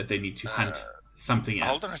that they need to hunt something else.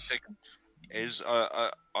 Hold on a second.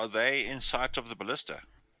 Are they in sight of the ballista?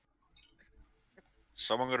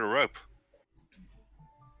 Someone got a rope.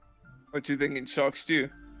 What do you think in sharks do?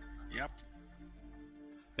 Yep.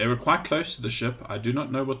 They were quite close to the ship. I do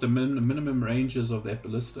not know what the minimum range is of that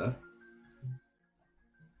ballista.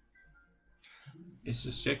 Let's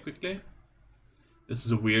just check quickly. This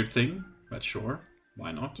is a weird thing, but sure.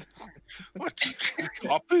 Why not? What?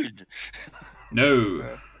 Harpoon?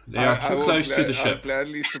 No. They are too close to the ship. I'll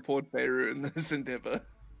gladly support Beirut in this endeavor.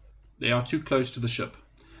 They are too close to the ship.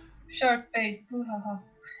 Shark bait. Ooh-ha-ha.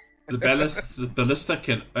 The ballista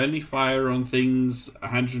can only fire on things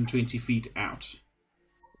 120 feet out.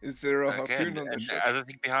 Is there a harpoon on the ship? The other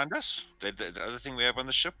thing behind us? The other thing we have on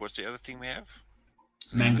the ship? What's the other thing we have?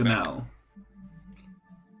 Mangonel.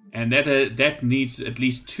 And that needs at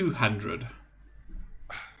least 200.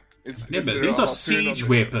 Remember, these are siege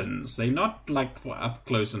weapons. They're not like for up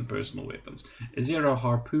close and personal weapons. Is there a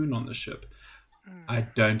harpoon on the ship? I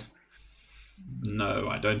don't know.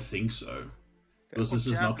 I don't think so. Because this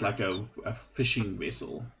is not like a fishing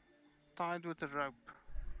vessel. Tied with a rope.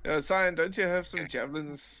 Cyan, don't you have some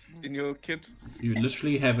javelins in your kit? You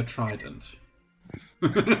literally have a trident.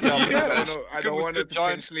 Yeah, I don't want to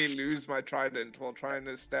potentially lose my trident while trying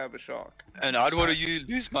to stab a shark. And I don't want to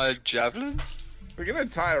lose my javelins? We're gonna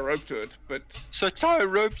tie a rope to it, but... So tie a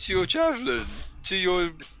rope to your javelin, to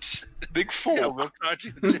your big fork. Yeah, we'll tie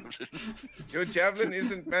to the javelin. Your javelin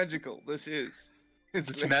isn't magical, this is.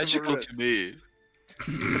 It's magical to me.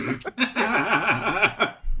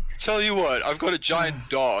 Tell you what, I've got a giant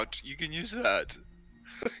dart. You can use that.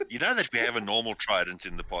 You know that we have a normal trident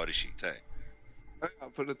in the party sheet, eh? I'll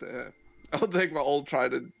put it there. I'll take my old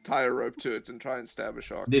trident, tie a rope to it, and try and stab a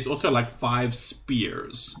shark. There's also like 5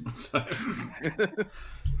 spears. So...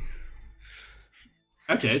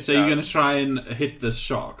 Okay, so you're going to try and hit this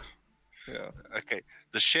shark. Yeah. Okay,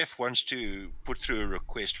 the chef wants to put through a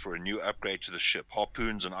request for a new upgrade to the ship.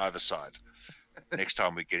 Harpoons on either side. Next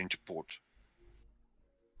time we get into port.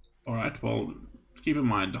 Alright, well, keep in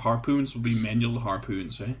mind, harpoons will be manual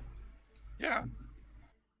harpoons, eh? Yeah.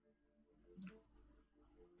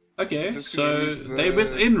 Okay, so they're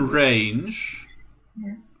within range.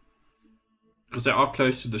 Yeah. Because they are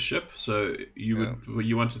close to the ship, so you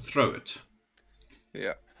want to throw it.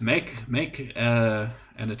 Yeah. Make an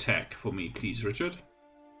attack for me, please, Richard.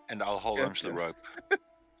 And I'll hold on to the rope.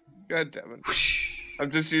 God damn it. Whoosh.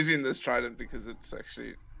 I'm just using this trident because it's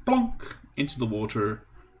actually... Plonk! Into the water.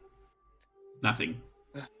 Nothing.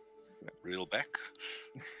 Reel back.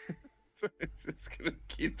 So it's just going to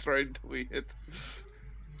keep throwing till we hit.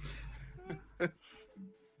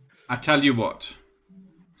 I tell you what.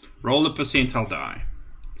 Roll a percentile die.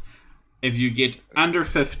 If you get under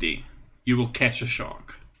 50, you will catch a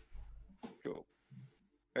shark. Cool.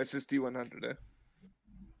 That's just D100, eh?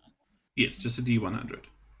 Yes, just a D100.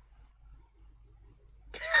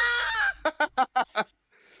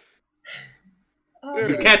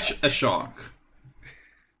 You catch a shark.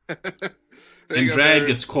 And drag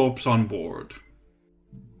its corpse on board.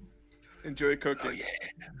 Enjoy cooking. Oh, yeah.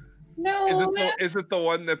 No. Is it the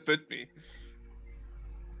one that bit me?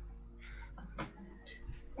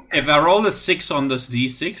 If I roll a 6 on this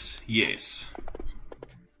d6, yes.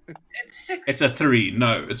 It's 6. It's a 3.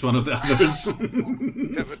 No, it's one of the others.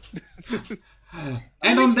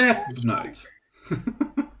 And on that note,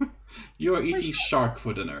 you are eating shark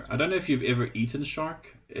for dinner. I don't know if you've ever eaten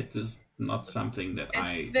shark. It is not something that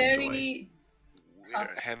I enjoy.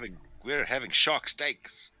 We're having shark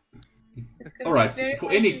steaks. All right,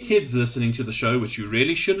 for any kids listening to the show, which you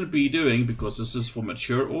really shouldn't be doing because this is for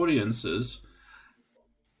mature audiences,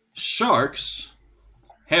 sharks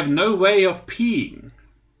have no way of peeing.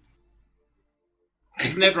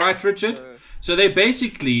 Isn't that right, Richard? So they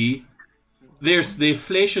basically, their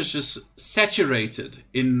flesh is just saturated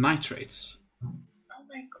in nitrates. Oh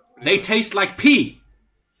my god. They taste like pee.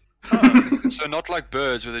 So not like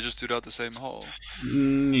birds where they just do it out the same hole.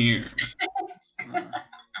 No.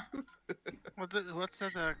 What's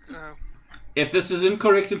that? If this is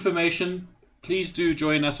incorrect information, please do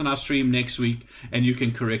join us on our stream next week and you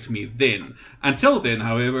can correct me then. Until then,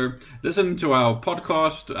 however, listen to our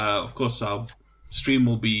podcast. Of course, our stream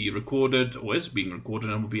will be recorded, or is being recorded,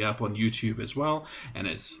 and will be up on YouTube as well. And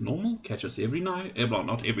it's normal. Catch us every night. Well,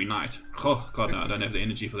 not every night. Oh, God, no, I don't have the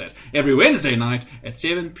energy for that. Every Wednesday night at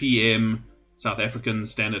 7 p.m. South African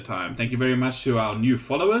Standard Time. Thank you very much to our new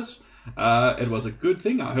followers. It was a good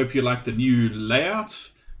thing. I hope you like the new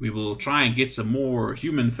layout. We will try and get some more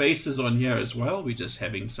human faces on here as well. We're just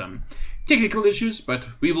having some technical issues, but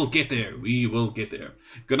we will get there. We will get there.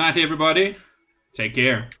 Good night, everybody. Take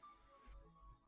care.